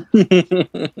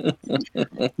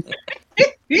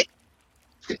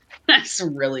 That's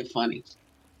really funny.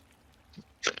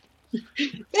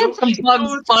 That's a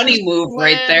Bugs Bunny move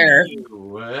right there.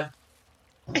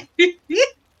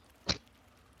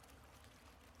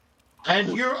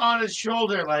 And you're on his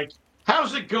shoulder like,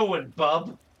 how's it going,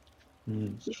 bub?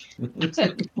 It's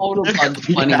a total Bugs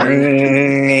Bunny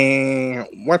move.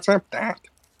 What's up, Doc?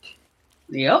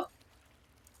 Yep.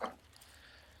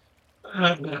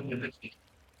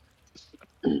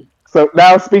 So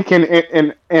now speaking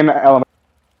in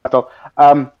elemental,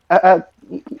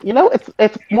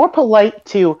 it's more polite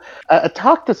to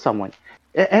talk to someone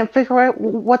and figure out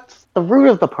what's the root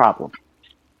of the problem.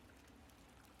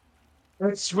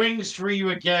 It swings for you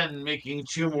again, making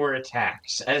 2 more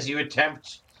attacks as you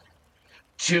attempt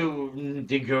to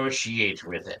negotiate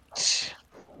with it.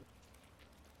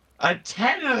 A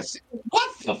 10 and a 6.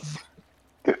 What the f-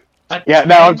 Yeah,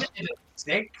 now I'm 10 and a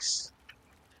 6?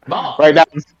 Mom. right now.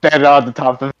 I'm standing on the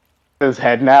top of his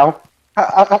head now.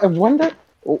 I wonder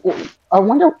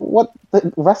what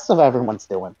the rest of everyone's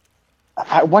doing.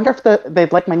 I wonder if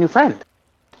they'd like my new friend.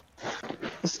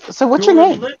 So what's your You're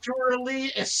name? literally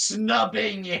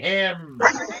snubbing him.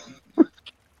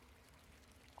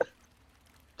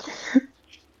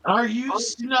 Are you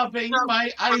snubbing my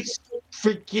ice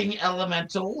freaking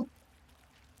elemental?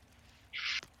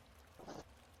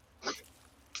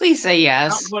 Please say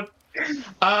yes.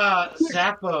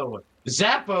 Zappo.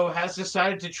 Zappo has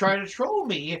decided to try to troll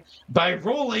me by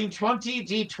rolling 20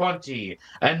 d20,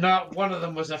 and not one of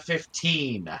them was a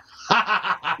 15.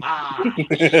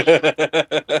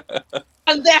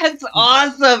 That's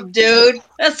awesome, dude.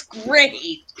 That's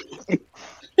great.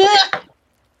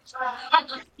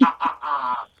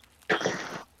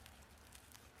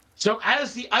 So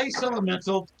as the ice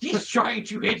elemental keeps trying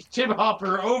to hit Tim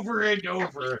Hopper over and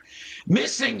over,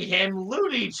 missing him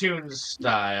Looney Tunes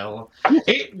style,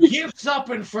 it gives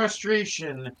up in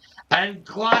frustration and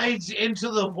glides into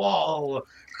the wall,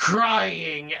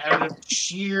 crying out of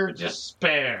sheer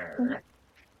despair.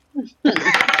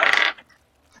 I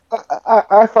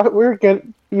thought we were gonna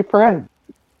be friends.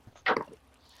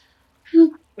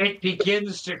 It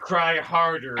begins to cry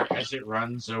harder as it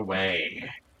runs away.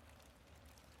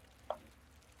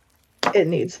 It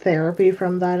needs therapy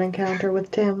from that encounter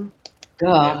with Tim.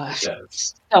 Gosh, Yeah, it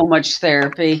does. so much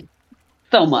therapy.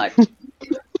 So much.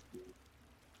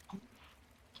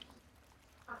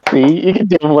 See, you can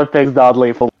deal with things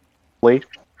non-lethally. All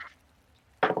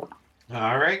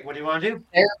right, what do you want to do?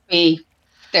 Therapy.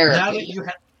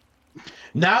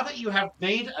 Now that you have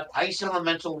made an ice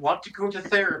elemental want to go to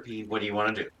therapy, what do you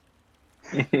want to do?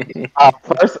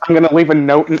 First, I'm going to leave a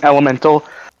note in elemental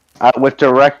with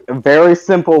very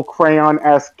simple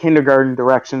crayon-esque kindergarten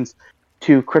directions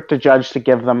to Crypto Judge to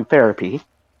give them therapy.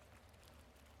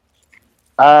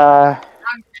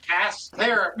 Cast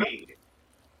therapy.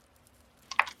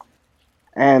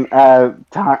 And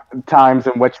times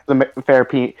in which the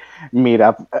therapy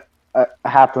meetup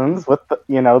happens with the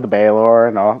Baylor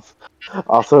and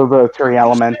also the Tree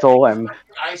Elemental and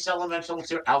Ice Elemental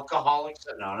to Alcoholics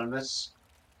Anonymous.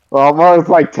 Well, more it's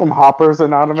like Tim Hopper's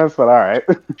anonymous, but all right.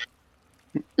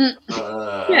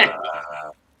 Yeah.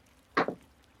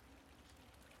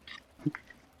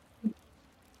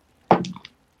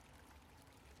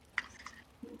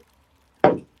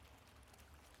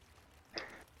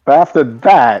 But after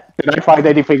that, did I find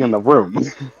anything in the room?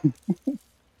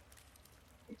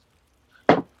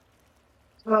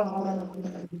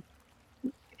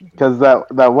 Because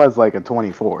that was like a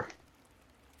 24.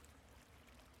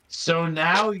 So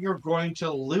now you're going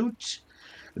to loot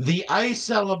the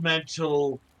ice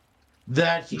elemental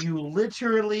that you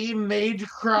literally made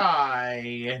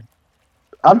cry.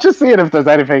 I'm just seeing if there's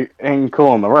anything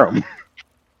cool in the room.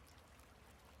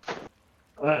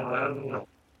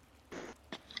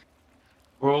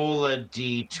 Roll a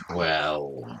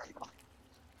d12.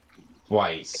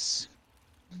 Twice.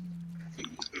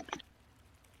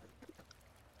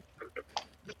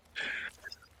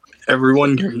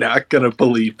 Everyone, you're not gonna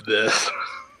believe this.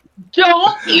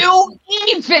 Don't you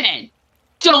even!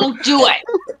 Don't do it!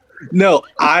 No,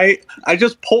 I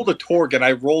just pulled a Torg and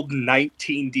I rolled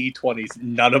 19 d20s.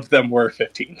 None of them were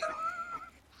 15.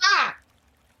 Ah!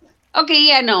 Okay,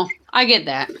 yeah, no. I get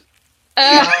that.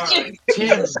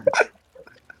 Tim.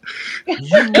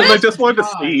 Because I just wanted to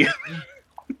see.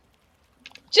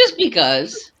 Just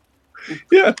because.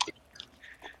 Yeah.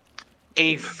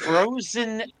 A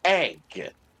frozen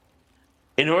egg.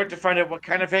 In order to find out what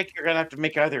kind of egg, you're going to have to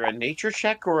make either a nature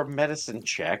check or a medicine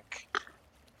check.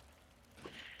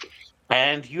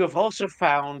 And you have also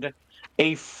found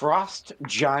a frost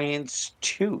giant's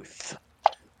tooth.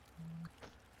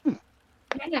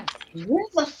 Yeah, where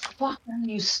the fuck are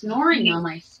you snoring on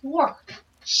my floor?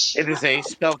 It is a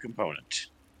spell component.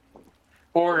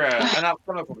 Or an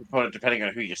alchemical component, depending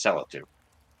on who you sell it to.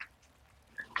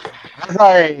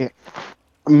 Sorry,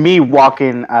 me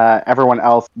walking, everyone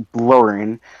else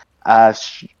blurring,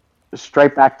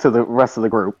 straight back to the rest of the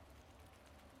group.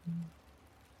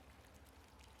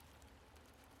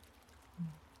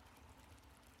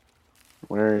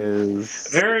 Where is...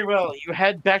 Very well. You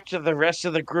head back to the rest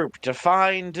of the group to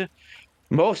find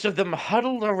most of them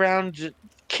huddled around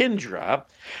Kindra,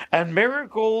 and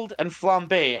Marigold and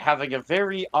Flambé having a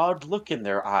very odd look in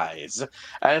their eyes,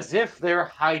 as if they're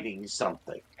hiding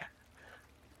something.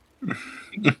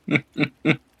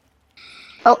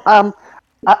 Oh,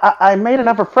 I made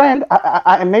another friend.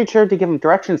 I made sure to give him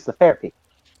directions to therapy.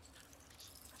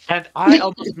 And I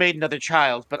almost made another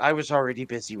child, but I was already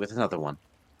busy with another one.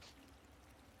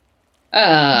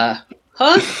 Huh?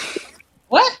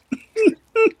 What?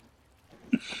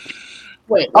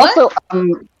 Wait, what? Also,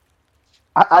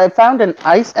 I found an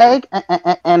ice egg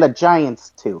and a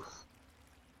giant's tooth.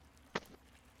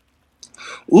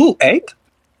 Ooh, egg?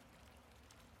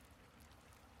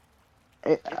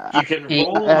 You can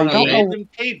roll on a random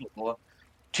table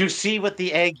to see what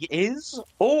the egg is,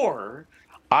 or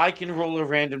I can roll a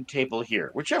random table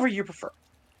here, whichever you prefer.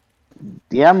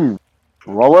 DM,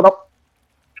 roll it up.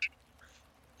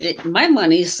 My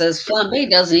money says Flambé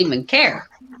doesn't even care.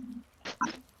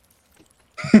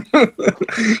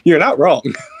 You're not wrong.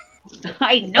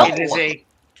 I know. It is a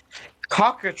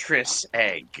cockatrice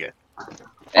egg.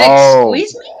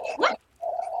 Excuse me? What?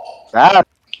 That's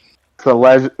a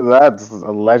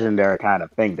legendary kind of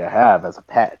thing to have as a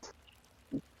pet.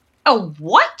 Oh,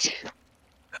 what?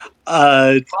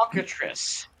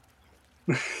 Cockatrice.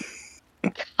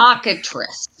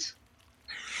 Cockatrice.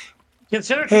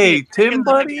 Consider Hey, Tim,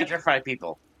 buddy. Petrify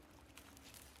people.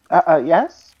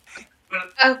 Yes?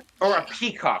 Or a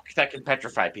peacock that can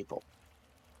petrify people.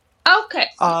 Okay.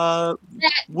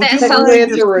 Would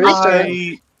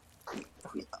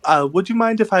you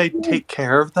mind if I take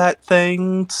care of that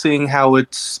thing, seeing how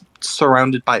it's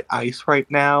surrounded by ice right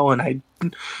now? And I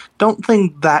don't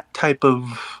think that type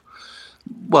of,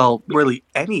 well, really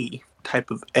any type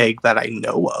of egg that I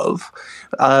know of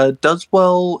does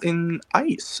well in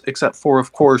ice, except for,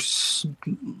 of course,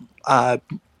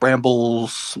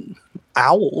 Bramble's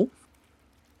owl.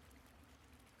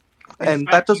 And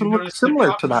that doesn't look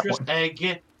similar to that one.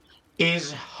 Egg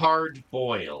is hard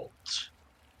boiled.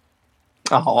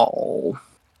 Oh.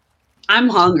 I'm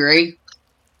hungry.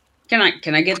 Can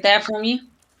I get that from you?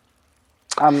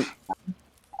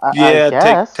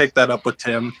 Yeah, take that up with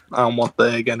Tim. I don't want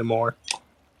the egg anymore.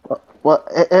 Well,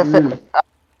 if it...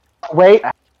 Wait,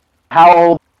 how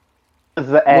old is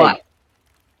the egg? What?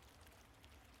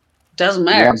 Doesn't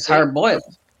matter. Yeah. It's hard boiled.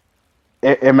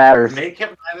 It matters. Make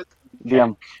a medicine check.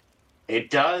 Yeah. It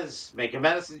does. Make a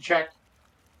medicine check.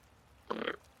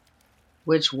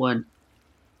 Which one?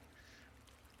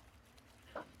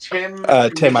 Tim,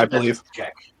 I believe.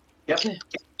 Check. Yep.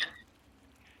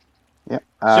 Yep.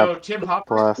 So Tim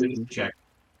Hopper, plus- check.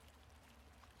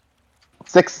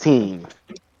 16.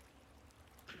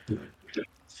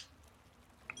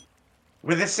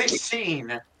 With a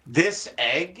 16, this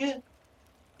egg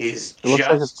is It looks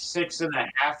like just 6.5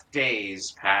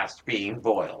 days past being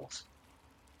boiled.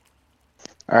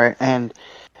 Alright, and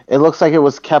it looks like it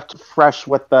was kept fresh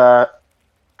with the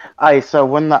ice. So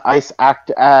wouldn't the ice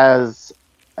act as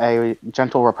a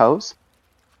gentle repose?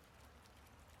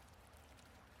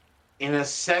 In a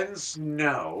sense,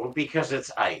 no, because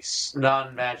it's ice,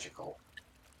 non-magical.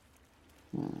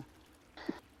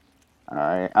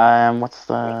 Alright, what's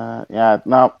the... Yeah,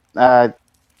 no,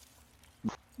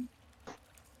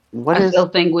 what I is still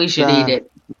think we should eat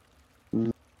it.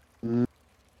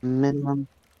 minimum?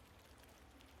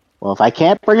 Well, if I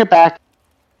can't bring it back,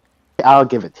 I'll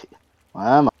give it to you.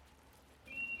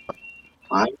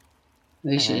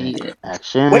 We should eat it.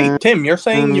 Action. Wait, Tim, you're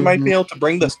saying you might be able to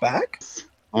bring this back?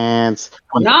 And...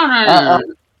 No.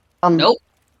 Nope.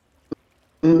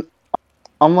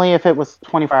 Only if it was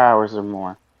 24 hours or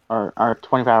more. Or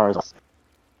 24 hours less.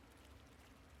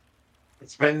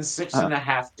 It's been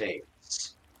 6.5 days.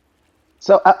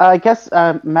 So I guess,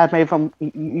 Mad Maven,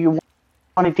 you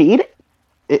wanted to eat it?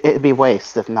 It'd be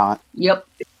waste if not. Yep.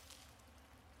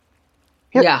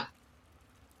 Here. Yeah.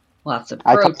 Lots of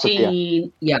I tossed it to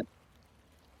protein. Yep.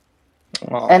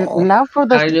 And now for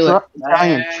Gotta this do it.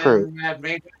 giant truth.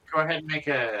 Maybe go ahead and make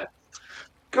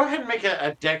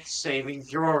a dex saving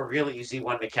throw, a really easy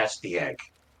one to catch the egg.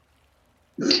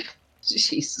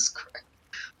 Jesus Christ.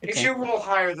 If you roll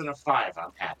higher than a 5,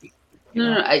 I'm happy.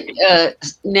 No,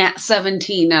 nat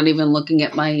 17, not even looking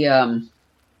at my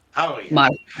Oh yeah. my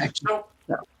So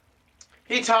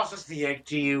he tosses the egg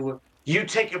to you. You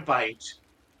take a bite,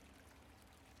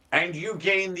 and you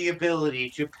gain the ability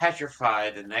to petrify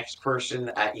the next person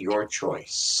at your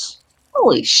choice.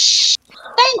 Holy sh!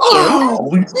 Thank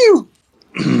you.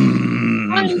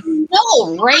 I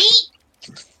know, right?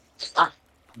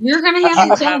 You're gonna have to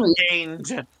You tell have me.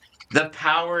 gained the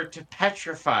power to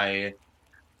petrify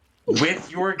with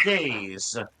your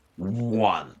gaze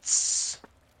once.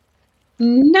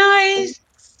 Nice.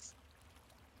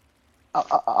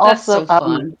 That's Also, so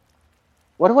fun.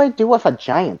 what do I do with a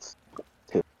giant's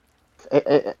tooth?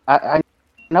 I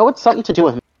know it's something to do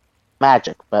with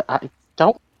magic, but I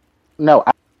don't know.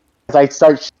 As I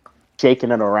start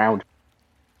shaking it around.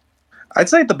 I'd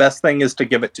say the best thing is to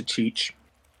give it to Cheech.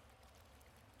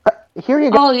 Here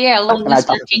you go. Oh yeah, little And I Mr.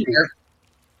 toss it to Tinker.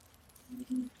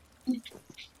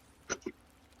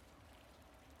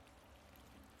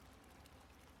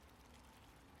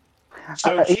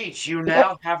 So, Cheech, you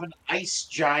now have an ice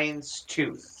giant's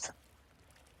tooth.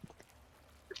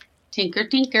 Tinker,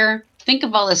 tinker. Think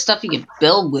of all the stuff you could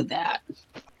build with that.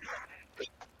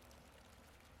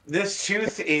 This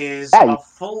tooth is Yeah, a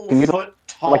full you- foot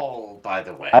tall, by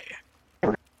the way.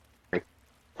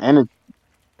 And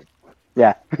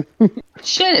yeah,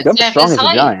 Shit, I'm it's half strong his as a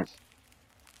height. giant.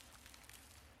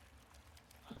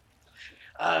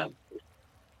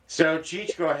 So,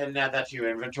 Cheech, go ahead and add that to your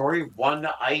inventory. One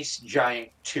ice giant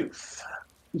tooth.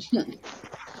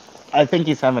 I think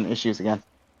he's having issues again.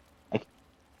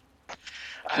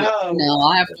 Oh, No,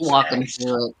 I have to walk him next.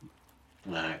 through it.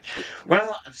 Right.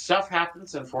 Well, stuff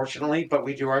happens, unfortunately, but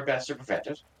we do our best to prevent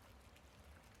it.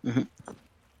 Mhm.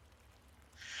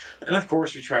 And of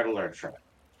course, we try to learn from it.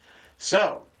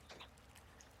 So,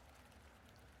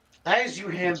 as you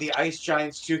hand the ice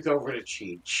giant's tooth over to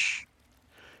Cheech,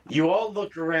 you all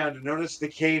look around and notice the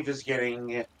cave is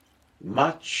getting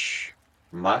much,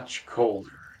 much colder.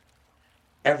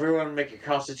 Everyone make a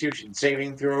constitution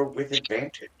saving throw with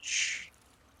advantage.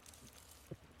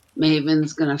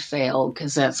 Maven's gonna fail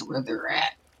because that's where they're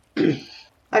at.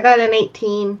 I got an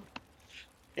 18.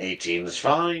 18 is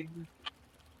fine.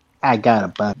 I got a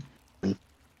bug.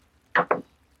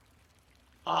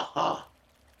 Aha.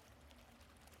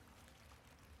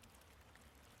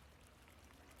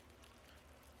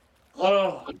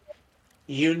 Oh,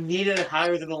 you needed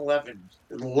higher than 11.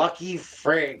 Lucky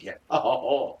frig.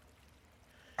 Oh.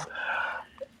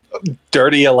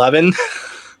 Dirty 11.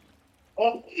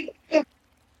 Oh.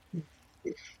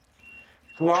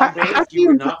 Flambé, if you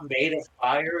were not made of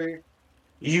fire,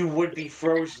 you would be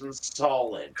frozen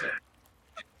solid.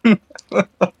 I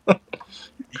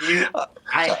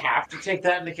have to take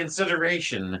that into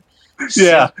consideration.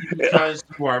 Yeah. Because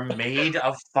you are made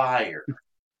of fire.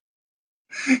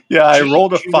 Yeah, I Cheech,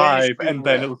 rolled a you managed 5, to, and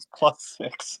then it was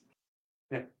 +6.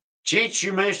 Cheech,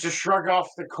 you managed to shrug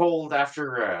off the cold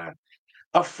after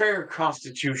a fair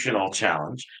constitutional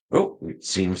challenge. Oh, it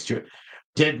seems to.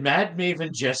 Did Mad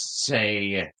Maven just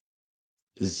say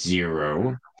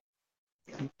 0?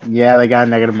 Yeah, they got a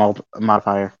negative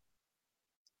modifier.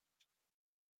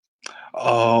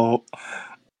 Oh.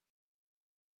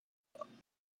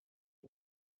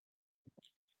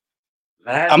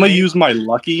 I'm gonna use my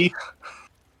lucky.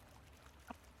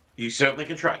 You certainly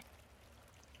can try.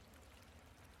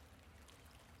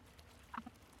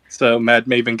 So Mad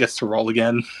Maven gets to roll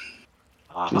again.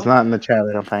 She's not in the chat.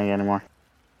 I don't think anymore.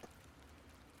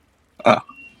 Oh.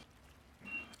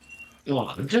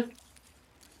 Good.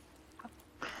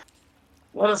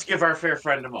 Let us give our fair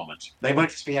friend a moment. They might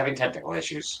just be having technical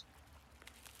issues.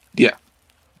 Yeah.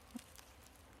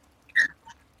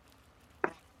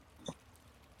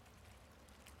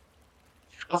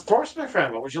 Of course, my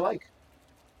friend. What would you like?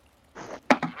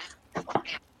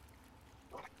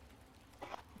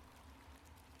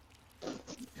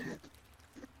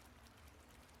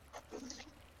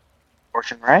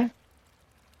 Fortune, right?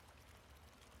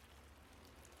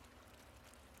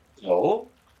 So,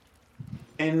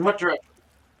 in what direction?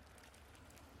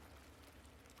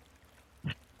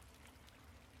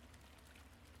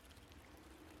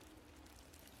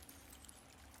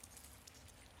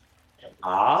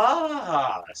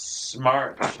 Ah,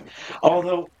 smart.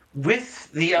 Although,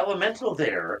 with the elemental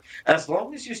there, as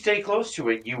long as you stay close to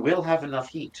it, you will have enough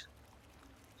heat.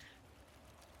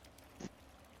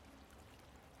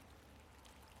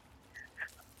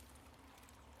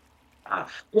 I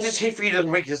just hate for you to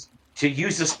make this, to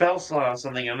use the spell slot on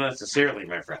something unnecessarily,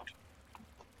 my friend.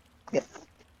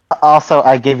 Also,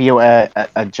 I give you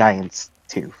a giant's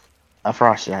tooth. A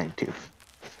frost giant tooth.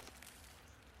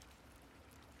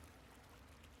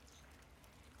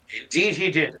 Indeed,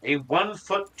 he did. A 1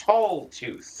 foot tall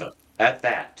tooth at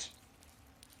that.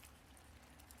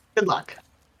 Good luck.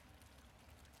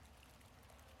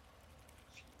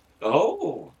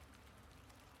 Oh.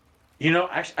 You know,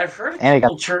 actually, I've heard of And I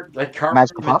got people carving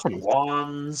magical them into properties.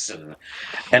 wands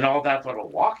and all that, but a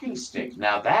walking stick,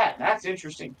 now that's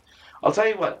interesting. I'll tell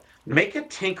you what, make a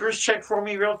tinker's check for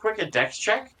me real quick, a dex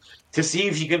check, to see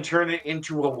if you can turn it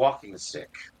into a walking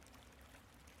stick.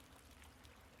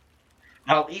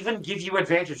 I'll even give you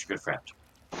advantage, good friend.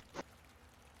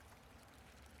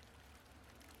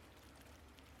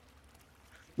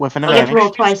 With an I'll get to roll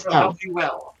advantage. twice, Will though. help you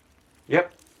well.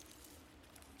 Yep.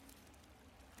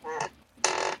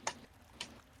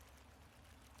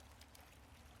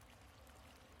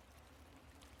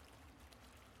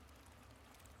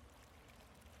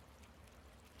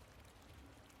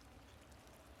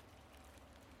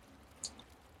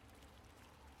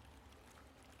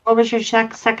 What was your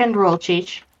second roll,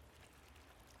 Cheech?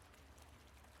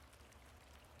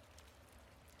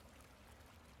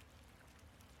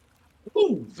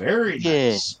 Ooh, very Yeah.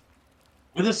 nice.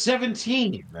 With a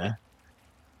 17,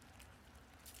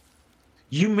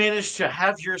 you managed to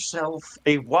have yourself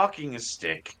a walking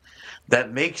stick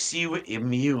that makes you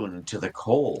immune to the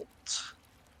cold.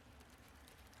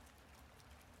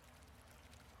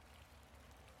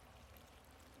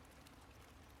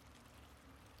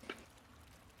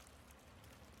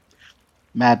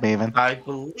 Mad Maven. I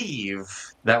believe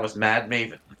that was Mad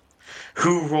Maven,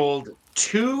 who rolled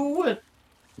 2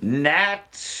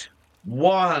 nat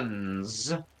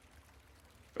ones.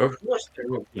 Or who was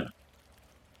there?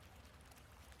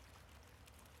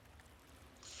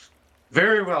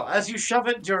 Very well. As you shove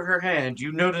it into her hand,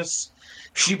 you notice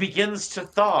she begins to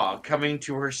thaw, coming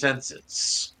to her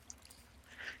senses.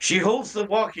 She holds the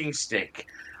walking stick,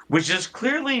 which is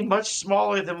clearly much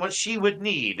smaller than what she would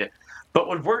need, but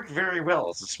would work very well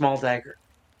as a small dagger.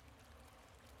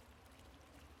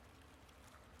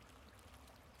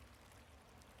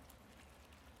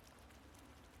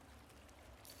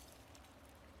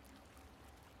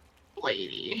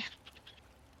 Lady.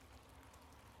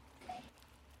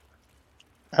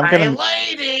 I'm Hey, gonna.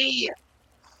 lady!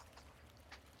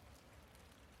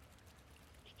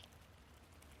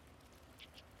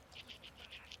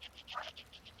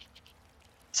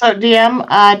 So,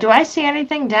 DM, do I see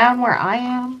anything down where I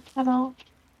am at all?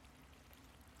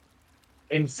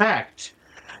 In fact,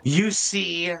 you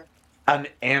see an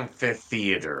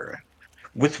amphitheater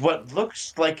with what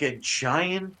looks like a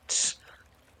giant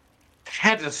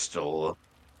pedestal,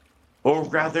 or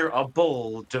rather a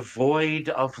bowl devoid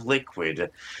of liquid,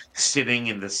 sitting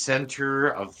in the center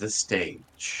of the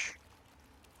stage.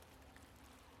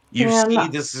 You see,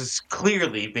 And this has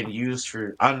clearly been used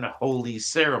for unholy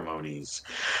ceremonies,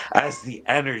 as the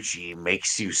energy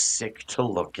makes you sick to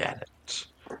look at it.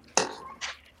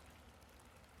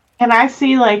 can I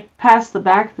see, like, past the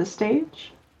back of the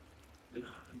stage?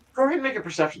 Go ahead and make a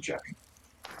perception check.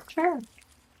 Sure.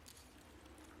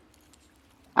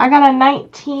 I got a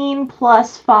 19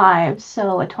 plus 5,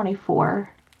 so a 24.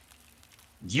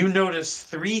 You notice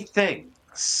 3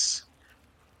 things.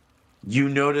 You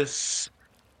notice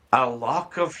a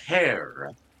lock of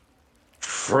hair,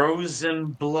 frozen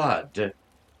blood,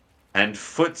 and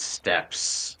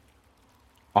footsteps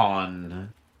on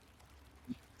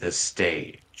the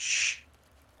stage.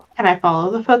 Can I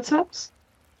follow the footsteps?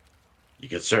 You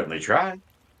could certainly try.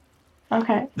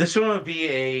 Okay. This one would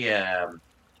be a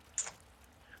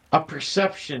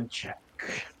perception check.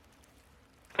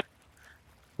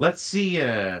 Let's see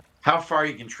how far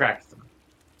you can track them.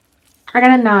 I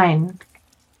got a 9.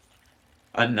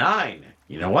 A 9.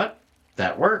 You know what?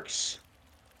 That works.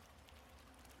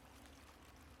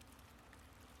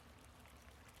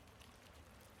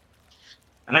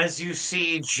 And as you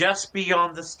see just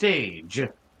beyond the stage,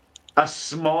 a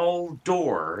small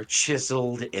door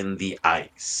chiseled in the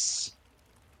ice.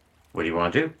 What do you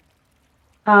want to do?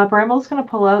 Bramble's gonna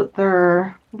pull out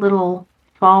their little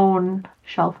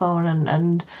shell phone,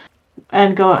 and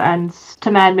go and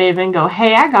to Mad Maven go,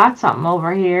 hey, I got something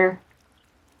over here.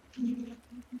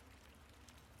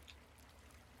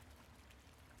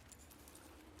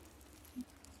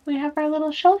 We have our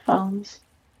little shell phones.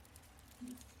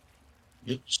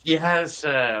 She has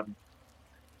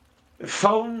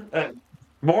phone,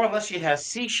 more or less she has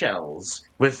seashells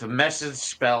with a message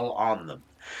spell on them.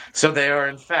 So they are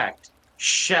in fact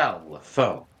shell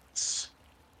phones.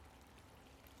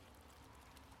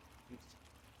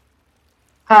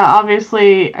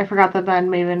 Obviously, I forgot that Mad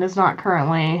Maven is not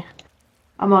currently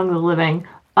among the living.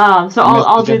 So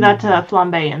I'll do that to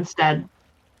Flambé instead.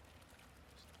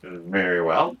 Very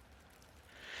well.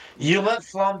 You let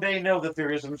Flambé know that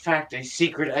there is in fact a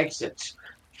secret exit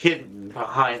hidden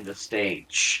behind the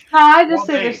stage. No, I just Flambé.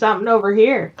 say there's something over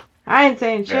here. I ain't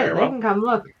saying shit. Very They well. can come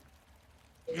look.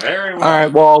 Very well. All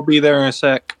right, well, I'll be there in a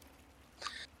sec.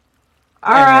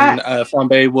 Alright. And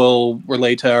Flambé will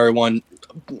relay to everyone.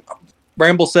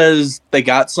 Bramble says they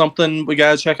got something we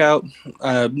gotta check out.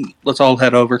 Let's all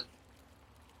head over.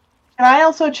 Can I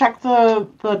also check the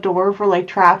door for like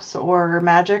traps or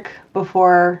magic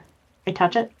before I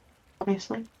touch it?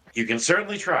 Obviously. You can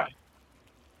certainly try.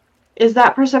 Is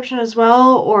that perception as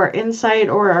well, or insight,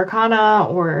 or arcana,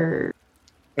 or...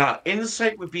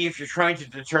 Insight would be if you're trying to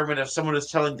determine if someone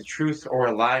is telling the truth or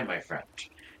a lie, my friend.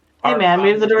 Hey man,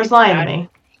 maybe the door's lying to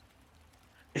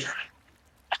me.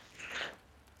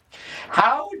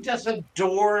 How does a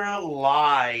door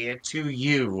lie to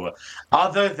you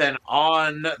other than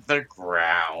on the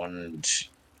ground?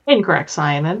 Incorrect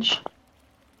signage.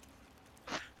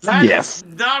 That's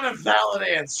not a valid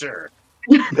answer.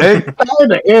 It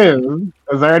kind of is.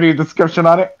 Is there any description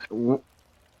on it? What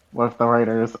if the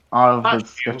writers of the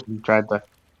description tried to...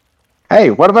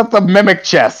 Hey, what about the mimic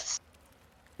chests?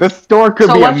 This door could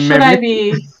So be a what should mimic. I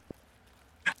be...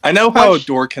 I know how a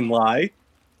door can lie.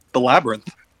 The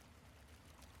labyrinth.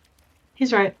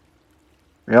 He's right.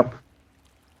 Yep.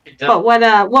 But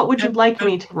what would you like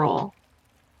me to roll?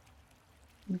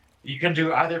 You can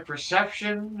do either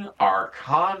perception,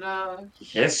 arcana,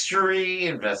 history,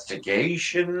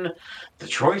 investigation. The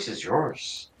choice is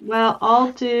yours. Well,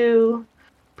 I'll do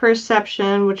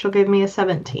perception, which will give me a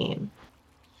 17.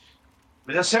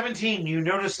 With a 17, you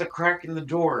notice the crack in the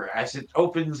door as it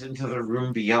opens into the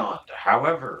room beyond.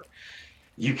 However,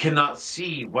 you cannot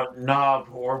see what knob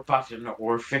or button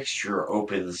or fixture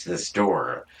opens this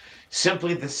door.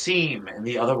 Simply the seam in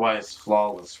the otherwise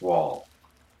flawless wall.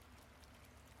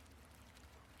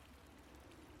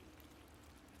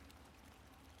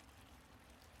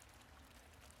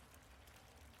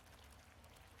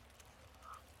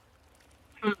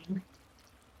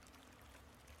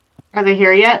 Are they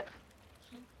here yet?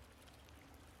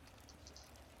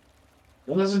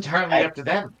 Well, it's entirely up to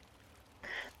them.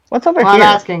 What's over Well, here?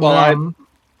 I'm asking Well, them.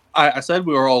 I said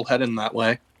we were all heading that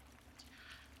way.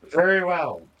 Very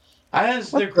well.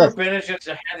 As the group manages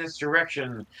to head its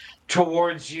direction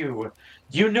towards you,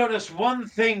 you notice one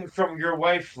thing from your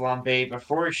wife, Flambé,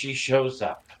 before she shows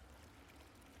up.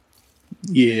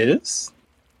 Yes.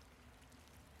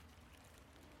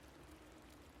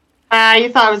 You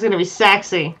thought it was going to be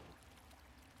sexy.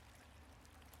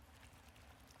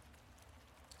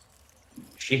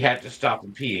 She had to stop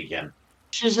and pee again.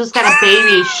 She's just got a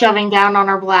baby shoving down on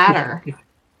her bladder.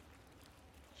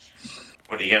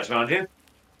 What do you guys want to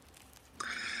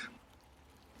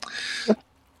do?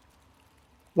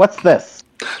 What's this?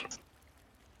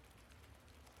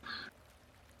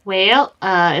 Well,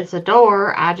 it's a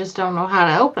door. I just don't know how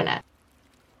to open it.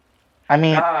 I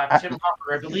mean, Tim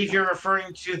Hopper, I believe you're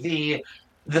referring to the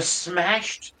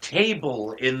smashed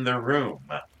table in the room.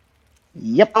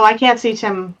 Yep. Oh, I can't see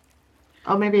Tim.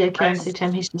 Oh, maybe I can see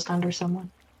Tim. He's just under someone.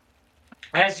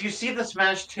 As you see the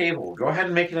smashed table, go ahead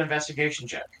and make an investigation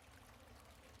check.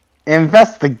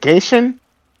 Investigation?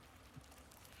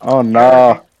 Oh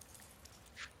no.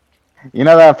 You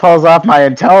know that pulls off my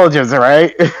intelligence,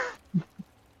 right?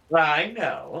 I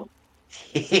know.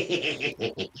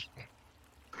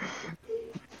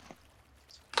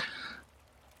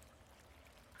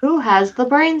 Who has the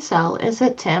brain cell? Is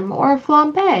it Tim or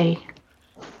Flambé?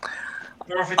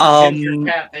 Or if it's a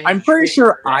ginger cat, they I'm pretty trade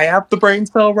sure her. I have the brain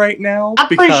cell right now. I'm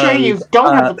pretty sure you because,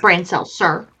 don't have the brain cell,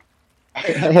 sir.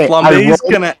 Hey, Flambé's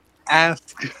gonna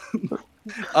ask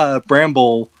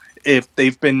Bramble if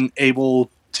they've been able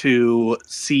to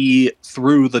see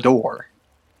through the door.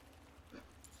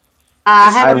 This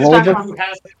Have is you rolled the it. Who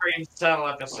Has the Brain Cell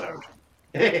episode.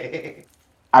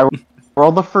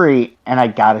 rolled a free and I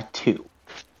got a 2.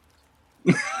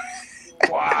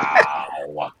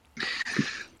 Wow.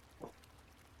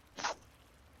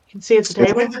 You can see at the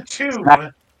table. With the 2,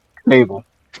 Table.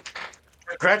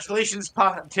 congratulations,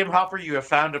 Tim Hopper, you have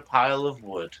found a pile of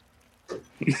wood.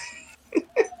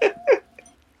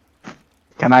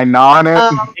 Can I gnaw on it?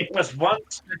 It was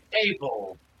once a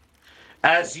table.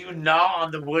 As you gnaw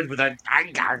on the wood with a...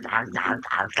 Hey, DM,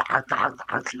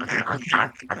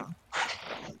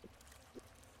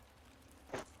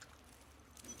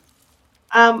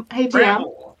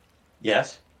 Bramble.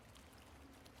 Yes?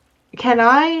 can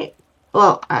I...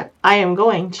 Well, I am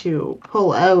going to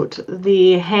pull out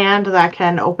the hand that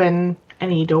can open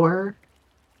any door,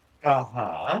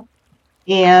 Uh-huh.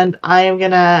 and I am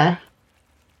gonna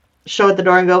show it the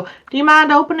door and go, do you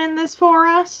mind opening this for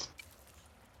us?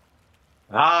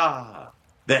 Ah,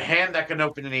 the hand that can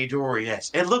open any door,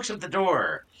 yes. It looks at the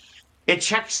door. It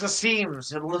checks the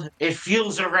seams. It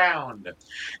feels around.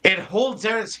 It holds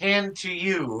out its hand to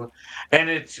you, and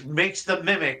it makes the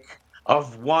mimic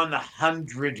of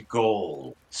 100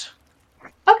 gold.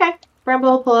 Okay.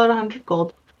 Bramble will pull out 100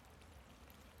 gold.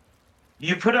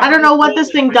 You put I don't know 100 what gold this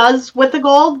in thing it. does with the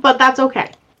gold, but that's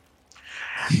okay.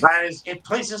 As it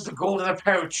places the gold in a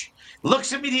pouch,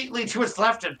 looks immediately to its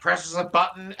left and presses a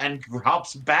button and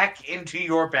hops back into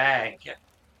your bag.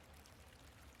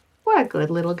 What a good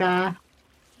little guy.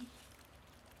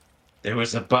 There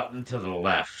was a button to the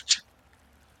left.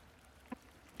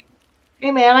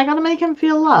 Hey, man, I gotta make him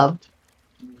feel loved.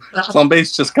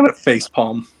 Flambé's just gonna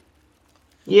facepalm.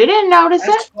 You didn't notice As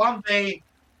it? Flambé,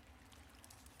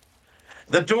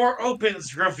 the door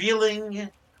opens, revealing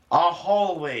a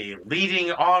hallway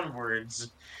leading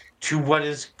onwards to what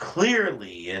is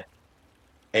clearly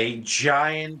a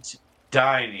giant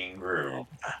dining room.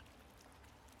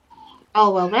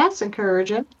 Oh, well, that's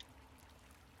encouraging.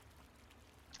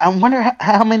 I wonder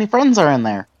how many friends are in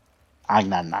there.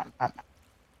 Not.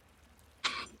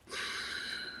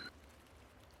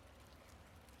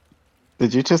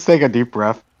 Did you just take a deep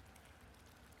breath?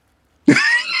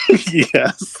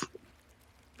 Yes.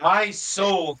 My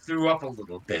soul threw up a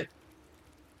little bit.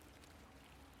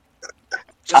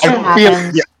 Just It a little.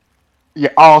 happens. You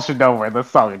all should know where the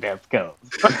song and dance goes.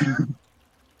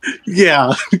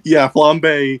 Yeah.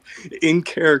 Flambé, in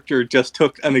character, just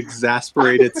took an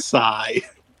exasperated sigh.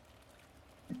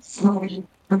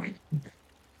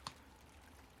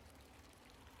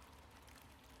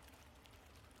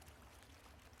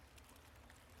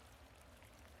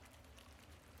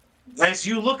 As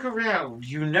you look around,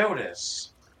 you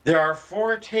notice there are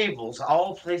 4 tables,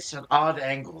 all placed at odd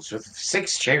angles, with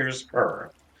 6 chairs per.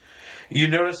 You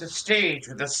notice a stage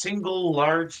with a single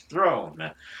large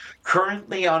throne,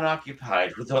 currently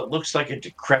unoccupied, with what looks like a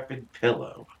decrepit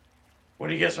pillow. What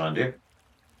do you guys want to do?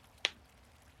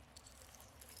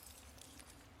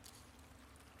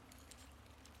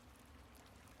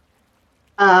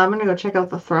 I'm gonna go check out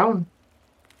the throne.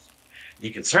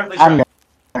 You can certainly I'm try.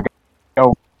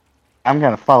 I'm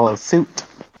gonna follow suit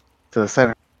to the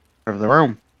center of the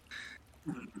room.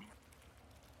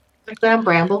 Graham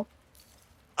Bramble.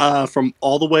 From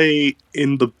all the way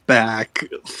in the back,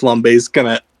 Flambé's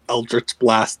gonna Eldritch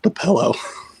Blast the pillow.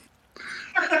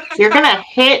 You're gonna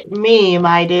hit me,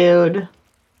 my dude.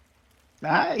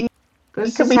 He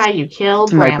This could is be how you kill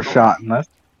sniper Bramble. shot in this.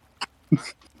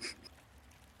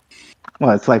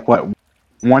 Well, it's like what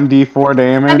 1d4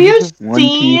 damage. Have you 1d6?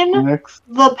 seen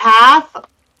the path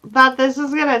that this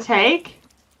is gonna take?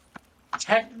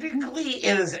 Technically,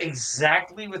 it is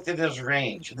exactly within his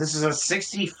range. This is a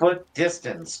 60-foot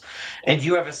distance, and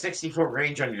you have a 60-foot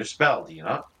range on your spell, do you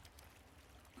not?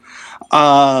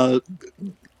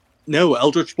 No,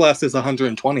 Eldritch Blast is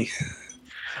 120.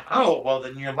 Oh, well,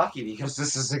 then you're lucky because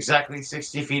this is exactly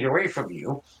 60 feet away from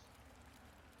you.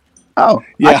 Oh,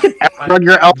 Yeah. I could outrun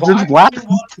your Eldritch Why Blast. do you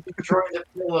want to destroy the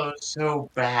pillow so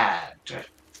bad?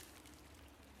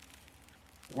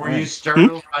 Were you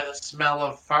startled by the smell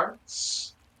of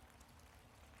farts?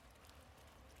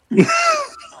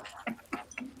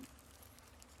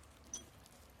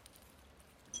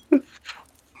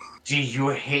 Do you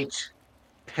hate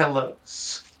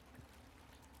pillows?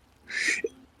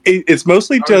 It's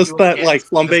mostly Are just you that, against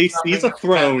Flambé the sees a stuffing of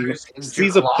throne, feathers into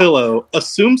sees a cloth? pillow,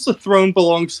 assumes the throne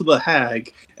belongs to the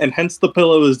hag, and hence the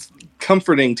pillow is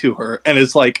comforting to her, and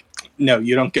is like, no,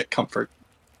 you don't get comfort.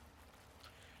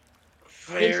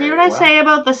 You see what I say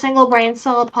about the single brain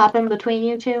cell popping between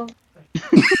you two?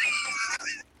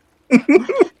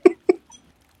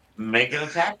 Make an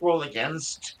attack roll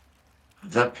against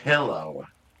the pillow.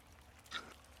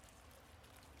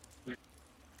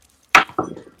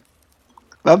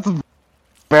 That's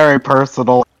very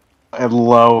personal and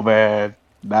low, man.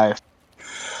 Nice.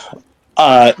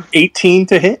 18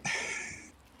 to hit.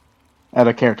 And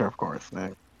a character, of course.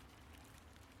 That's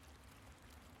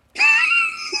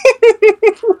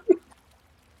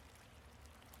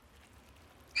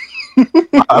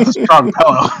a strong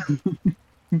pillow.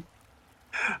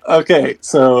 Okay,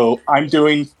 so I'm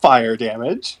doing fire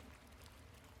damage.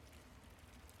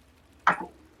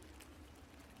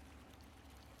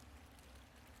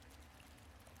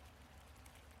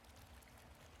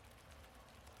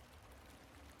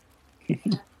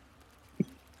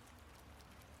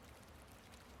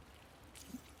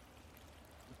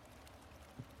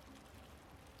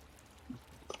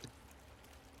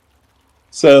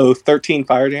 So 13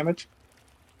 fire damage.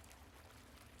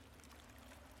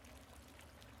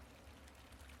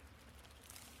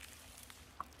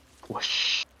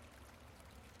 Whoosh.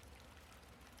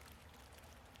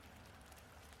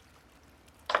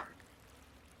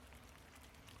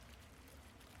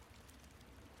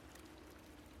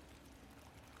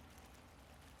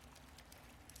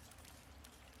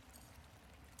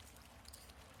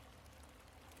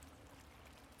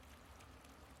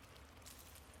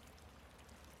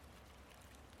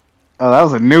 Oh, that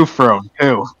was a new throne,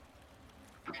 too.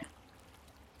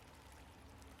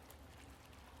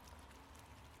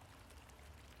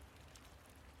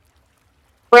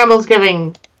 Bramble's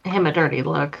giving him a dirty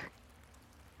look.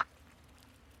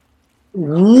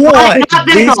 What? Not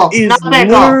This Bickle, is not Bickle.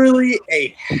 literally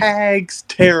a hag's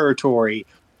territory.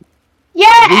 Yeah,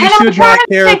 We and I'm should trying not to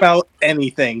care think- about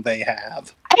anything they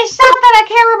have. It's not that I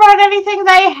care about anything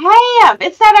they have.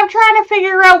 It's that I'm trying to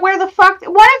figure out where the fuck.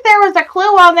 What if there was a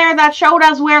clue on there that showed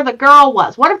us where the girl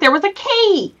was? What if there was a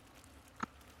key?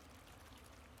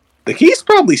 The key's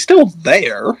probably still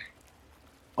there.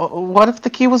 What if the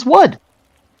key was wood?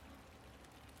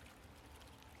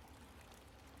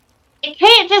 You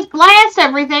can't just blast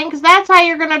everything, because that's how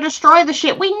you're going to destroy the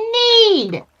shit we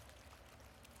need.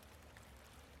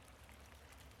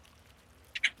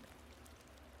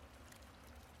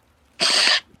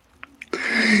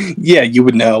 Yeah, you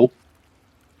would know.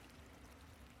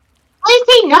 At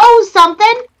least he knows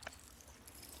something.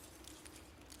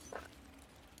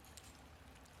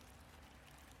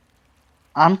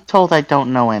 I'm told I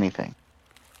don't know anything.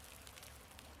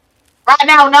 Right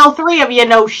now, no three of you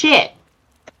know shit.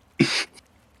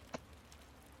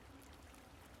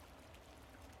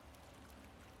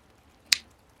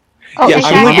 Oh, Yeah, Take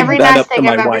I'm back leaving every that nice up to thing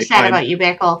my I've ever wife. said about you,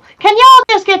 Bickle. Can y'all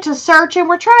just get to searching?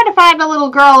 We're trying to find a little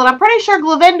girl, and I'm pretty sure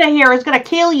Glovilla here is going to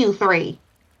kill you three.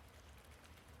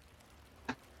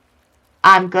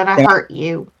 I'm going to hurt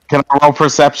you. Can I roll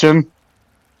perception?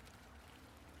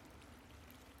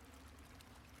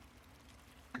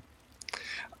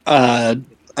 DM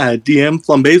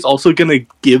Flambé's also gonna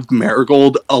give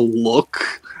Marigold a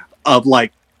look of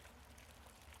like,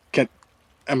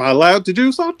 am I allowed to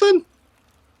do something?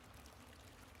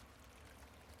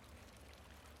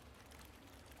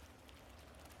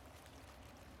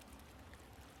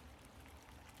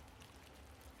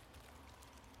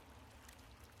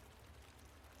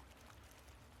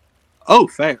 Oh,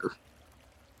 fair.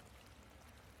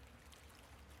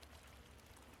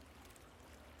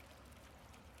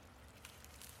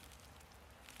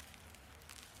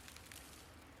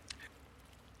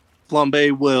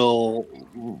 Flambé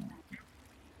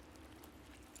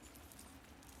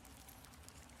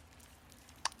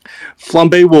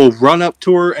will run up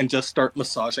to her and just start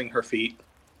massaging her feet.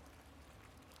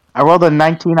 I rolled a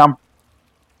 19 on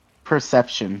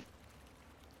perception.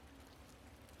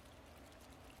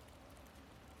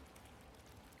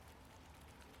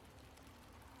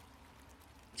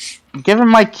 Given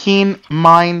my keen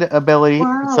mind ability,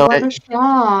 Wow, so what a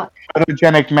shot.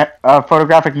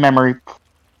 photographic memory,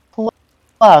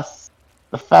 plus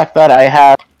the fact that I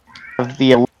have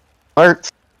the alert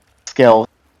skill,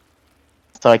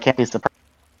 so I can't be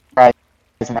surprised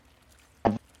and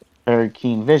have very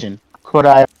keen vision. Could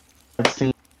I have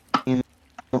seen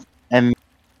and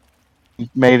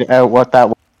made out what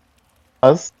that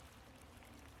was?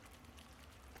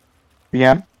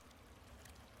 Yeah.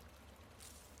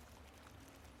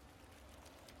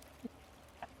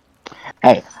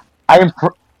 Hey, I am.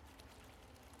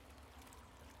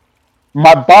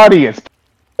 My body is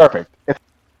perfect. It's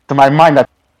to my mind that's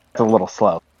a little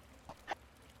slow.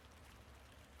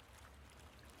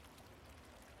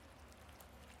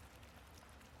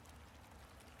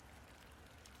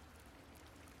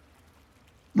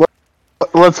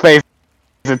 Let's face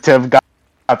it, Tim got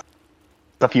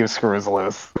a few screws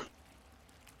loose.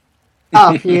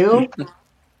 A few.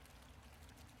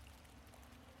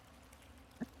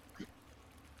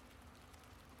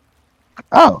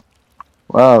 Oh,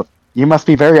 well, you must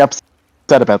be very upset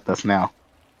about this now.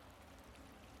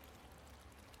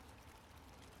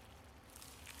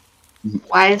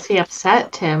 Why is he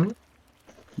upset, Tim?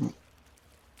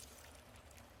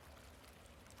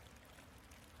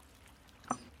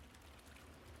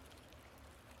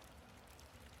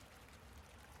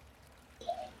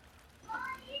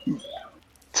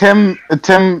 Tim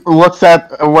looks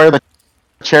at where the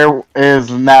chair is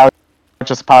now,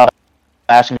 just pile of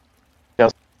ash, and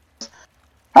goes,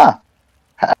 "Huh?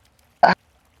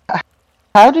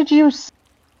 How did you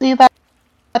see that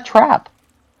trap?"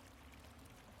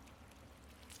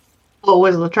 What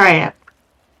was the trap?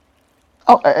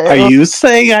 Oh, Are you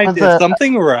saying I was did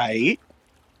something right?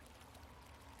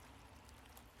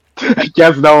 I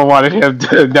guess no one wanted him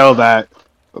to know that,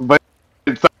 but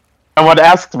someone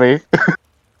asked me.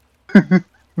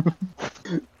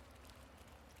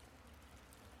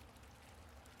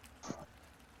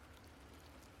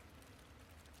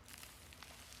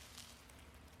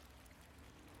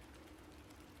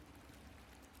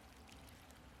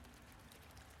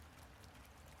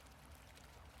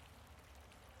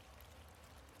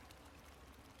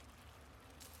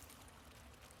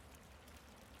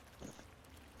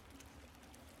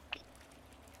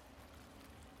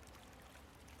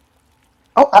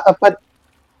 Oh, but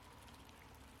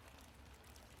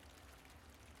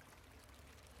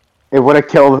it would have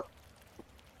killed.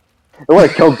 It would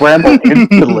have killed Bramble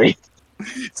instantly.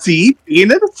 See,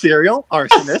 being a serial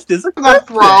arsonist is a The good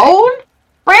throne?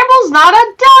 Bramble's not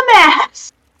a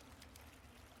dumbass!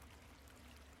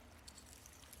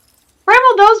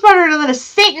 Bramble knows better than to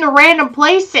sit in random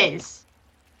places.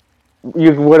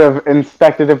 You would have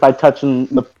inspected it by touching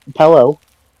the pillow.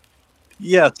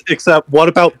 Yes, except what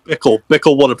about Bickle?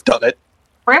 Bickle would have done it.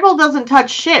 Bramble doesn't touch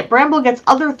shit. Bramble gets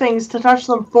other things to touch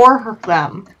them for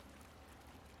them.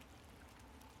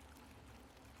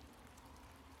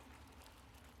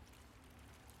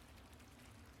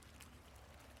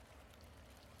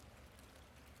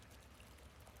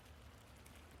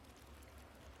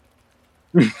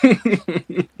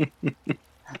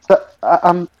 So,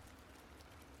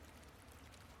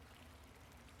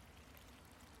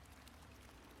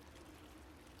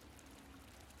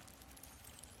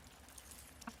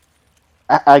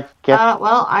 I guess.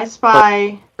 Well, I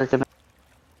spy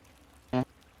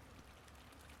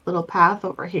little path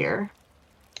over here.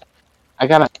 I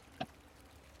gotta.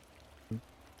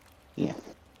 Yeah.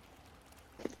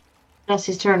 Guess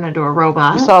he's turned into a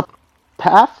robot. You saw a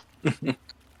path?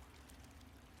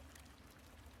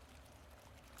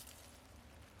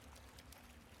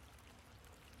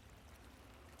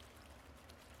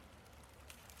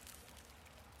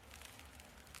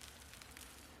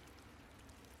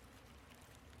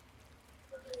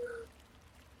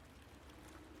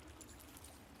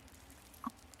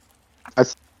 I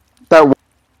start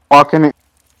walking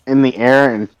in the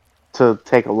air and to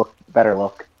take a better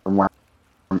look from where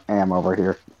I am over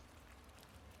here.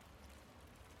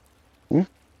 Hmm?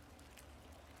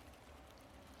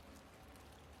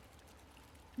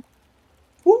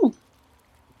 Ooh.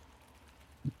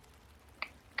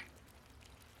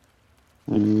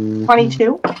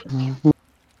 22.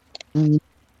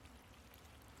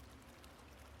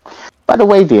 By the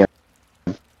way, dear,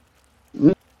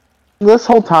 this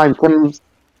whole time, Tim's.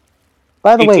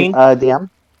 By the 18. way, DM,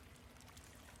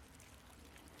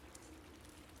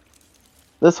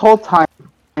 this whole time,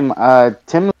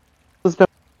 Tim has been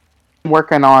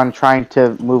working on trying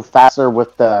to move faster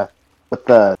with the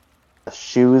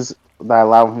shoes that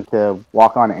allow him to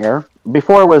walk on air.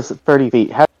 Before it was 30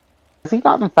 feet. Has he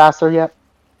gotten faster yet?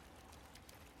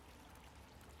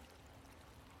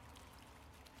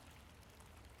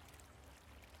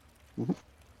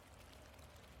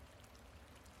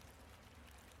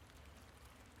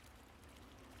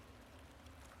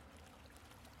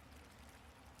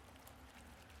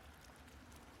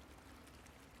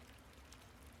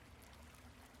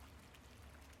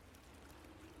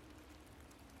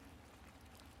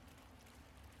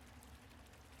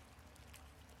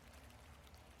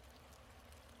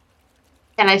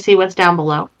 Can I see what's down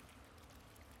below?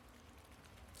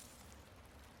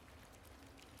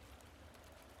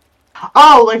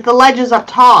 Oh, like the ledge is up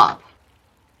top.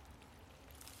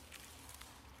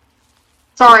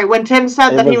 Sorry, when Tim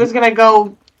said that he was gonna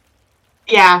go,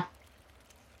 yeah.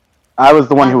 I was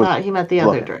the one I who was. thought he meant the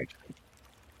other looking. direction.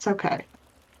 It's okay.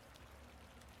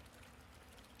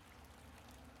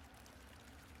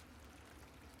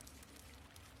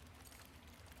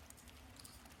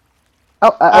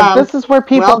 Oh, this is where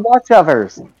people well- watch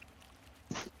others.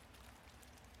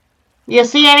 You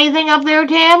see anything up there,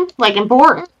 Tim? Like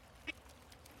important?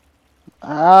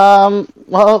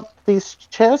 Well, these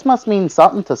chairs must mean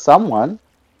something to someone.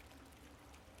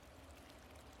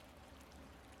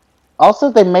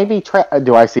 Also, they may be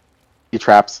do I see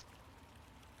traps?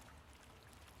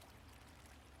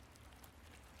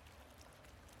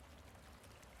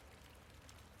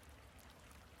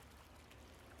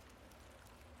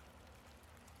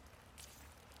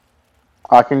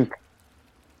 I can.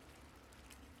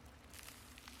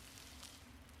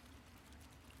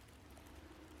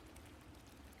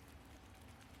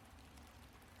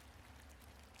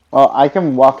 Well, I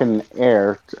can walk in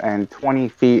air, and 20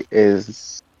 feet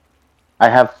is. I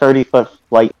have 30-foot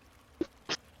flight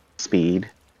speed.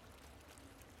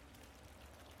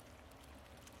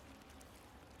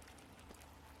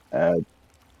 And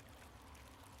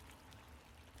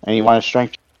you want a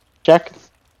strength check?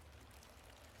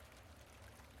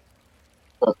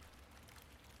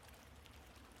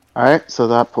 Alright, so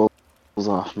that pulls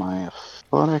off my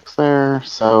athletics there.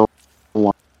 So,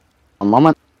 one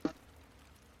moment.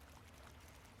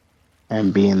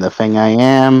 And being the thing I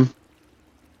am,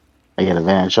 I get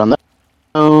advantage on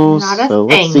those. Not a So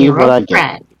thing, let's see you're what a I get.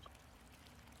 friend.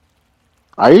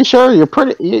 Are you sure? You're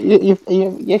pretty.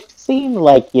 You seem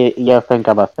like you think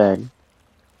I'm a thing.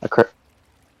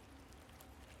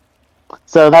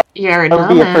 So that You're a would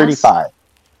be a dumbass. 35.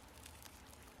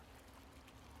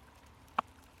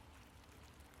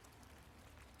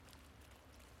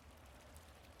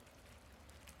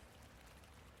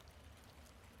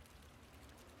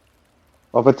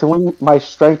 Well, between my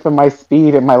strength and my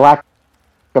speed and my lack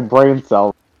of brain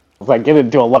cells, I get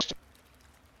into a lot.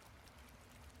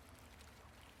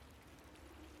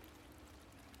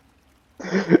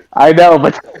 I know,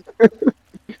 but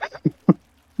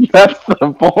that's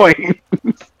the point.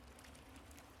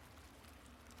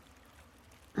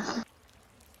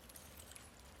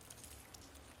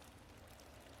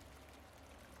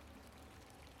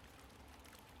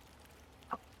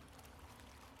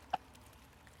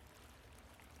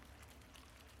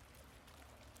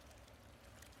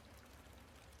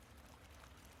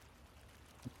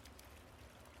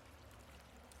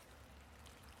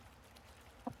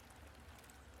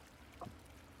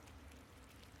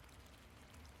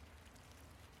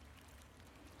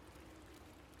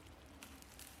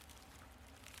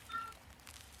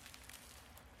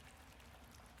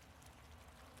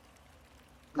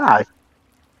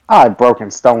 I've broken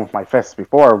stone with my fists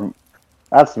before.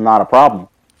 That's not a problem.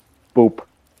 Boop.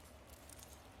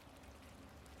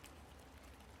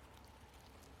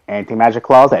 Anti-magic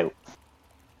claws out.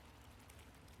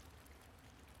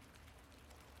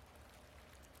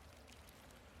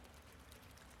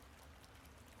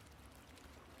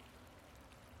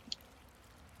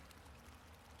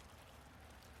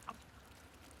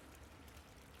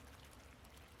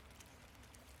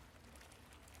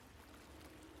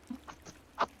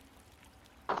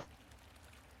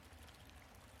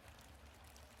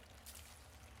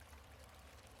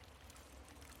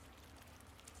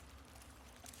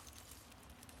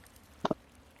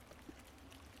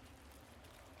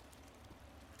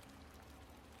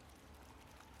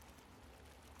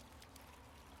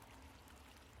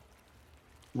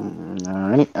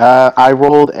 Alright. I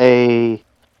rolled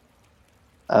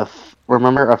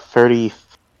remember a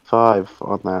 35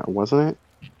 on that, wasn't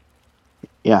it?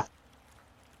 Yeah.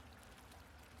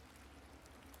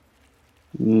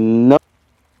 Nope.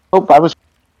 I was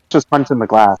just punching the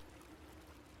glass.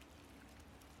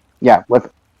 Yeah,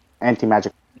 with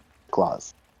anti-magic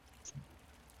claws.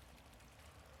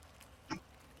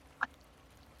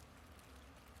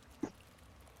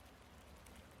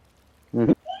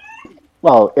 Mhm.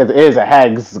 Well, it is a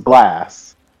hag's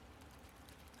glass.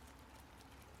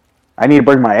 I need to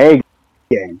bring my egg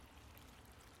in.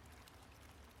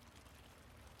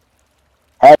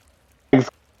 Hag's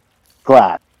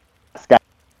glass.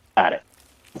 Got it.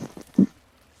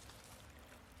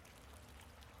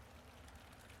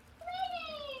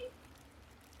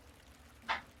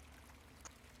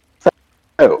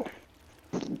 So,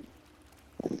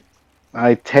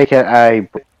 I take it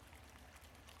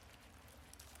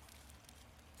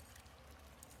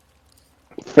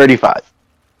 35.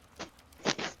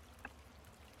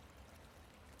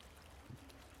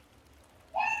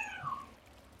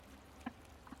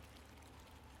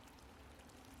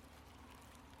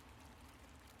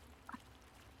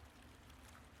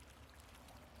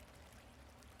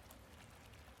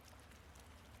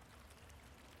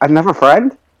 Another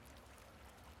friend?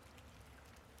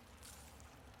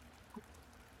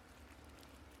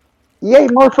 Yay,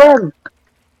 more friends!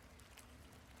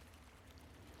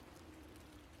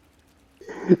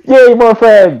 Yay, more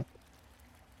friends!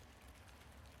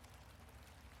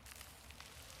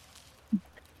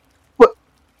 What?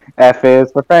 F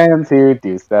is for friends who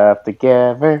do stuff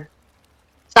together.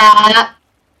 Stop.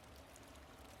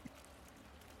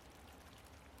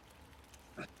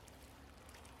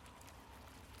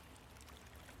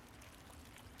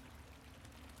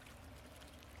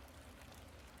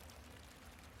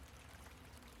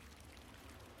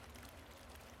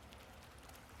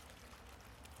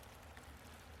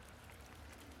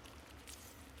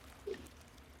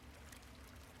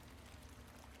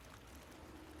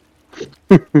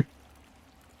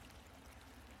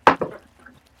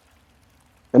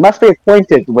 They must be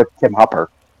acquainted with Tim Hopper.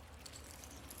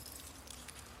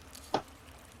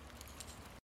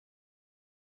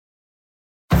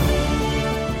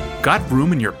 Got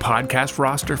room in your podcast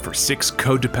roster for 6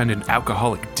 codependent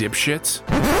alcoholic dipshits?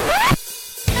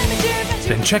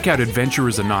 Then check out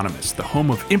Adventurers Anonymous, the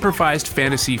home of improvised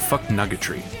fantasy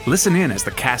fuck-nuggetry. Listen in as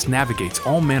the cast navigates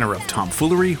all manner of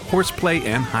tomfoolery, horseplay,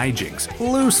 and hijinks,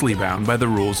 loosely bound by the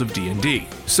rules of D&D.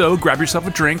 So grab yourself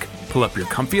a drink, pull up your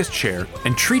comfiest chair,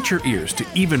 and treat your ears to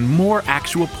even more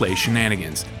actual play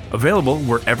shenanigans. Available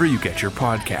wherever you get your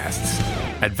podcasts.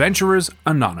 Adventurers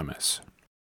Anonymous.